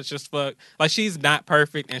childish as fuck. Like, she's not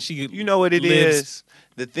perfect, and she You know what it is?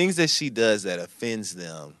 The things that she does that offends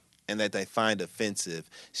them and that they find offensive,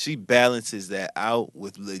 she balances that out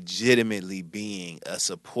with legitimately being a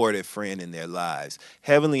supportive friend in their lives.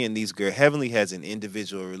 Heavenly has an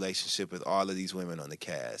individual relationship with all of these women on the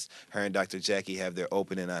cast. Her and Dr. Jackie have their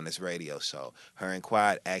open and honest radio show. Her and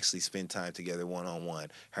Quad actually spend time together one-on-one.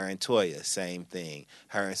 Her and Toya, same thing.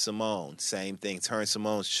 Her and Simone, same thing. Her and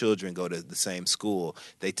Simone's children go to the same school.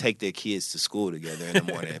 They take their kids to school together in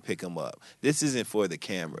the morning and pick them up. This isn't for the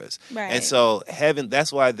cameras. Right. And so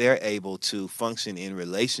that's why they're able to function in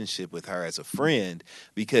relationship with her as a friend,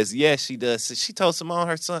 because she does. She told Simone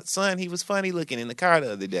her son he was funny looking in the car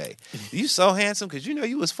the other day. You so handsome because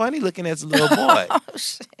you was funny looking as a little boy.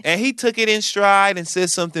 And he took it in stride and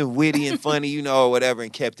said something witty and funny, or whatever,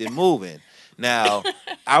 and kept it moving. Now,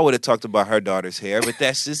 I would have talked about her daughter's hair, but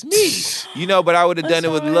that's just me. But I would have done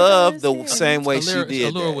it with love the same way she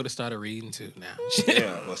did. Allura would have started reading too now.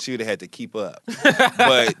 Yeah, well, she would have had to keep up.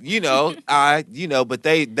 But, but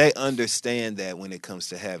they understand that when it comes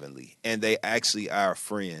to Heavenly, and they actually are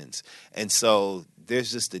friends. And so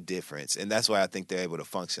there's just a difference, and that's why I think they're able to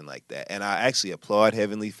function like that. And I actually applaud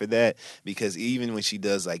Heavenly for that, because even when she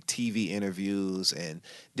does like TV interviews and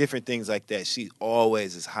different things like that, she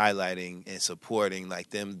always is highlighting and supporting like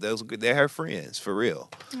them. They're her friends for real.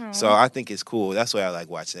 Aww. So I think it's cool. That's why I like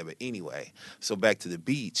watching that. But anyway, so back to the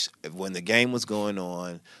beach. When the game was going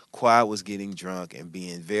on, Quad was getting drunk and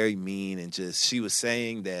being very mean, and she was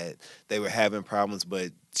saying that they were having problems,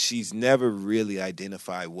 but she's never really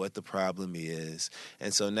identified what the problem is.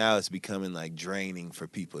 And so now it's becoming like draining for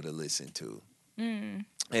people to listen to. And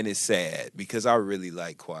it's sad because I really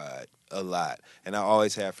like Quad a lot. And I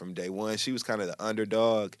always have from day one. She was kind of the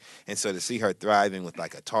underdog. And so to see her thriving with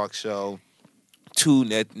like a talk show, 2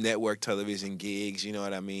 network television gigs, you know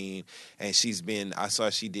what I mean? And I saw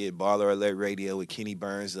she did Baller Alert Radio with Kenny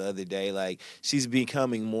Burns the other day. Like, she's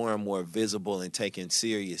becoming more and more visible and taken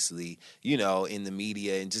seriously, you know, in the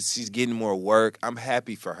media, and just she's getting more work. I'm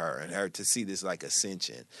happy for her and her to see this like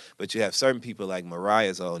ascension. But you have certain people like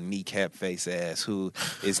Mariah's old kneecap face ass who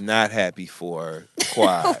is not happy for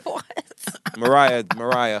Quad.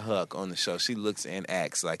 Mariah Huck on the show. She looks and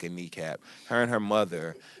acts like a kneecap. Her and her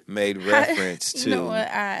mother made reference to. You know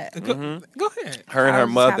what? Go ahead. Her and I'll her just have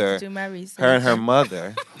mother. to do my research. Her and her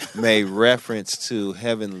mother made reference to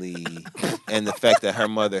Heavenly and the fact that her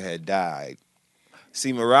mother had died.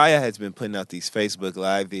 See, Mariah has been putting out these Facebook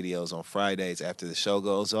Live videos on Fridays after the show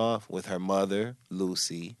goes off with her mother,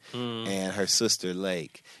 Lucy, and her sister,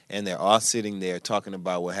 Lake. And they're all sitting there talking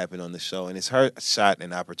about what happened on the show. And it's her shot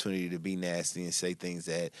and opportunity to be nasty and say things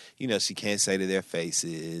that, you know, she can't say to their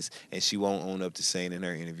faces and she won't own up to saying in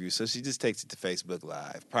her interview. So she just takes it to Facebook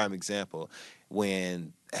Live. Prime example,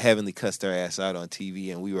 when Heavenly cussed her ass out on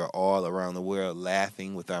TV and we were all around the world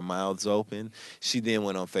laughing with our mouths open, she then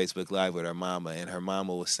went on Facebook Live with her mama, and her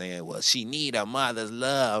mama was saying, well, she need her mother's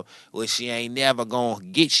love, well, she ain't never gonna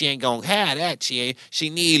get, she ain't gonna have that, she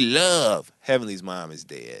need love. Heavenly's mom is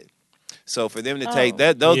dead. So for them to take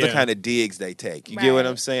that, those are the kind of digs they take. You get what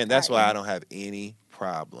I'm saying? That's why I don't have any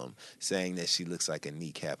problem saying that she looks like a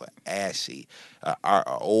kneecap, ashy,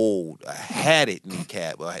 old, a hatted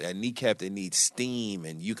kneecap, or a kneecap that needs steam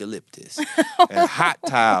and eucalyptus and hot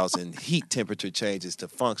towels and heat temperature changes to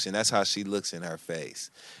function. That's how she looks in her face.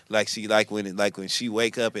 Like when she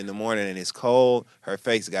wake up in the morning and it's cold, her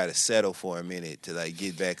face got to settle for a minute to like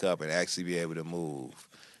get back up and actually be able to move.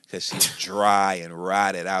 Because she's dry and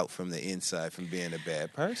rotted out from the inside from being a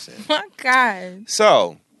bad person. My God.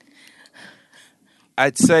 So,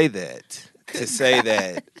 I'd say that to say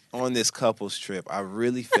that on this couples trip, I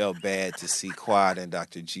really felt bad to see Quad and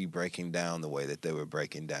Dr. G breaking down the way that they were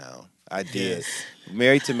breaking down. I did. Yes.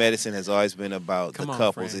 Married to Medicine has always been about the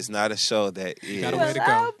couples. Friend. It's not a show that is. Got a way to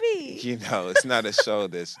go. You know, it's not a show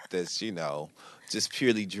that's you know, just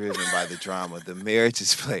purely driven by the drama. The marriage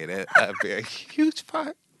has played a very huge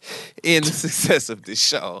part in the success of the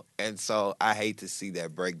show. And so I hate to see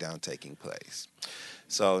that breakdown taking place.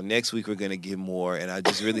 So next week we're going to get more, and I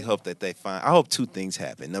just really hope that I hope 2 things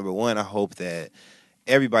happen. Number one, I hope that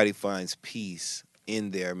everybody finds peace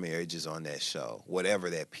in their marriages on that show, whatever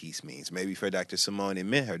that peace means. Maybe for Dr. Simone, it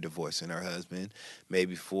meant her divorcing her husband.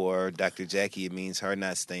 Maybe for Dr. Jackie, it means her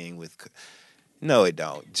not staying with... No, it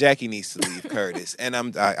don't. Jackie needs to leave Curtis, and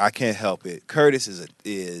I can't help it. Curtis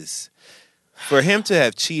is for him to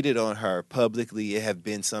have cheated on her publicly, it have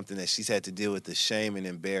been something that she's had to deal with the shame and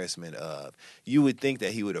embarrassment of. You would think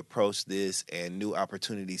that he would approach this and new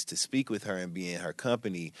opportunities to speak with her and be in her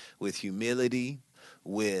company with humility,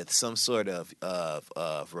 with some sort of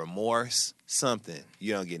remorse, something.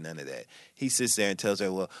 You don't get none of that. He sits there and tells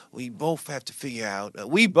her, well, we both have to figure out,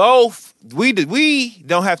 we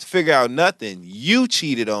don't have to figure out nothing. You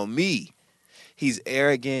cheated on me. He's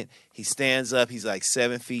arrogant. He stands up. He's like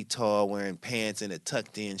 7 feet tall, wearing pants and a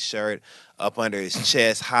tucked-in shirt up under his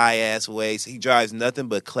chest, high-ass waist. He drives nothing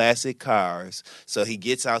but classic cars. So he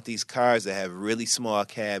gets out these cars that have really small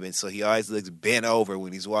cabins. So he always looks bent over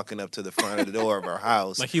when he's walking up to the front of the door of our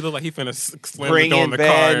house. Like he look like he finna slam the door in the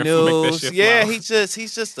car and make that shit Yeah, fly.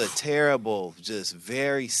 he's just a terrible, just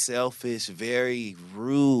very selfish, very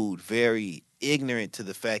rude, very ignorant to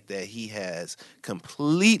the fact that he has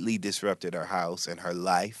completely disrupted her house and her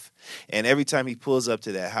life. And every time he pulls up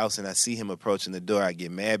to that house and I see him approaching the door, I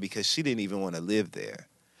get mad because she didn't even want to live there.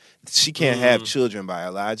 She can't have children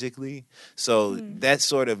biologically. So that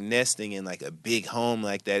sort of nesting in like a big home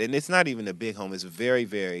like that, and it's not even a big home, it's a very,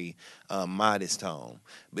 very modest home.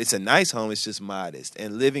 It's a nice home, it's just modest.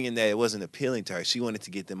 And living in that, it wasn't appealing to her. She wanted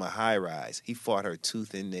to get them a high rise. He fought her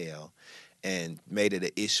tooth and nail and made it an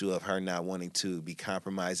issue of her not wanting to be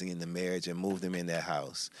compromising in the marriage and move them in that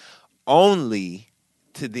house, only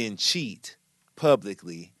to then cheat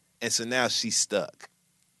publicly. And so now she's stuck,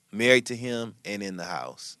 married to him and in the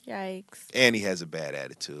house. Yikes. And he has a bad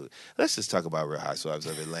attitude. Let's just talk about Real Housewives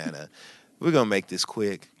of Atlanta. We're going to make this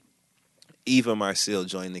quick. Eva Marcille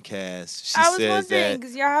joined the cast. I was wondering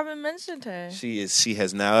because y'all haven't mentioned her. She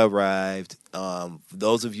has now arrived.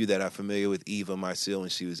 Those of you that are familiar with Eva Marcille when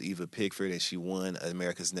she was Eva Pickford and she won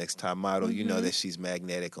America's Next Top Model, you know that she's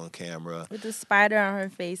magnetic on camera. With the spider on her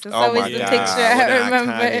face. That's oh always my the God. picture I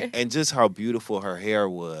remember. Iconic. And just how beautiful her hair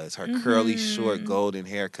was. Her curly, short, golden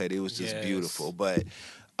haircut. It was just beautiful. But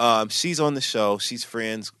she's on the show. She's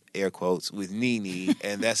friends air quotes, with Nene,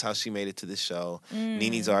 and that's how she made it to the show.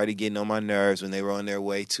 Nene's already getting on my nerves. When they were on their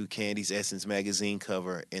way to Candy's Essence magazine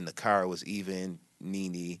cover, in the car was Eva and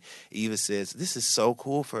Nene. Eva says, "This is so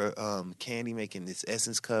cool for Candy making this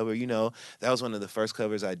Essence cover. You know, that was one of the first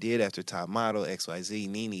covers I did after Top Model, XYZ.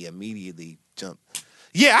 Nene immediately jumped.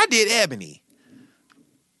 Yeah, I did Ebony.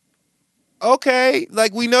 Okay,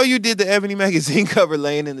 like we know you did the Ebony magazine cover,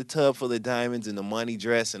 laying in the tub full of diamonds and the money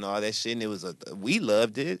dress and all that shit, and it was we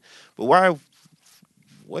loved it. But why?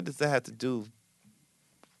 What does that have to do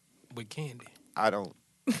with Candy? I don't.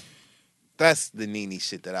 That's the Nene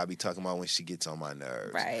shit that I be talking about when she gets on my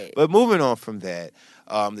nerves. Right. But moving on from that,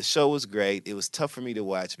 the show was great. It was tough for me to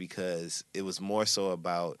watch because it was more so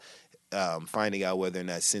about finding out whether or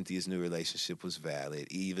not Cynthia's new relationship was valid.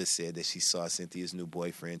 Eva said that she saw Cynthia's new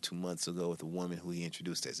boyfriend 2 months ago with a woman who he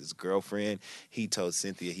introduced as his girlfriend. He told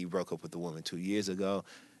Cynthia he broke up with the woman 2 years ago.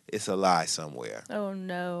 It's a lie somewhere. Oh,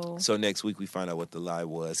 no. So next week we find out what the lie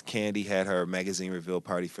was. Candy had her magazine reveal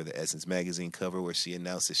party for the Essence magazine cover where she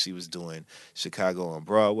announced that she was doing Chicago on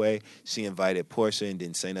Broadway. She invited Portia and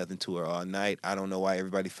didn't say nothing to her all night. I don't know why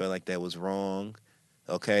everybody felt like that was wrong.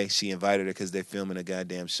 Okay, she invited her because they're filming a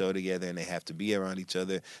goddamn show together and they have to be around each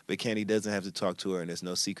other. But Candy doesn't have to talk to her, and there's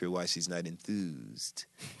no secret why she's not enthused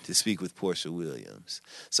to speak with Portia Williams.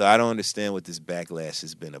 So I don't understand what this backlash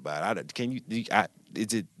has been about.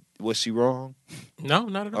 Was she wrong? No,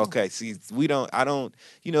 not at all. Okay, see,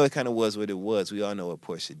 it kind of was what it was. We all know what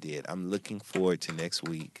Portia did. I'm looking forward to next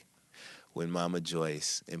week when Mama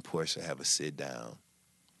Joyce and Portia have a sit down.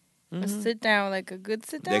 A sit down, like a good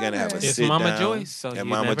sit down? They're going to have a It's sit Mama down. Joyce, so and you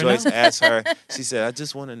Mama never Joyce know. asked her, she said, I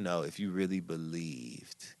just want to know if you really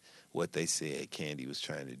believed what they said Candy was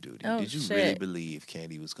trying to do to you. Oh, Did you shit. really believe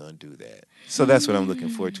Candy was going to do that? So that's what I'm looking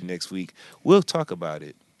forward to next week. We'll talk about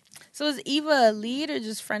it. So is Eva a lead or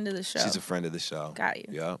just friend of the show? She's a friend of the show. Got you.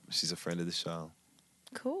 Yep, she's a friend of the show.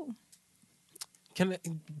 Cool.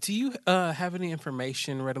 Do you have any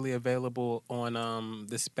information readily available on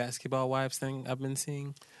this Basketball Wives thing I've been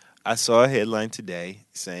seeing? I saw a headline today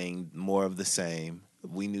saying more of the same.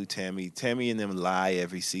 We knew Tammy and them lie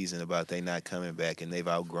every season about they not coming back and they've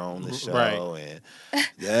outgrown the show. Right.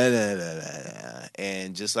 And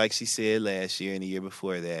and just like she said last year and the year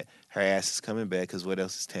before that, her ass is coming back because what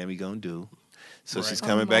else is Tammy gonna do? So Right. she's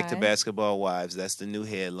coming back to my. Basketball Wives. That's the new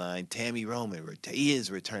headline. Tammy Roman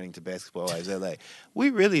is returning to Basketball Wives. They're like,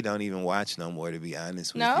 we really don't even watch no more, to be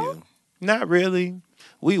honest with No? you. Not really.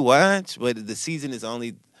 We watch, but the season is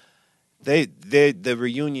only. The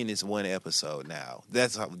reunion is one episode now.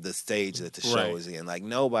 That's the stage that the show Right. is in. Like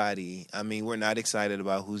nobody. I mean, we're not excited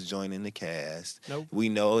about who's joining the cast. Nope. We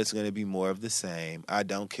know it's going to be more of the same. I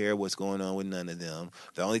don't care what's going on with none of them.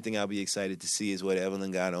 The only thing I'll be excited to see is what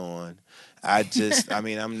Evelyn got on.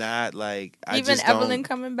 I'm not like. Even Evelyn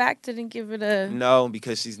coming back didn't give it a... No,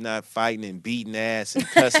 because she's not fighting and beating ass and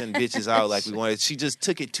cussing bitches out like we wanted. She just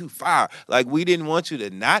took it too far. Like, we didn't want you to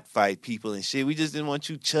not fight people and shit. We just didn't want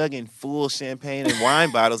you chugging full champagne and wine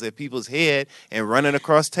bottles at people's head and running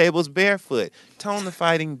across tables barefoot. Tone the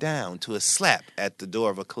fighting down to a slap at the door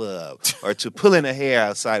of a club or to pulling her hair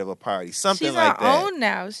outside of a party. Something She's like her that. own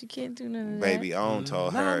now. She can't do none of that. Baby Own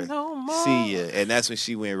told Not her, no more. see ya. And that's when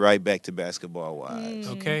she went right back to Basketball Wives.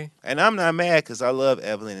 Okay. And I'm not mad because I love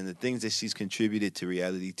Evelyn and the things that she's contributed to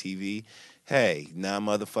reality TV. Hey,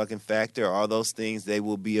 non-motherfucking factor, all those things, they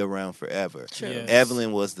will be around forever. True. Yes.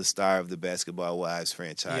 Evelyn was the star of the Basketball Wives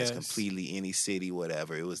franchise, Yes. completely, any city,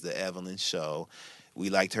 whatever. It was the Evelyn show. We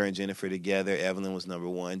liked her and Jennifer together. Evelyn was number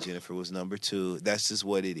one. Jennifer was number two. That's just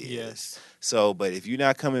what it is. Yes. So, but if you're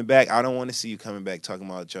not coming back, I don't want to see you coming back talking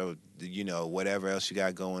about your, whatever else you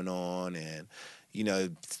got going on and,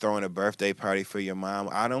 throwing a birthday party for your mom.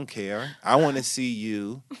 I don't care. I want to see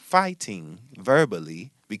you fighting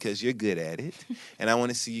verbally because you're good at it. And I want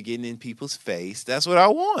to see you getting in people's face. That's what I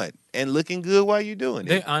want. And looking good while you're doing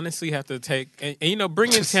They it. honestly have to take and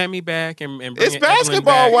bringing Tammy back and bringing It's Evelyn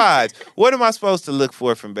Basketball back. Wives. What am I supposed to look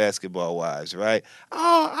for from Basketball Wives, right?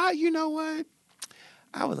 You know what?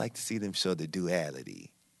 I would like to see them show the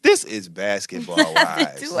duality. This is Basketball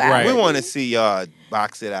Wives. duality. Right. We want to see y'all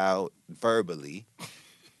box it out verbally.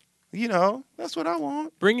 That's what I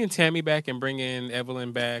want. Bringing Tammy back and bringing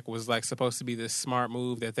Evelyn back was like supposed to be this smart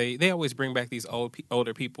move that they always bring back these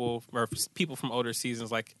older people or people from older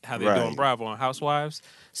seasons, like how they're doing Right. Bravo on Housewives.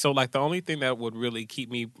 So like the only thing that would really keep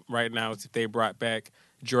me right now is if they brought back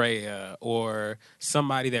Drea or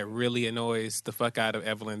somebody that really annoys the fuck out of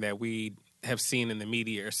Evelyn that we have seen in the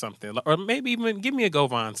media or something, or maybe even give me a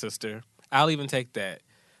Govan sister. I'll even take that.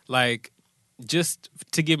 Like, just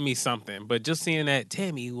to give me something. But just seeing that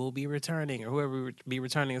Tammy will be returning or whoever will be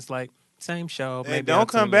returning, it's like, same show. Hey, Maybe don't I'll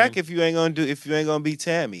come tune back in. if you ain't gonna be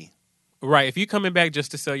Tammy. Right, if you coming back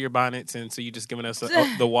just to sell your bonnets, and so you just giving us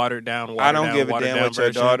the watered down, I don't give a watered damn down what your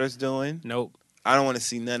version. daughter's doing. Nope. I don't want to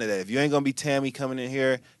see none of that. If you ain't gonna be Tammy coming in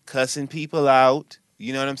here cussing people out,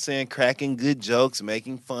 you know what I'm saying, cracking good jokes,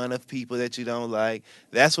 making fun of people that you don't like,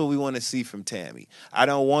 that's what we want to see from Tammy. I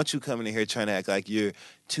don't want you coming in here trying to act like you're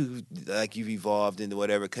like you've evolved into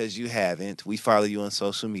whatever, because you haven't. We follow you on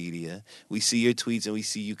social media. We see your tweets and we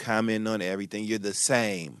see you commenting on everything. You're the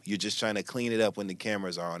same. You're just trying to clean it up when the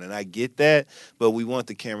cameras are on. And I get that, but we want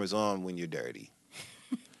the cameras on when you're dirty.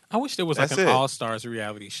 I wish there was That's like an it. All-Stars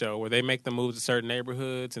reality show where they make the moves to certain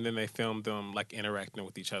neighborhoods and then they film them like interacting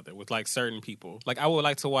with each other with like certain people. Like I would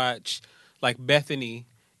like to watch like Bethany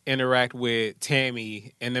interact with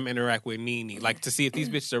Tammy and them interact with Nene, like to see if these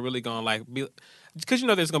bitches are really gonna like be, because you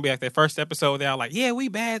know there's gonna be like their first episode they're all like, yeah, we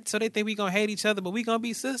bad, so they think we gonna hate each other, but we gonna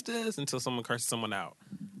be sisters until someone curses someone out.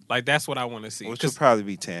 Like that's what I want to see. Which would probably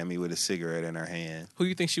be Tammy with a cigarette in her hand. Who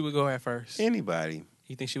you think she would go at first? Anybody.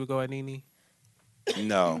 You think she would go at Nene?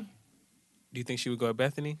 No. Do you think she would go at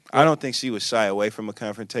Bethany? I don't think she would shy away from a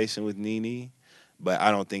confrontation with Nene, but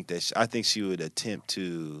I don't think that I think she would attempt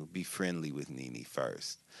to be friendly with Nene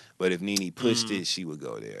first. But if Nene pushed it, she would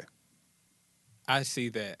go there. I see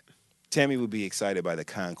that. Tammy would be excited by the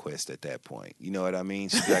conquest at that point. You know what I mean?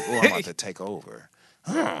 She'd be like, "Oh, I'm about to take over."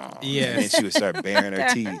 Yeah. And she would start baring her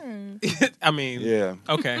teeth. I mean, Yeah.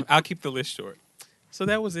 Okay, I'll keep the list short. So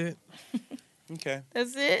that was it. Okay.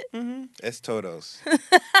 That's it? That's Toto's.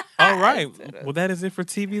 All right. Well, that is it for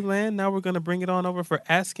TV Land. Now we're going to bring it on over for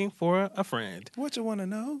Asking for a Friend. What you want to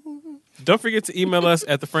know? Don't forget to email us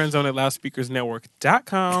at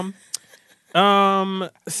thefriendzone@loudspeakersnetwork.com.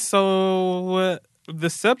 So the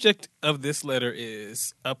subject of this letter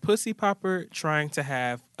is a pussy popper trying to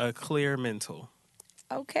have a clear mental.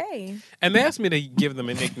 Okay. And they asked me to give them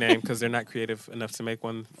a nickname because they're not creative enough to make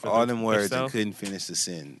one for All them words and themselves. couldn't finish the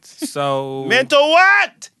sentence. So Mental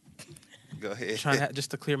what? Go ahead. trying to have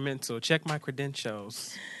just a clear mental. Check my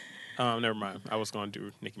credentials. Never mind. I was going to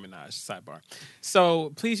do Nicki Minaj sidebar.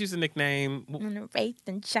 So please use the nickname. Raped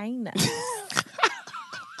in China.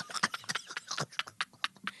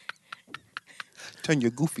 Turn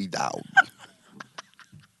your goofy down.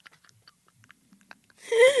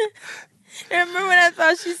 Remember when I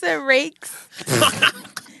thought she said rakes?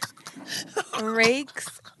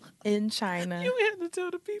 Rakes in China. You had to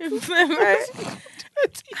tell the people. Remember?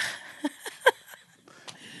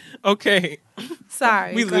 Okay.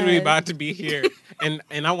 Sorry. We go literally ahead. about to be here, and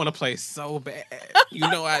I want to play so bad. You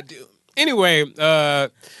know I do. Anyway, hey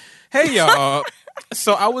y'all.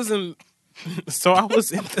 So I was in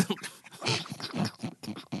the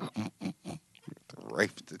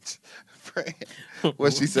Raped it.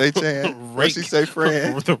 What she say, Chan? What she say,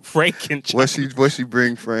 friend? The rake in China. What she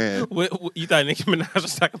bring, friend? What, you thought Nicki Minaj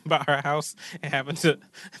was talking about her house and having to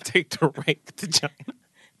take the rake to China?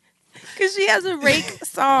 Because she has a rake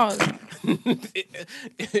song.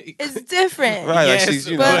 It's different. Right, Yes, like she's,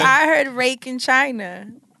 you But know. I heard rake in China.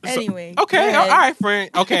 Anyway. Okay, go all ahead. right, friend.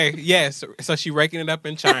 Okay, yes. So she raking it up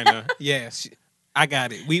in China. Yes, I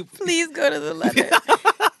got it. Please go to the letter.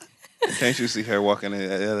 Can't you see her walking in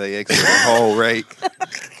LAX with a whole rake?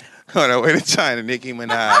 On her way to China, Nicki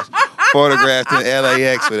Minaj photographed in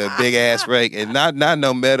LAX with a big ass rake, and not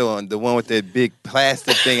no metal on the one with that big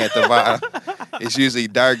plastic thing at the bottom. It's usually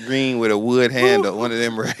dark green with a wood handle. One of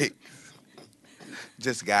them rakes.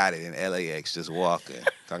 Just got it in LAX, just walking.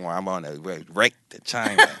 Talking about I'm on a rake to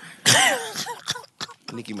China.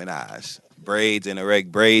 Nicki Minaj. Braids in a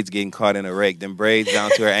rake. Braids getting caught in a rake. Then braids down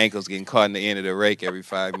to her ankles getting caught in the end of the rake every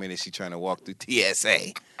 5 minutes. She trying to walk through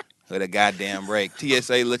TSA with a goddamn rake.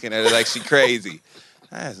 TSA looking at her like she crazy.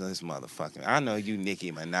 That's this motherfucker. I know you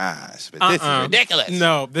Nicki Minaj, but this is ridiculous.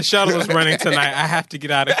 No, the shuttle is running tonight. I have to get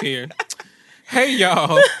out of here. Hey,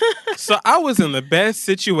 y'all. So I was in the best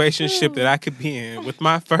situationship that I could be in with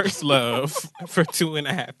my first love for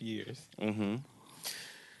 2.5 years. Mm-hmm.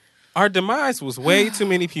 Our demise was way too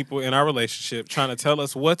many people in our relationship trying to tell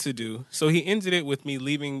us what to do, so he ended it with me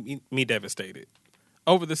leaving me devastated.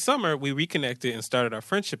 Over the summer, we reconnected and started our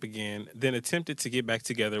friendship again, then attempted to get back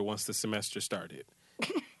together once the semester started.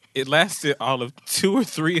 It lasted all of 2 or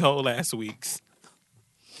 3 whole last weeks.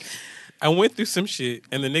 I went through some shit,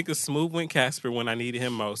 and the nigga smooth went Casper when I needed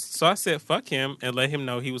him most. So I said fuck him and let him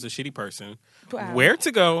know he was a shitty person, where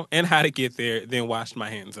to go, and how to get there, then washed my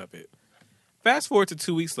hands of it. Fast forward to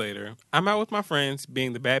 2 weeks later, I'm out with my friends,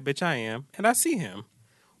 being the bad bitch I am, and I see him.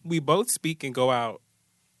 We both speak and go about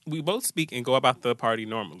the party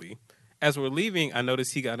normally. As we're leaving, I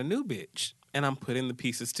notice he got a new bitch, and I'm putting the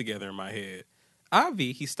pieces together in my head.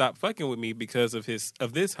 He stopped fucking with me because of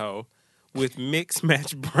this hoe, with mixed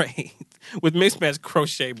match braids, with mixed match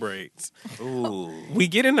crochet braids. Ooh. We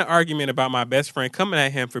get in an argument about my best friend coming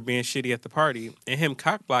at him for being shitty at the party and him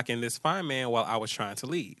cock blocking this fine man while I was trying to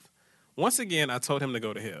leave. Once again, I told him to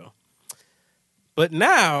go to hell. But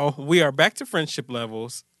now we are back to friendship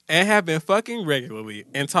levels and have been fucking regularly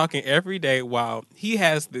and talking every day while he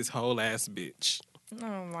has this whole ass bitch.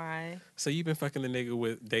 Oh my. So you've been fucking the nigga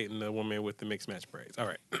with dating the woman with the mixed match braids. All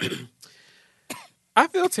right. I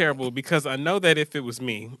feel terrible because I know that if it was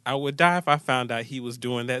me, I would die if I found out he was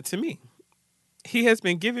doing that to me. He has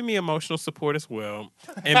been giving me emotional support as well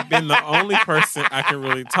and been the only person I can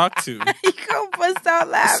really talk to. You gonna bust out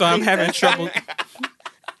laughing. So I'm having trouble.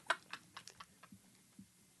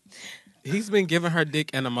 He's been giving her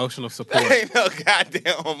dick and emotional support. Ain't no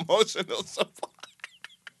goddamn emotional support.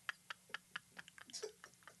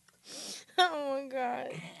 Oh my God.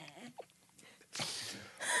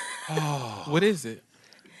 Oh. What is it?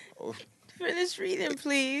 Finish reading,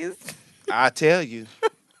 please. I tell you.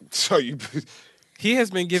 So you. He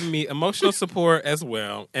has been giving me emotional support as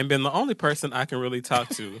well and been the only person I can really talk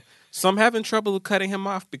to. So I'm having trouble cutting him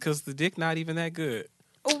off because the dick not even that good.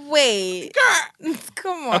 Wait.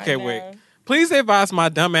 Come on. Okay, now. wait. Please advise my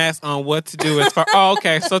dumb ass on what to do as far. Oh,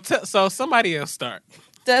 okay. So somebody else start.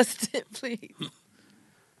 Dustin, please.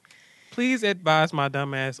 Please advise my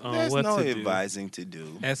dumb ass on There's what no to do. advising to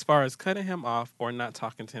do. As far as cutting him off or not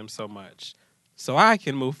talking to him so much. So I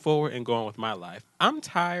can move forward and go on with my life. I'm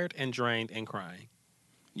tired and drained and crying.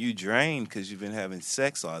 You drained because you've been having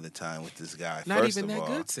sex all the time with this guy. Not First even of that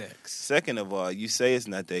all. good sex. Second of all, you say it's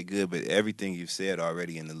not that good, but everything you've said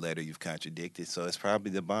already in the letter you've contradicted. So it's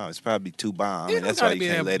probably the bomb. It's probably too bomb, It and don't that's why gotta you be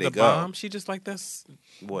can't that- let the it go. bomb. She just like that's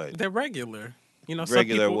What? they're regular. You know,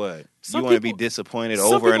 Regular some people, what? some You want to be people- disappointed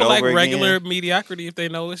Some over and people over like regular again? mediocrity if they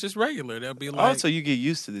know it's just regular. They'll be like, Also, you get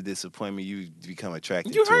used to the disappointment. You become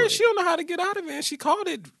attracted you to heard it. she don't know how to get out of it. And she called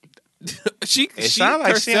it. It sounds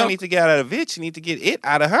like she don't need to get out of it. She need to get it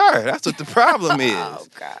out of her. That's what the problem is. Oh,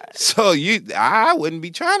 God. So I wouldn't be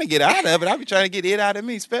trying to get out of it. I'd be trying to get it out of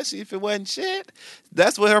me, especially if it wasn't shit.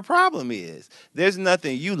 That's what her problem is. There's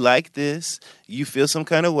nothing. You like this. You feel some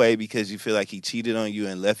kind of way because you feel like he cheated on you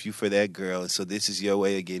and left you for that girl. And so this is your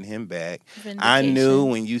way of getting him back. I knew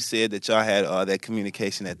when you said that y'all had all that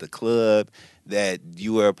communication at the club that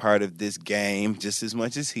you were a part of this game just as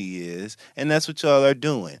much as he is, and that's what y'all are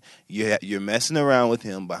doing. You're messing around with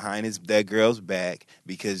him behind that girl's back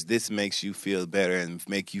because this makes you feel better and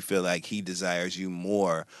make you feel like he desires you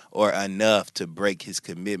more or enough to break his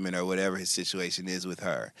commitment or whatever his situation is with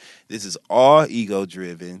her. This is all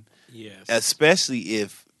ego-driven, Yes. especially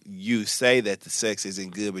if you say that the sex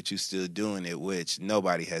isn't good, but you're still doing it, which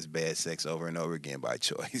nobody has bad sex over and over again by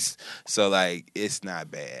choice. So, like, it's not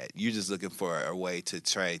bad. You're just looking for a way to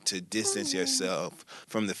try to distance yourself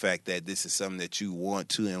from the fact that this is something that you want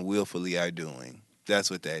to and willfully are doing. That's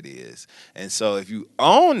what that is. And so if you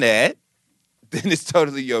own that, then it's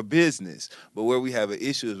totally your business. But where we have an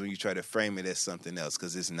issue is when you try to frame it as something else,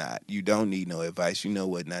 because it's not. You don't need no advice. You know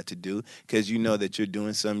what not to do because you know that you're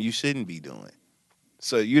doing something you shouldn't be doing.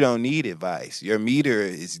 So you don't need advice. Your meter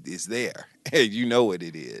is there. You know what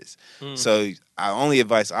it is. So only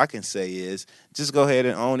advice I can say is just go ahead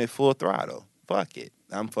and own it full throttle. Fuck it.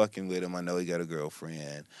 I'm fucking with him. I know he got a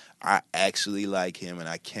girlfriend. I actually like him, and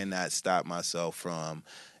I cannot stop myself from,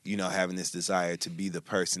 having this desire to be the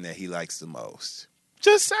person that he likes the most.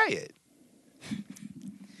 Just say it.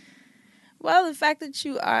 Well, the fact that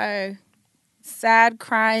you are sad,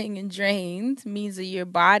 crying, and drained means that your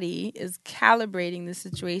body is calibrating the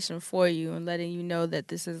situation for you and letting you know that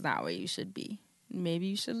this is not where you should be. Maybe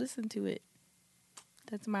you should listen to it.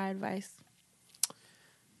 That's my advice.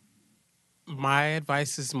 My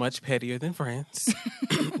advice is much pettier than friends.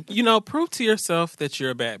 Prove to yourself that you're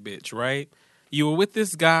a bad bitch, right? You were with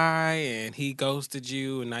this guy and he ghosted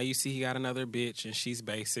you, and now you see he got another bitch and she's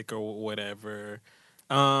basic or whatever.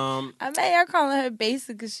 I bet you're calling her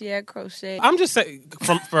basic because she had crochet. I'm just saying,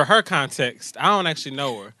 for her context, I don't actually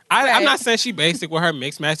know her. I'm not saying she basic with her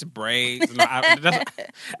mixed match braids. No, I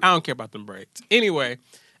don't care about them braids. Anyway,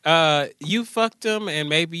 you fucked him, and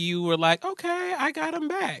maybe you were like, okay, I got him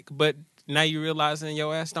back. But now you realizing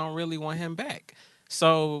your ass don't really want him back.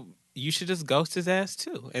 So you should just ghost his ass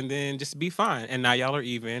too, and then just be fine. And now y'all are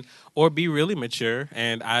even, or be really mature.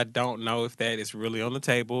 And I don't know if that is really on the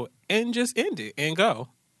table, and just end it and go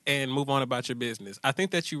and move on about your business. I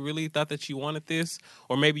think that you really thought that you wanted this,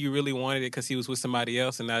 or maybe you really wanted it because he was with somebody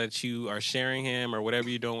else, and now that you are sharing him or whatever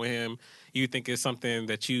you're doing with him, you think it's something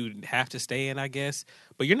that you have to stay in, I guess.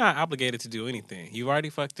 But you're not obligated to do anything. You've already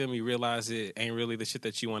fucked him. You realize it ain't really the shit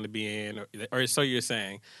that you want to be in, or so you're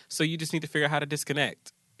saying. So you just need to figure out how to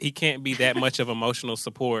disconnect. he can't be that much of emotional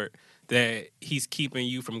support that he's keeping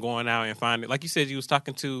you from going out and finding. Like you said, you was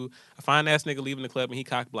talking to a fine ass nigga leaving the club and he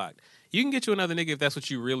cock blocked. You can get you another nigga if that's what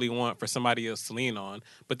you really want for somebody else to lean on.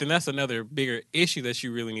 But then that's another bigger issue that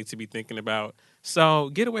you really need to be thinking about. So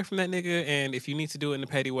get away from that nigga, and if you need to do it in a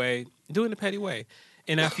petty way, do it in a petty way.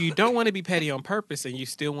 And if you don't want to be petty on purpose and you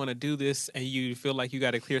still want to do this and you feel like you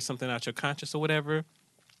got to clear something out your conscience or whatever,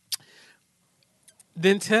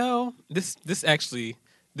 then tell this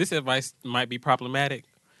advice might be problematic.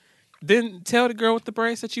 Then tell the girl with the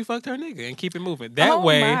braids that you fucked her nigga and keep it moving. That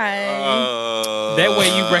way you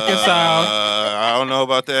reconcile. I don't know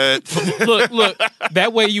about that. Look.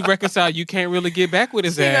 That way you reconcile. You can't really get back with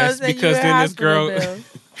his ass because then this girl.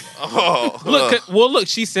 Look.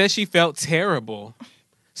 She said she felt terrible.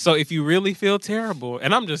 So if you really feel terrible,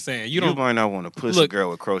 and I'm just saying, you might not want to push a girl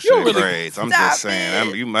with crochet braids. I'm just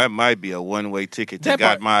saying, you might be a one-way ticket to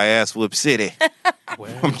got my ass whooped city.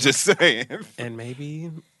 Well, I'm just saying, and maybe.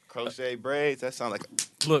 Crochet braids. That sound like.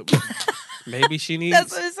 Look, maybe she needs.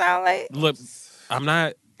 That's what it sounds like. Look, I'm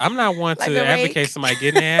not one like to advocate somebody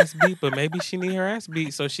getting their ass beat, but maybe she need her ass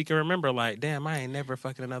beat so she can remember, like, damn, I ain't never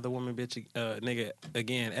fucking another woman, bitch, nigga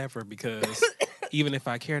again ever because even if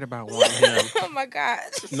I cared about wanting him. Oh my God.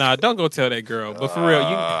 Nah, don't go tell that girl. But for real,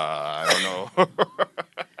 I don't know.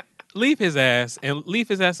 leave his ass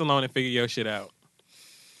alone and figure your shit out.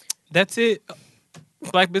 That's it.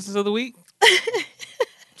 Black Business of the Week.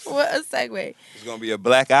 What a segue. It's going to be a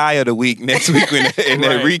black eye of the week next week in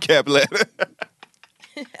that recap letter.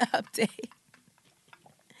 Update.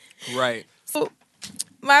 Right. So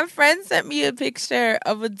my friend sent me a picture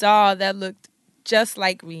of a doll that looked just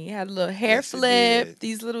like me. It had a little hair flip,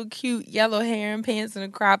 these little cute yellow hair and pants and a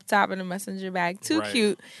crop top and a messenger bag. Too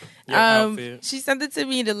cute. She sent it to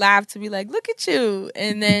me to laugh, to be like, look at you.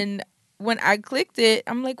 And then when I clicked it,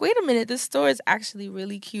 I'm like, wait a minute, this store is actually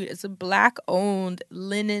really cute. It's a Black-owned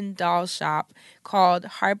linen doll shop called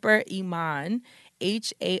Harper Iman,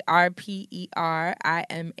 HarperIman.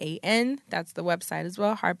 That's the website as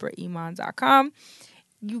well, harperiman.com.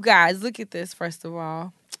 You guys, look at this, first of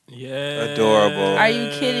all. Yeah. Adorable. Are you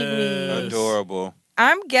kidding me? Adorable.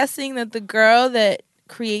 I'm guessing that the girl that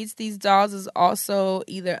creates these dolls is also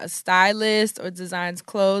either a stylist or designs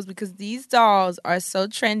clothes, because these dolls are so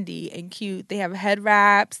trendy and cute. They have head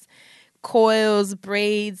wraps, coils,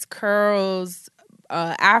 braids, curls,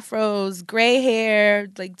 afros, gray hair,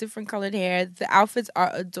 like different colored hair. The outfits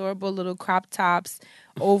are adorable, little crop tops,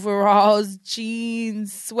 overalls,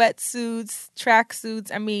 jeans, sweatsuits,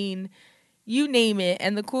 tracksuits. I mean, you name it.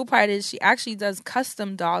 And the cool part is she actually does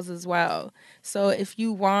custom dolls as well. So if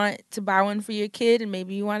you want to buy one for your kid and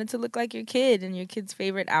maybe you want it to look like your kid and your kid's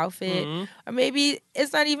favorite outfit, or maybe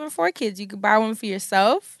it's not even for kids, you could buy one for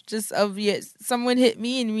yourself. Someone hit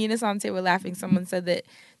me and Asante were laughing. Someone said that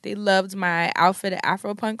they loved my outfit at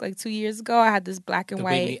Afropunk like 2 years ago. I had this black and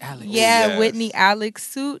white, Whitney Alex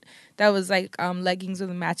suit that was like leggings with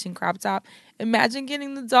a matching crop top. Imagine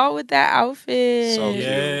getting the doll with that outfit. So cute.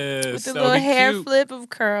 Yes, with the little hair flip of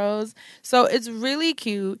curls. So it's really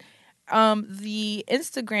cute. The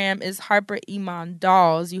Instagram is Harper Iman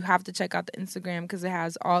Dolls. You have to check out the Instagram because it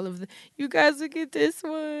has all of the... You guys, look at this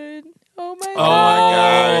one. Oh my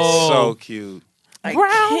God. It's so cute. I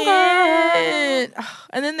can't.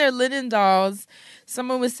 And then they're linen dolls.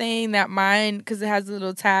 Someone was saying that mine, because it has a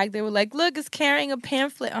little tag, they were like, look, it's carrying a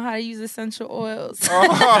pamphlet on how to use essential oils.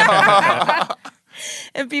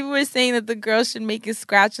 And people were saying that the girl should make it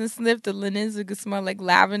scratch and sniff the linens. It could smell like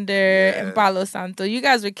lavender and Palo Santo. You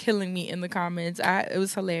guys were killing me in the comments. It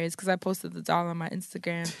was hilarious because I posted the doll on my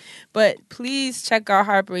Instagram. But please check out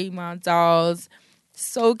Harper Iman Dolls.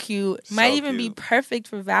 So cute. Might even be perfect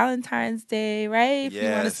for Valentine's Day, right? If you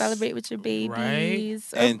want to celebrate with your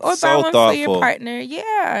babies. Right. Or buy one for your partner.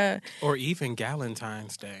 Yeah. Or even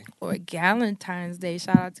Galentine's Day.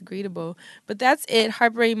 Shout out to Greetable. But that's it.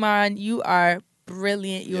 Harper Iman, you are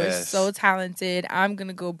brilliant. You are so talented. I'm going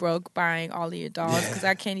to go broke buying all of your dolls because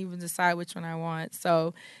I can't even decide which one I want.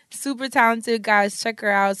 So super talented, guys. Check her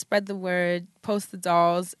out. Spread the word. Post the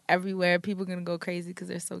dolls everywhere. People are going to go crazy because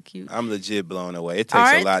they're so cute. I'm legit blown away. It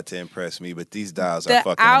takes a lot to impress me, but these dolls are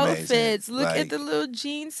fucking amazing. The outfits. Look at the little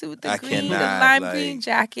jean suit, the lime green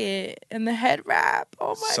jacket, and the head wrap.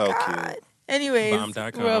 Oh my God. Cute. Anyways,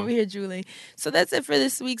 Bomb.com. We're over here drooling. So that's it for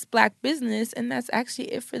this week's Black Business, and that's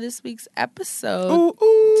actually it for this week's episode. Ooh.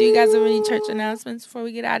 Do you guys have any church announcements before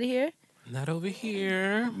we get out of here? Not over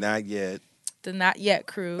here. Not yet. The Not Yet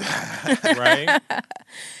crew. Right?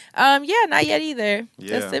 Not yet either.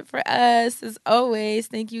 Yeah. That's it for us. As always,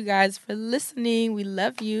 thank you guys for listening. We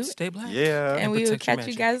love you. Stay black. Yeah. And we will catch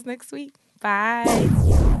you guys next week. Bye.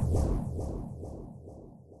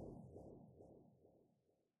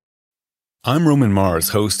 I'm Roman Mars,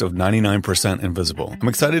 host of 99% Invisible. I'm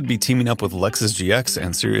excited to be teaming up with Lexus GX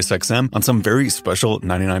and SiriusXM on some very special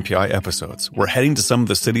 99PI episodes. We're heading to some of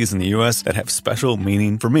the cities in the U.S. that have special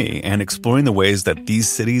meaning for me and exploring the ways that these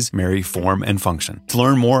cities marry form and function. To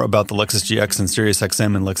learn more about the Lexus GX and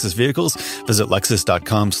SiriusXM and Lexus vehicles, visit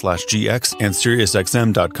lexus.com/GX and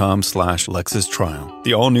SiriusXM.com/Lexus Trial.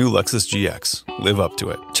 The all-new Lexus GX. Live up to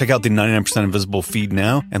it. Check out the 99% Invisible feed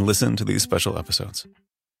now and listen to these special episodes.